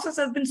the process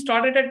has been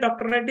started at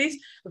Dr. Reddy's,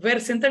 where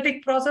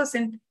synthetic process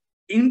in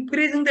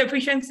increasing the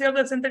efficiency of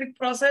the synthetic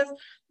process,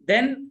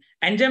 then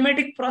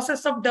enzymatic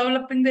process of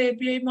developing the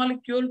API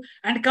molecule,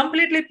 and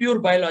completely pure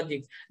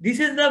biologics. This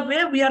is the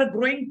way we are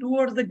growing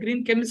towards the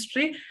green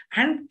chemistry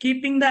and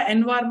keeping the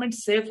environment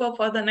safer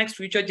for the next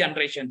future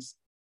generations.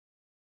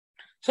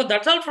 So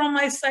that's all from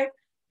my side.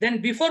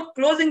 Then before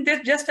closing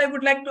this, just I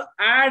would like to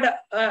add,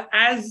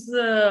 as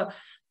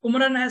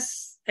Kumaran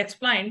has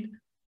explained,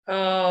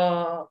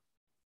 the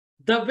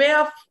way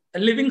of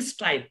living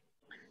style.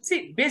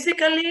 See,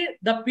 basically,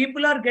 the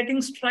people are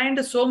getting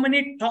strained. So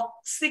many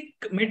toxic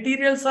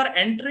materials are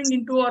entering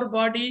into our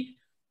body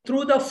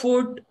through the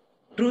food,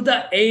 through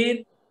the air,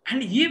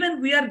 and even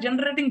we are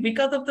generating,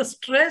 because of the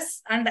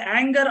stress and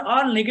anger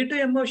or negative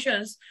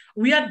emotions,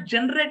 we are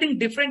generating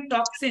different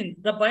toxins.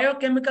 The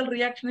biochemical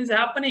reaction is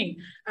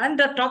happening, and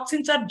the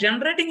toxins are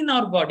generating in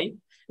our body,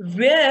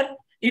 where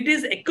it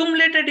is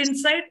accumulated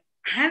inside,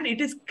 and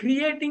it is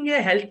creating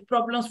a health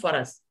problems for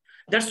us.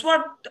 That's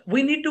what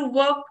we need to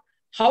work.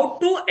 How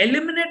to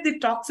eliminate the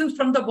toxins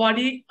from the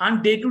body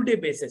on day-to-day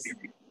basis.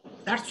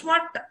 That's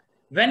what,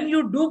 when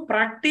you do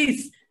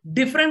practice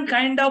different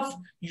kind of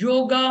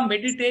yoga,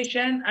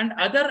 meditation, and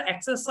other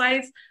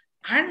exercise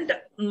and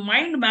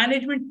mind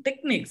management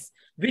techniques,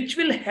 which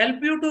will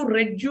help you to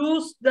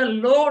reduce the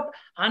load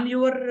on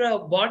your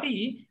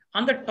body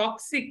on the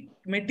toxic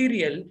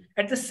material.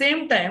 At the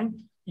same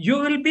time, you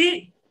will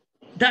be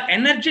the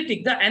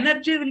energetic, the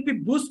energy will be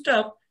boosted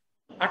up.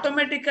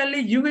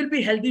 Automatically, you will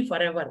be healthy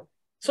forever.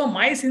 So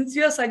my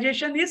sincere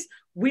suggestion is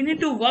we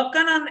need to work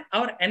on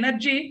our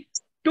energy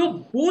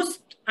to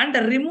boost and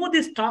remove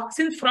these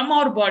toxins from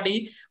our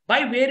body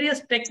by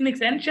various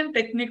techniques, ancient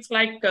techniques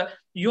like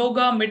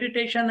yoga,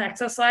 meditation,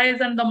 exercise,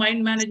 and the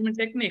mind management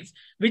techniques,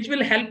 which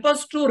will help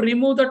us to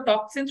remove the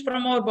toxins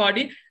from our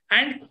body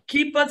and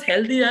keep us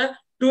healthier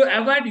to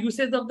avoid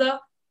usage of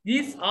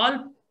these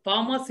all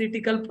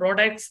pharmaceutical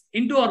products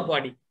into our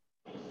body.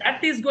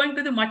 That is going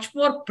to be much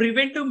more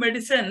preventive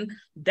medicine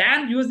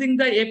than using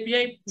the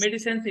API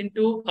medicines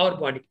into our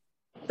body.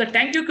 So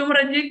thank you,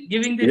 Kumaranji,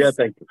 giving this. Yeah,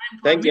 thank you.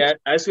 Thank you.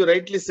 As you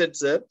rightly said,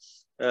 sir,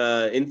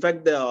 in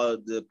fact,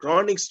 the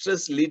chronic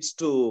stress leads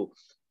to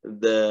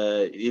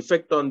the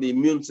effect on the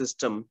immune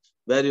system,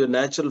 where your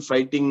natural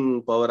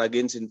fighting power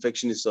against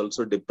infection is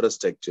also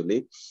depressed,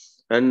 actually.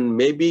 And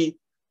maybe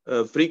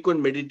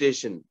frequent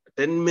meditation,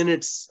 10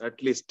 minutes,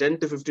 at least 10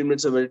 to 15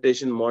 minutes of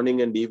meditation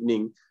morning and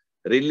evening,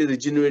 really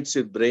regenerates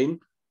your brain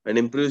and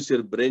improves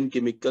your brain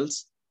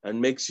chemicals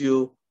and makes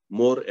you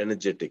more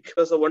energetic. It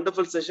was a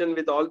wonderful session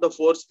with all the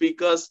 4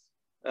 speakers.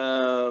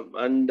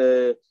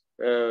 To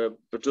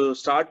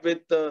start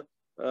with,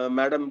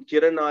 Madam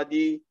Kiran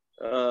Aidhi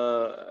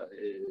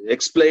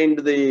explained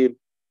the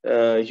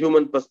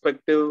human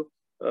perspective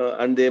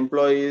and the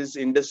employees'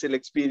 industrial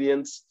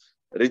experience.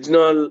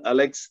 Reginald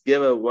Alex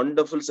gave a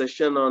wonderful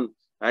session on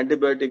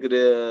antibiotic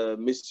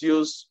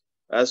misuse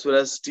as well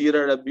as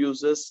steroid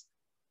abuses.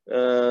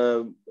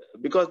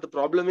 Because the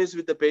problem is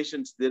with the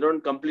patients, they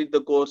don't complete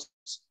the course.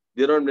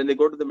 They don't, when they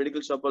go to the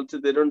medical shop also,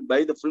 they don't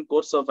buy the full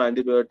course of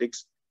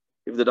antibiotics.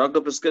 If the doctor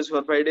prescribes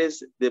for 5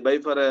 days, they buy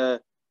for a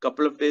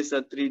couple of days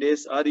or 3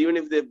 days, or even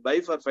if they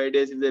buy for 5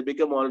 days, if they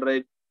become all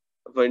right,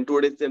 in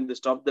 2 days, then they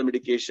stop the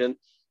medication.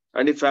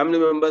 And if family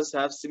members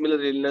have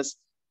similar illness,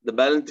 the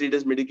balance 3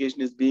 days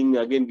medication is being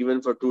again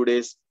given for 2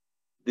 days.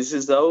 This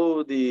is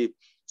how the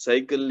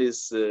cycle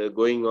is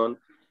going on.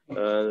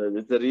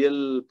 It's a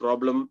real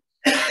problem.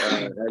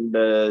 And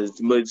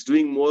it's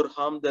doing more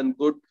harm than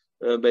good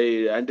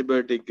by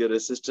antibiotic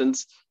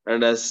resistance.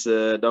 And as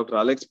Dr.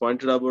 Alex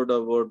pointed out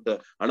about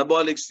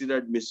anabolic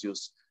steroid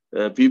misuse,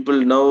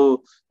 people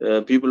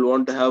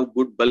want to have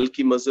good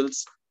bulky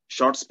muscles,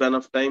 short span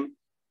of time.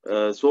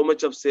 So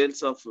much of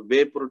sales of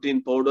whey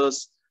protein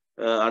powders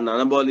and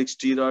anabolic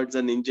steroids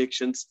and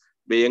injections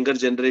by younger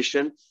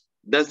generation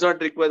does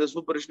not require the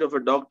supervision of a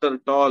doctor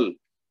at all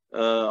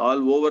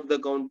over the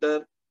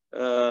counter.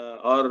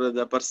 Or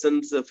the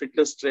person's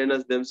fitness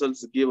trainers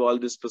themselves give all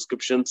these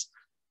prescriptions,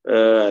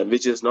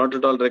 which is not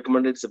at all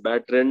recommended. It's a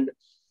bad trend.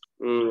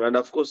 And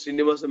of course,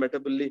 Srinivasu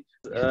Metlapalli.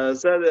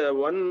 Sir,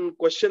 one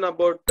question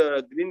about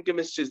green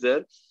chemistry is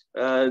there.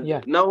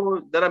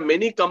 Now, there are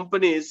many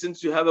companies,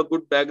 since you have a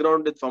good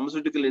background with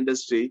pharmaceutical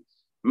industry,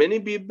 many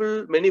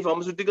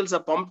pharmaceuticals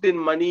are pumped in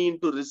money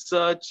into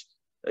research,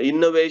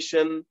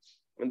 innovation,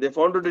 and they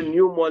found out a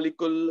new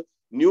molecule,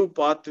 new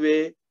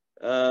pathway,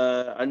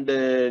 and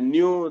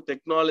new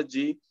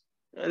technology.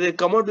 They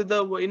come out with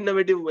the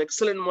innovative,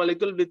 excellent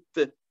molecule with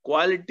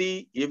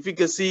quality,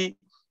 efficacy,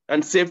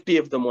 and safety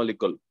of the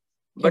molecule.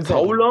 But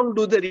how long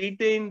do they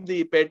retain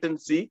the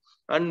patency,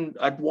 and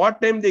at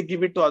what time they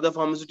give it to other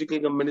pharmaceutical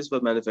companies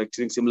for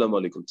manufacturing similar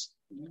molecules?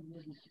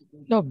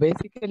 No,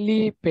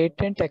 basically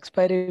patent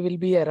expiry will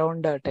be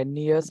around 10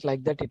 years,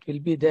 like that it will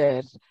be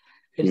there.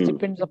 It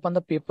depends upon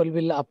the people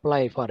will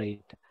apply for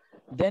it.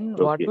 Then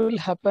what will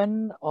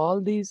happen,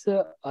 all these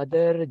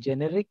other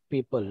generic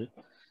people,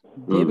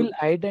 they will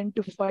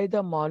identify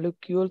the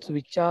molecules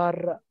which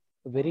are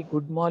very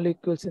good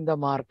molecules in the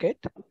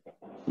market,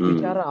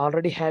 which are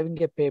already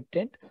having a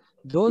patent.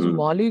 Those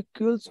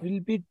molecules will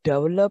be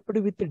developed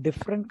with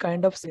different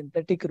kind of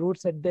synthetic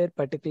routes at their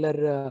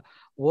particular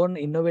own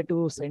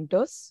innovative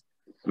centers.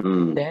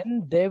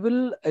 Then they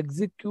will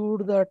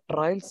execute the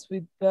trials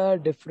with the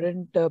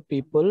different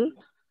people.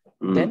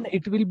 Then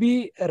it will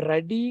be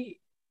ready.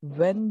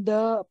 When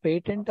the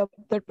patent of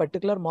that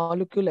particular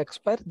molecule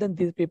expires, then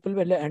these people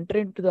will enter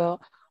into the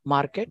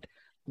market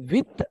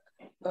with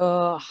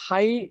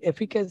high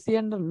efficacy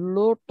and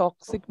low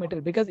toxic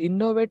material, because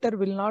innovator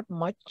will not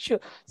much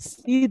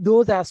see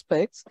those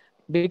aspects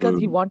because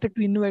he wanted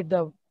to innovate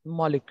the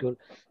molecule.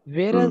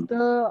 Whereas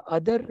the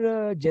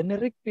other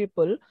generic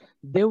people,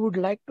 they would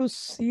like to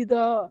see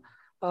the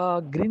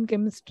green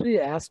chemistry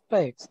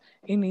aspects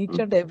in each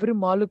and every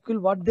molecule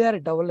what they are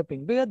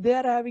developing, because they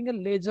are having a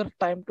leisure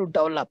time to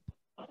develop.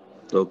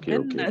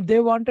 They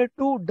wanted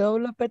to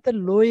develop at a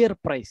lower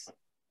price,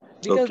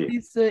 because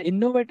this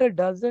innovator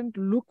doesn't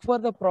look for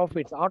the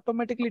profits,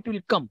 automatically it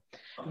will come.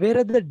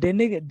 Whereas the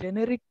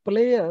generic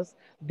players,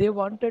 they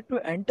wanted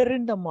to enter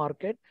in the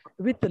market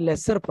with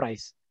lesser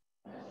price.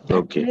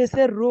 That plays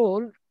a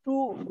role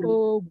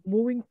to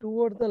moving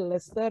towards the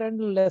lesser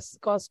and less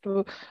cost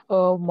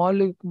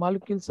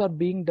molecules are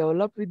being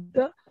developed with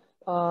the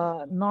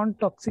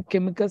non-toxic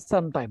chemicals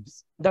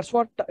sometimes. That's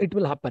what it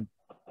will happen.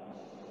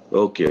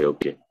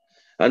 Okay.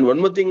 And one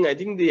more thing, I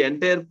think the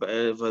entire,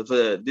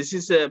 this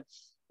is a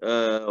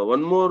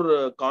one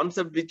more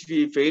concept which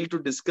we failed to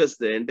discuss,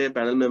 the entire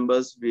panel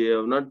members. We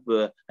have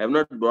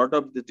not brought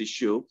up this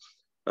issue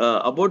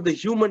about the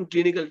human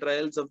clinical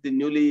trials of the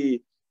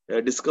newly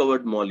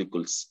discovered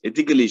molecules,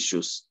 ethical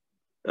issues.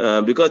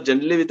 Because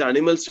generally with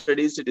animal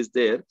studies, it is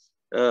there.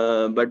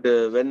 But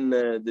when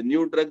the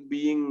new drug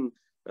being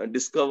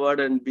discovered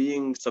and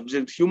being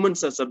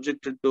humans are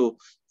subjected to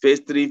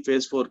phase 3,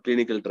 phase 4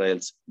 clinical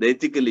trials, the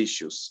ethical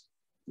issues,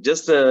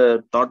 just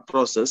a thought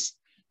process.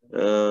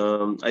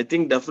 I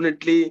think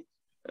definitely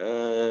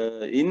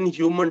in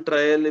human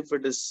trial, if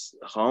it is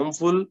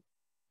harmful,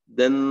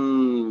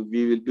 then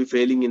we will be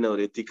failing in our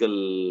ethical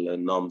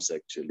norms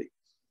actually.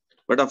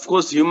 But of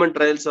course, human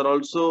trials are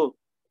also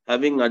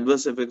having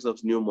adverse effects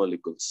of new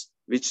molecules,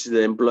 which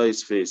the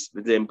employees face,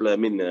 with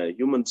the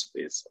humans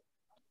face.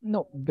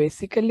 No,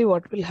 basically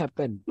what will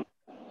happen?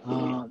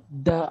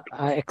 The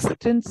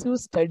extensive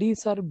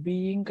studies are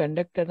being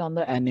conducted on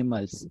the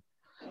animals.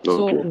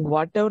 So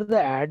whatever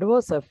the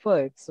adverse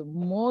effects,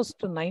 most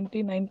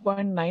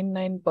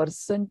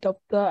 99.99% of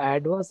the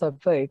adverse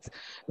effects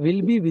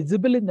will be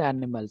visible in the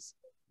animals,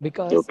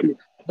 because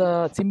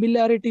the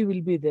similarity will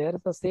be there.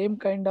 The same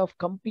kind of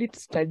complete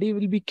study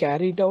will be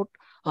carried out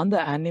on the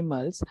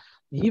animals.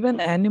 Even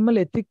animal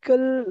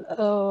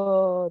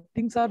ethical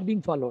things are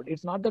being followed.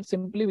 It's not that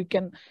simply we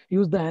can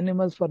use the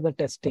animals for the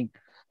testing.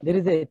 There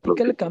is an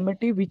ethical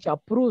committee which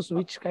approves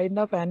which kind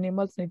of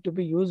animals need to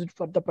be used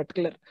for the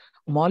particular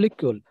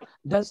molecule.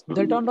 Thus,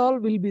 that and all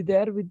will be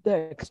there with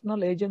the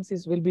external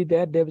agencies will be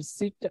there. They will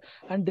sit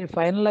and they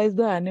finalize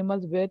the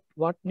animals with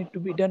what need to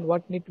be done,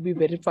 what need to be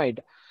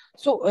verified.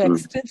 So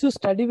extensive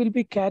study will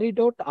be carried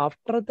out.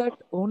 After that,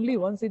 only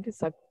once it is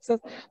success,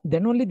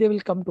 then only they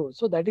will come to.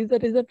 So that is the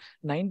reason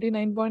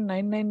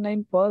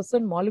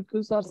 99.999%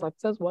 molecules are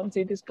success once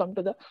it is come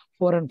to the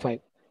 4 and 5.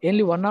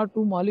 Only 1 or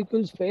 2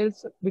 molecules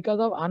fails because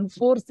of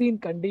unforeseen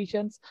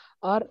conditions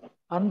or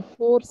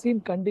unforeseen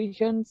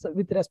conditions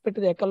with respect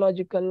to the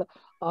ecological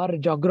or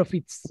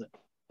geographies.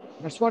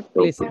 That's what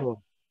plays a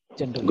role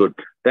generally. Good.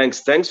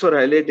 Thanks for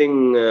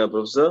highlighting,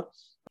 Professor.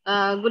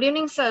 Good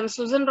evening, sir. I'm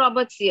Susan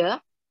Roberts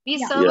here. We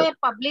serve a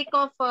public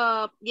of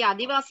the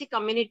Adivasi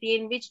community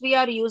in which we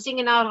are using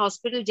in our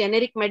hospital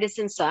generic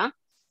medicines, sir.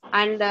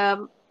 And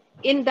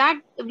in that,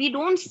 we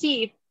don't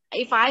see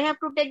if I have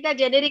to take the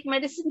generic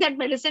medicine, that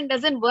medicine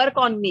doesn't work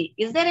on me.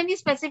 Is there any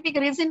specific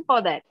reason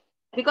for that?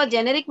 Because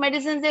generic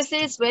medicines, they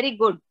say it's very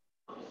good.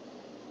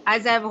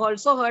 As I've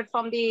also heard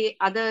from the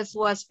others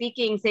who are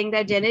speaking, saying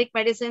that generic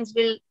medicines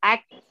will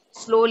act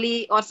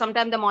slowly or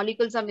sometimes the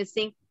molecules are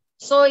missing.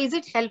 So is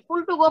it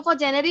helpful to go for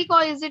generic,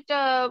 or is it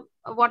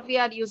what we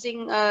are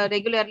using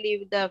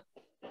regularly with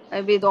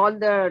all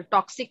the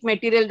toxic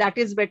material that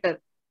is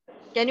better?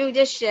 Can you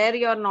just share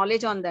your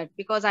knowledge on that?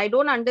 Because I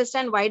don't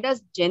understand why does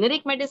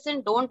generic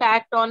medicine don't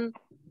act on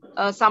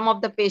some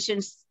of the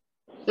patients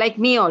like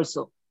me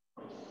also.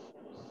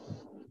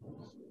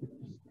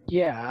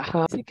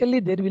 Yeah, basically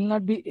there will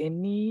not be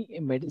any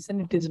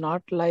medicine. It is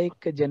not like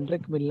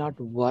generic will not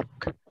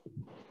work.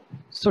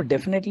 So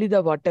definitely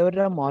the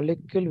whatever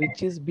molecule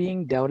which is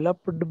being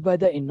developed by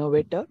the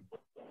innovator,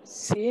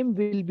 same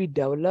will be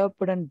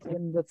developed and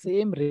then the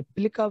same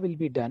replica will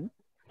be done,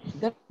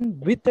 then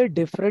with a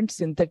different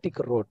synthetic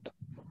route.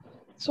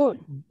 So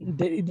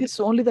it is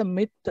only the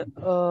myth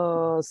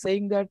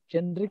saying that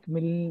generic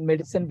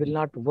medicine will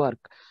not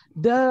work.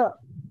 The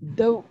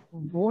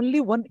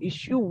only one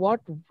issue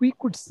what we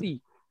could see,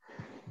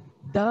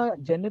 the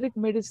generic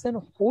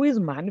medicine who is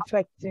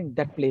manufacturing,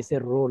 that plays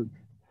a role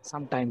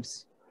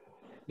sometimes,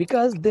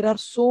 because there are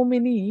so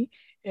many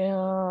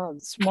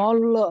small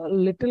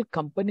little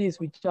companies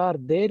which are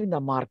there in the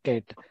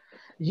market.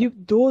 If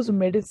those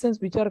medicines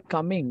which are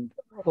coming,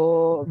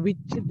 which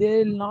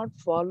they will not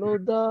follow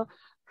the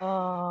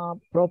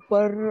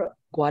proper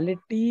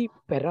quality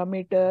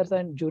parameters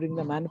and during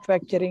the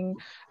manufacturing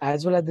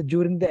as well as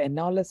during the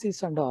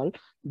analysis and all,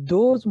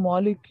 those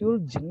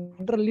molecules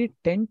generally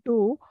tend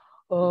to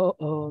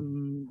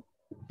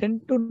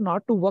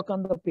not to work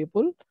on the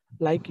people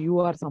like you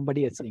or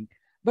somebody is saying.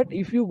 But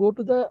if you go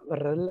to the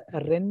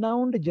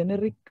renowned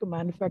generic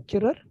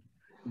manufacturer,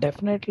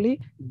 definitely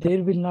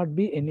there will not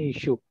be any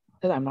issue.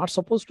 I'm not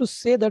supposed to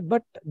say that,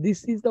 but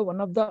this is the one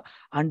of the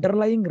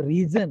underlying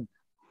reason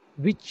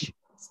which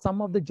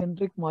some of the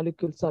generic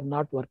molecules are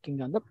not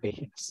working on the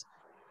patients.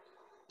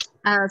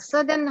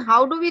 So then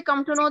how do we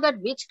come to know that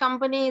which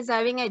company is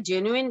having a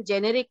genuine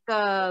generic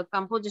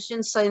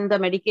compositions in the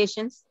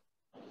medications?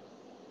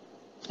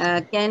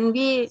 Can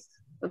we,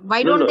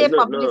 why don't they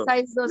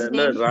publicize those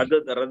names?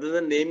 Rather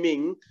than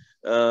naming,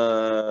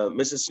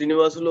 Mr.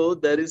 Srinivasu,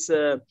 there is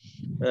a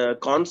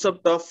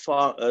concept of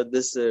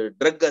this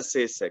drug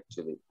assays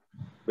actually.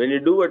 When you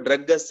do a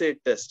drug assay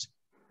test,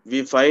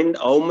 we find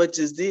how much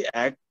is the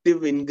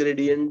active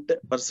ingredient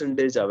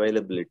percentage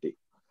availability.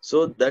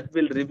 So that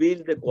will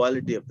reveal the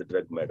quality of the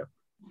drug, madam.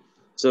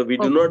 So we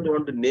do not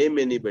want to name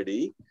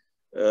anybody,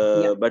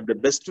 but the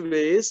best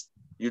way is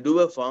you do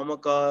a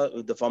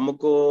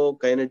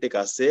pharmacokinetic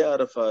assay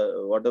or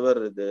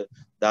whatever the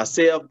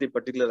assay of the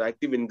particular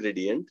active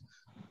ingredient.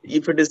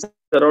 If it is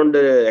around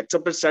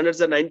accepted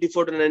standards are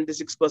 94 to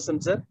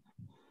 96%, sir.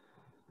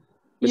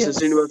 Mr.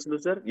 Srinivasu,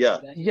 sir? Yeah.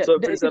 So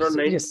if it's around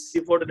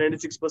 94 to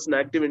 96%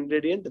 active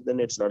ingredient, then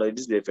it's not, it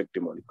is the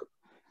effective molecule.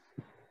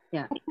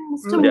 Yeah.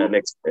 Yeah,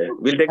 next.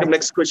 We'll take up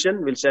next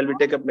question. Shall we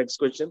take up next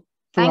question?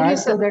 Thank you, add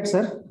sir. to that,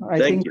 sir, I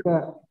Thank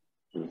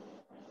think.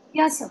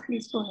 Yes, sir.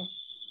 Please go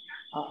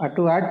ahead.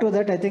 To add to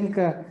that, I think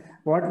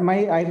what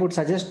I would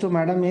suggest to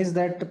Madam is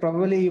that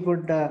probably you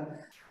could,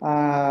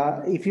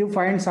 if you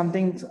find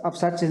something of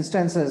such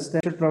instances, they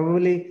should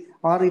probably,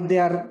 or if they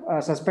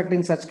are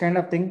suspecting such kind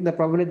of thing,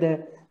 probably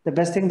the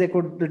best thing they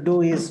could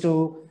do is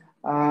to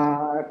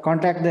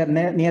contact their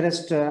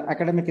nearest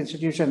academic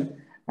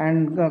institution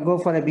and go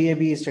for a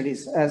BA/BE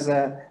studies as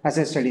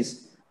a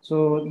studies.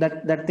 So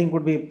that thing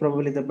would be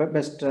probably the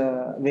best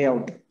way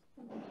out.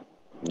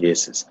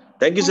 Yes, yes.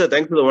 Thank you, sir.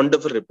 Thanks for the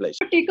wonderful reply.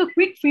 Take a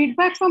quick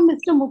feedback from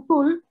Mr.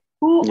 Mukul,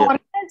 who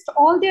organized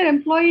all their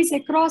employees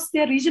across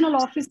their regional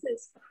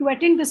offices to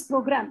attend this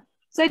program.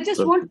 So I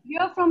just want to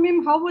hear from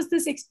him, how was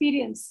this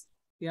experience?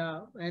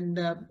 Yeah, and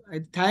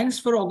thanks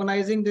for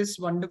organizing this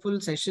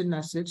wonderful session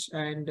as such.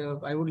 And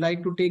I would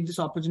like to take this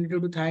opportunity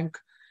to thank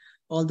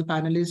all the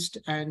panelists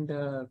and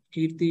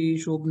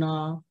Kirti,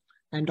 Shobna,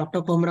 and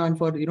Dr. Kumaran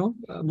for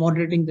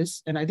moderating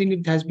this. And I think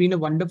it has been a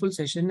wonderful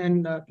session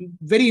and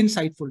very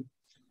insightful,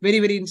 very,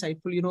 very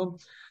insightful.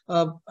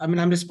 I mean,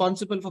 I'm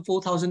responsible for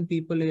 4,000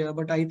 people here,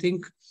 but I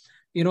think,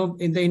 in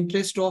the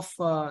interest of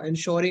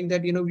ensuring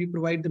that, we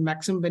provide the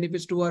maximum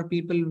benefits to our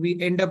people, we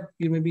end up,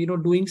 maybe,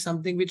 doing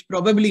something which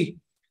probably,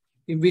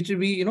 which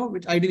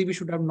ideally we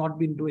should have not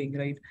been doing,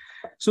 right?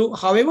 So,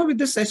 however, with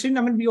this session,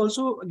 I mean, we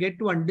also get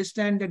to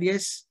understand that,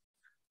 yes,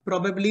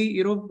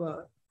 probably,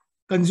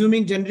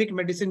 consuming generic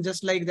medicine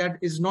just like that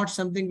is not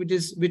something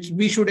which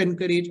we should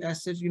encourage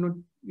as such,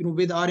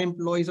 with our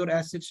employees or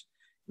as such.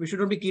 We should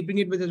not be keeping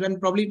it with us, and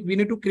probably we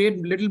need to create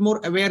a little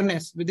more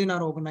awareness within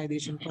our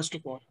organization, first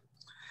of all.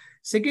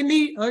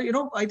 Secondly,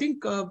 I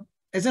think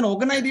as an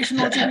organization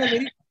also, we are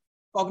very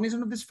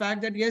cognizant of this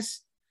fact that,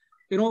 yes,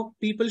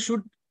 people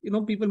should,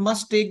 people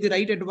must take the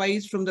right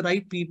advice from the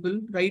right people,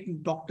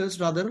 right doctors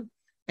rather,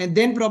 and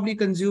then probably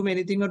consume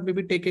anything or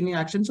maybe take any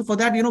action. So for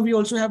that, we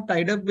also have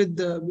tied up with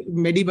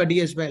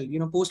MediBuddy as well.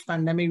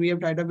 Post-pandemic, we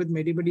have tied up with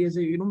MediBuddy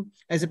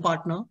as a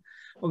partner,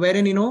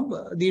 wherein,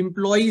 the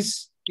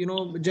employees,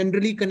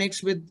 generally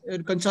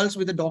consults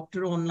with the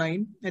doctor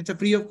online. It's a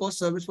free of cost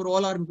service for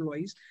all our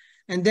employees.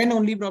 And then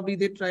only probably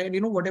they try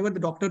and, whatever the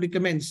doctor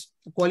recommends,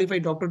 a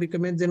qualified doctor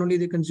recommends, then only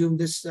they consume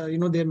this,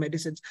 their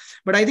medicines.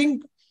 But I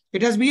think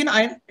it has been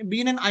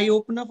an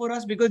eye-opener for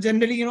us, because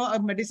generally,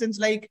 medicines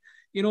like,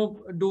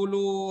 Dolo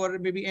or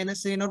maybe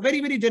NSN or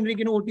very, very generic,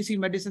 OTC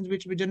medicines,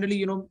 which we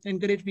generally,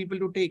 encourage people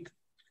to take.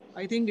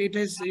 I think it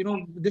is,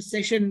 this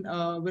session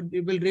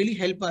will really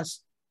help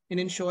us in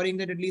ensuring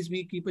that at least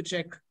we keep a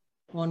check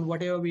on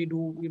whatever we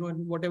do,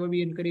 and whatever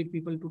we encourage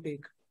people to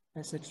take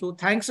as such. So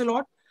thanks a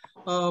lot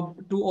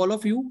to all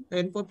of you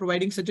and for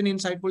providing such an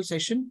insightful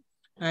session.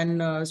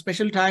 And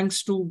special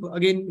thanks to,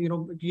 again,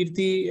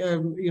 Kirti,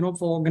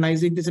 for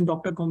organizing this, and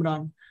Dr.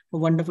 Kumaran for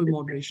wonderful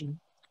moderation.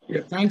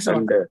 Yeah. Thanks a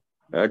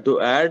lot.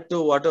 To add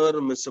to whatever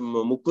Mr.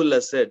 Mukul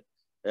has said,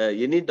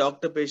 any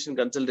doctor-patient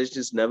consultation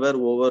is never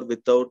over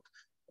without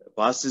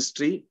past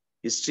history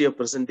of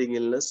presenting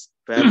illness,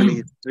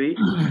 family history,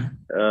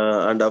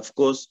 and of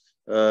course,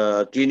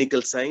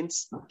 clinical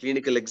science,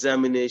 clinical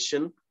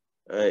examination,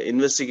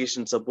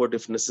 investigation support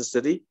if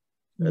necessary.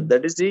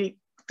 That is the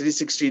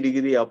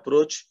 360-degree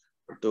approach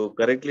to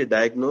correctly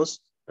diagnose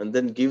and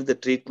then give the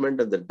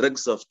treatment and the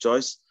drugs of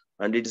choice.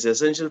 And it is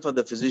essential for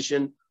the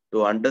physician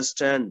to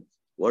understand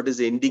what is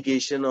the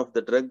indication of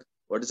the drug,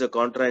 what is the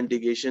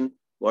contraindication,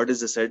 what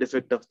is the side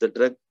effect of the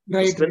drug.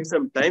 Right. Spend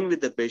some time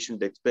with the patient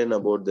to explain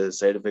about the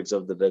side effects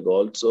of the drug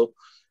also,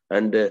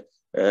 and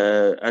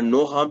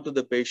no harm to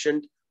the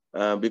patient,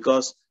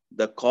 because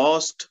the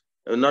cost,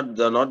 not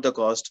the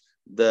cost,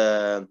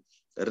 the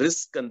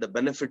risk and the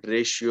benefit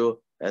ratio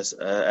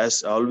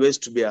as always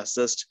to be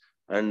assessed,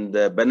 and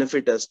the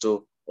benefit has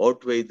to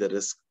outweigh the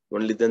risk.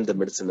 Only then the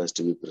medicine has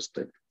to be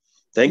prescribed.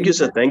 Thank you,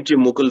 sir. Thank you,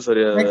 Mukul, for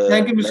your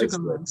Thank you, Mr. nice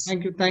Kumaran. words.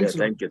 Thank you. Thanks.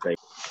 Yeah, thank you. Thank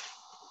you.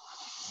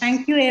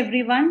 Thank you,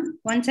 everyone.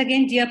 Once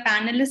again, dear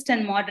panelist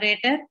and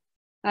moderator,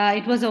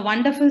 it was a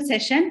wonderful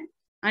session.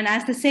 And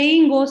as the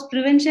saying goes,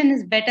 prevention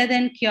is better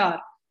than cure.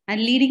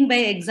 And leading by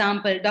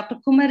example, Dr.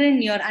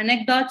 Kumaran, your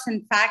anecdotes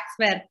and facts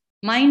were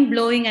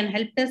mind-blowing and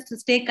helped us to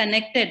stay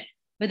connected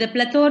with a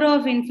plethora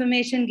of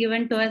information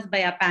given to us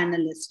by our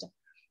panelists.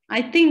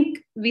 I think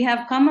we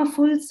have come a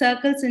full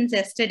circle since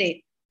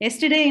yesterday.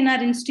 Yesterday in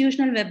our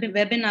institutional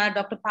webinar,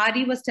 Dr.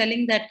 Pari was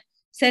telling that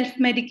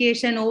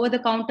self-medication,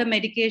 over-the-counter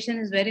medication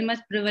is very much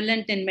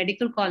prevalent in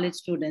medical college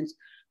students.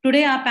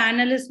 Today, our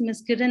panelist,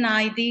 Ms. Kiran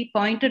Aidhi,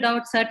 pointed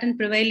out certain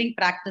prevailing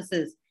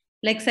practices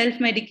like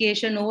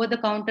self-medication,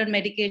 over-the-counter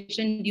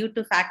medication due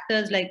to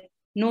factors like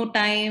no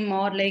time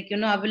or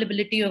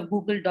availability of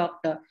Google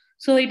Doctor.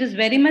 So it is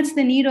very much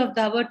the need of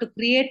the hour to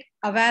create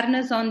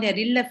awareness on their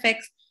ill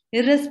effects,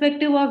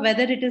 irrespective of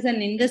whether it is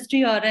an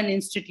industry or an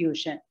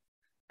institution.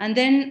 And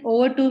then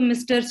over to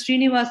Mr.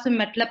 Srinivasu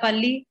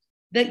Metlapalli,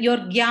 your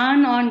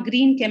gyan on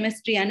green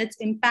chemistry and its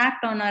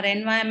impact on our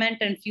environment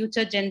and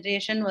future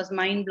generation was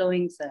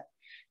mind-blowing, sir.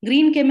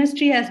 Green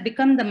chemistry has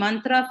become the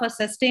mantra for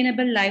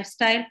sustainable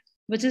lifestyle,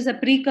 which is a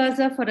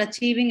precursor for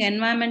achieving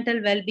environmental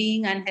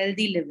well-being and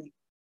healthy living.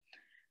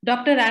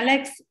 Dr.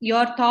 Alex,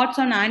 your thoughts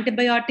on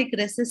antibiotic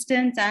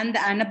resistance and the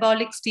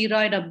anabolic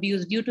steroid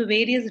abuse due to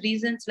various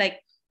reasons like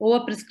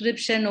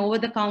overprescription,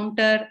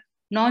 over-the-counter,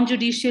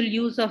 non-judicial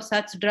use of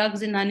such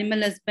drugs in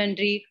animal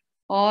husbandry,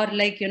 or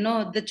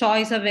the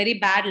choice of very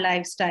bad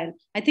lifestyle.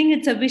 I think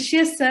it's a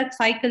vicious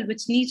cycle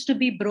which needs to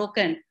be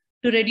broken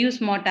to reduce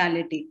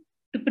mortality.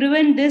 To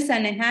prevent this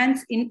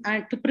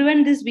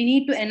we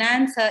need to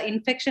enhance our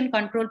infection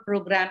control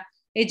program,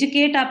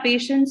 educate our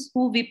patients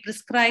who we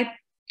prescribe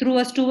through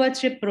a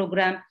stewardship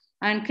program,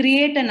 and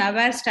create an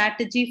aware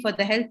strategy for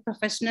the health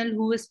professional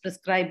who is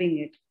prescribing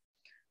it.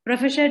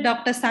 Professor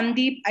Dr.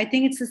 Sandeep, I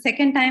think it's the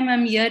second time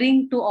I'm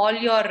hearing to all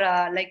your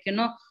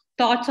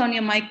thoughts on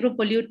your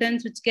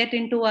micropollutants which get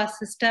into our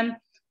system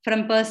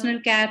from personal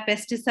care,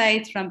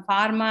 pesticides, from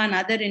pharma and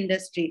other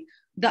industry.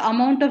 The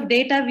amount of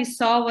data we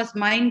saw was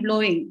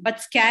mind-blowing but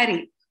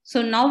scary.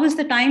 So now is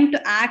the time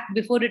to act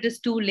before it is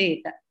too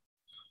late.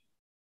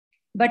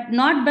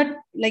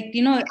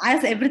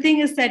 As everything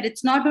is said,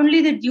 it's not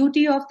only the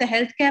duty of the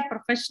healthcare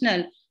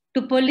professional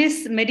to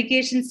police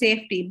medication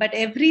safety, but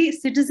every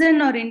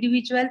citizen or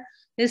individual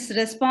is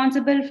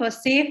responsible for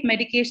safe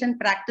medication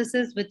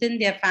practices within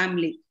their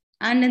family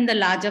and in the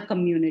larger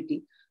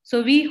community.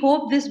 So we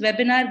hope this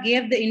webinar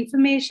gave the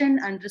information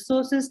and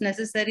resources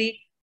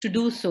necessary to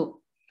do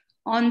so.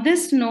 On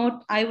this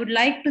note, I would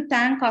like to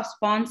thank our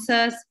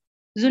sponsors,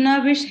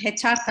 Zunavish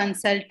HR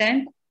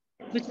Consultant,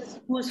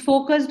 who is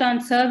focused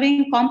on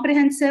serving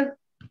comprehensive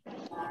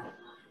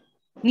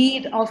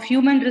need of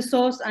human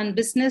resource and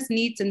business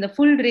needs in the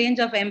full range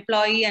of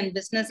employee and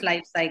business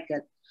life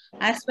cycle,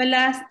 as well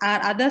as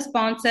our other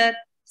sponsor,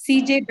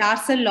 CJ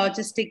Darsal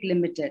Logistic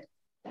Limited.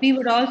 We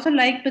would also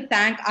like to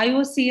thank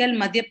IOCL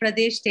Madhya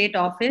Pradesh State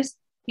Office,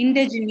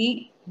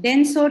 Indegene,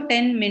 Denso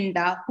 10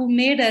 Minda, who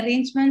made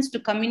arrangements to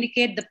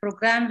communicate the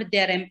program with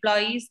their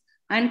employees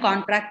and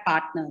contract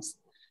partners.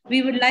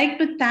 We would like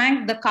to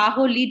thank the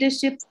CAHO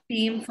leadership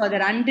team for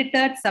their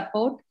undeterred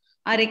support,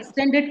 our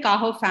extended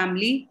CAHO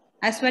family,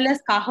 as well as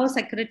CAHO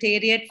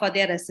Secretariat for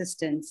their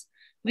assistance.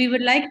 We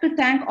would like to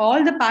thank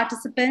all the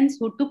participants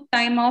who took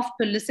time off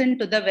to listen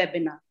to the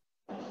webinar.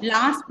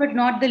 Last but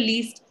not the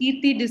least,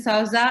 Kirti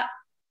D'Souza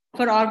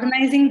for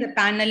organizing the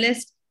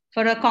panelists,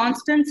 for a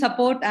constant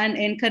support and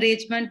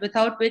encouragement,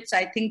 without which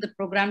I think the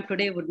program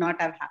today would not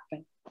have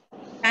happened.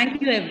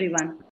 Thank you, everyone.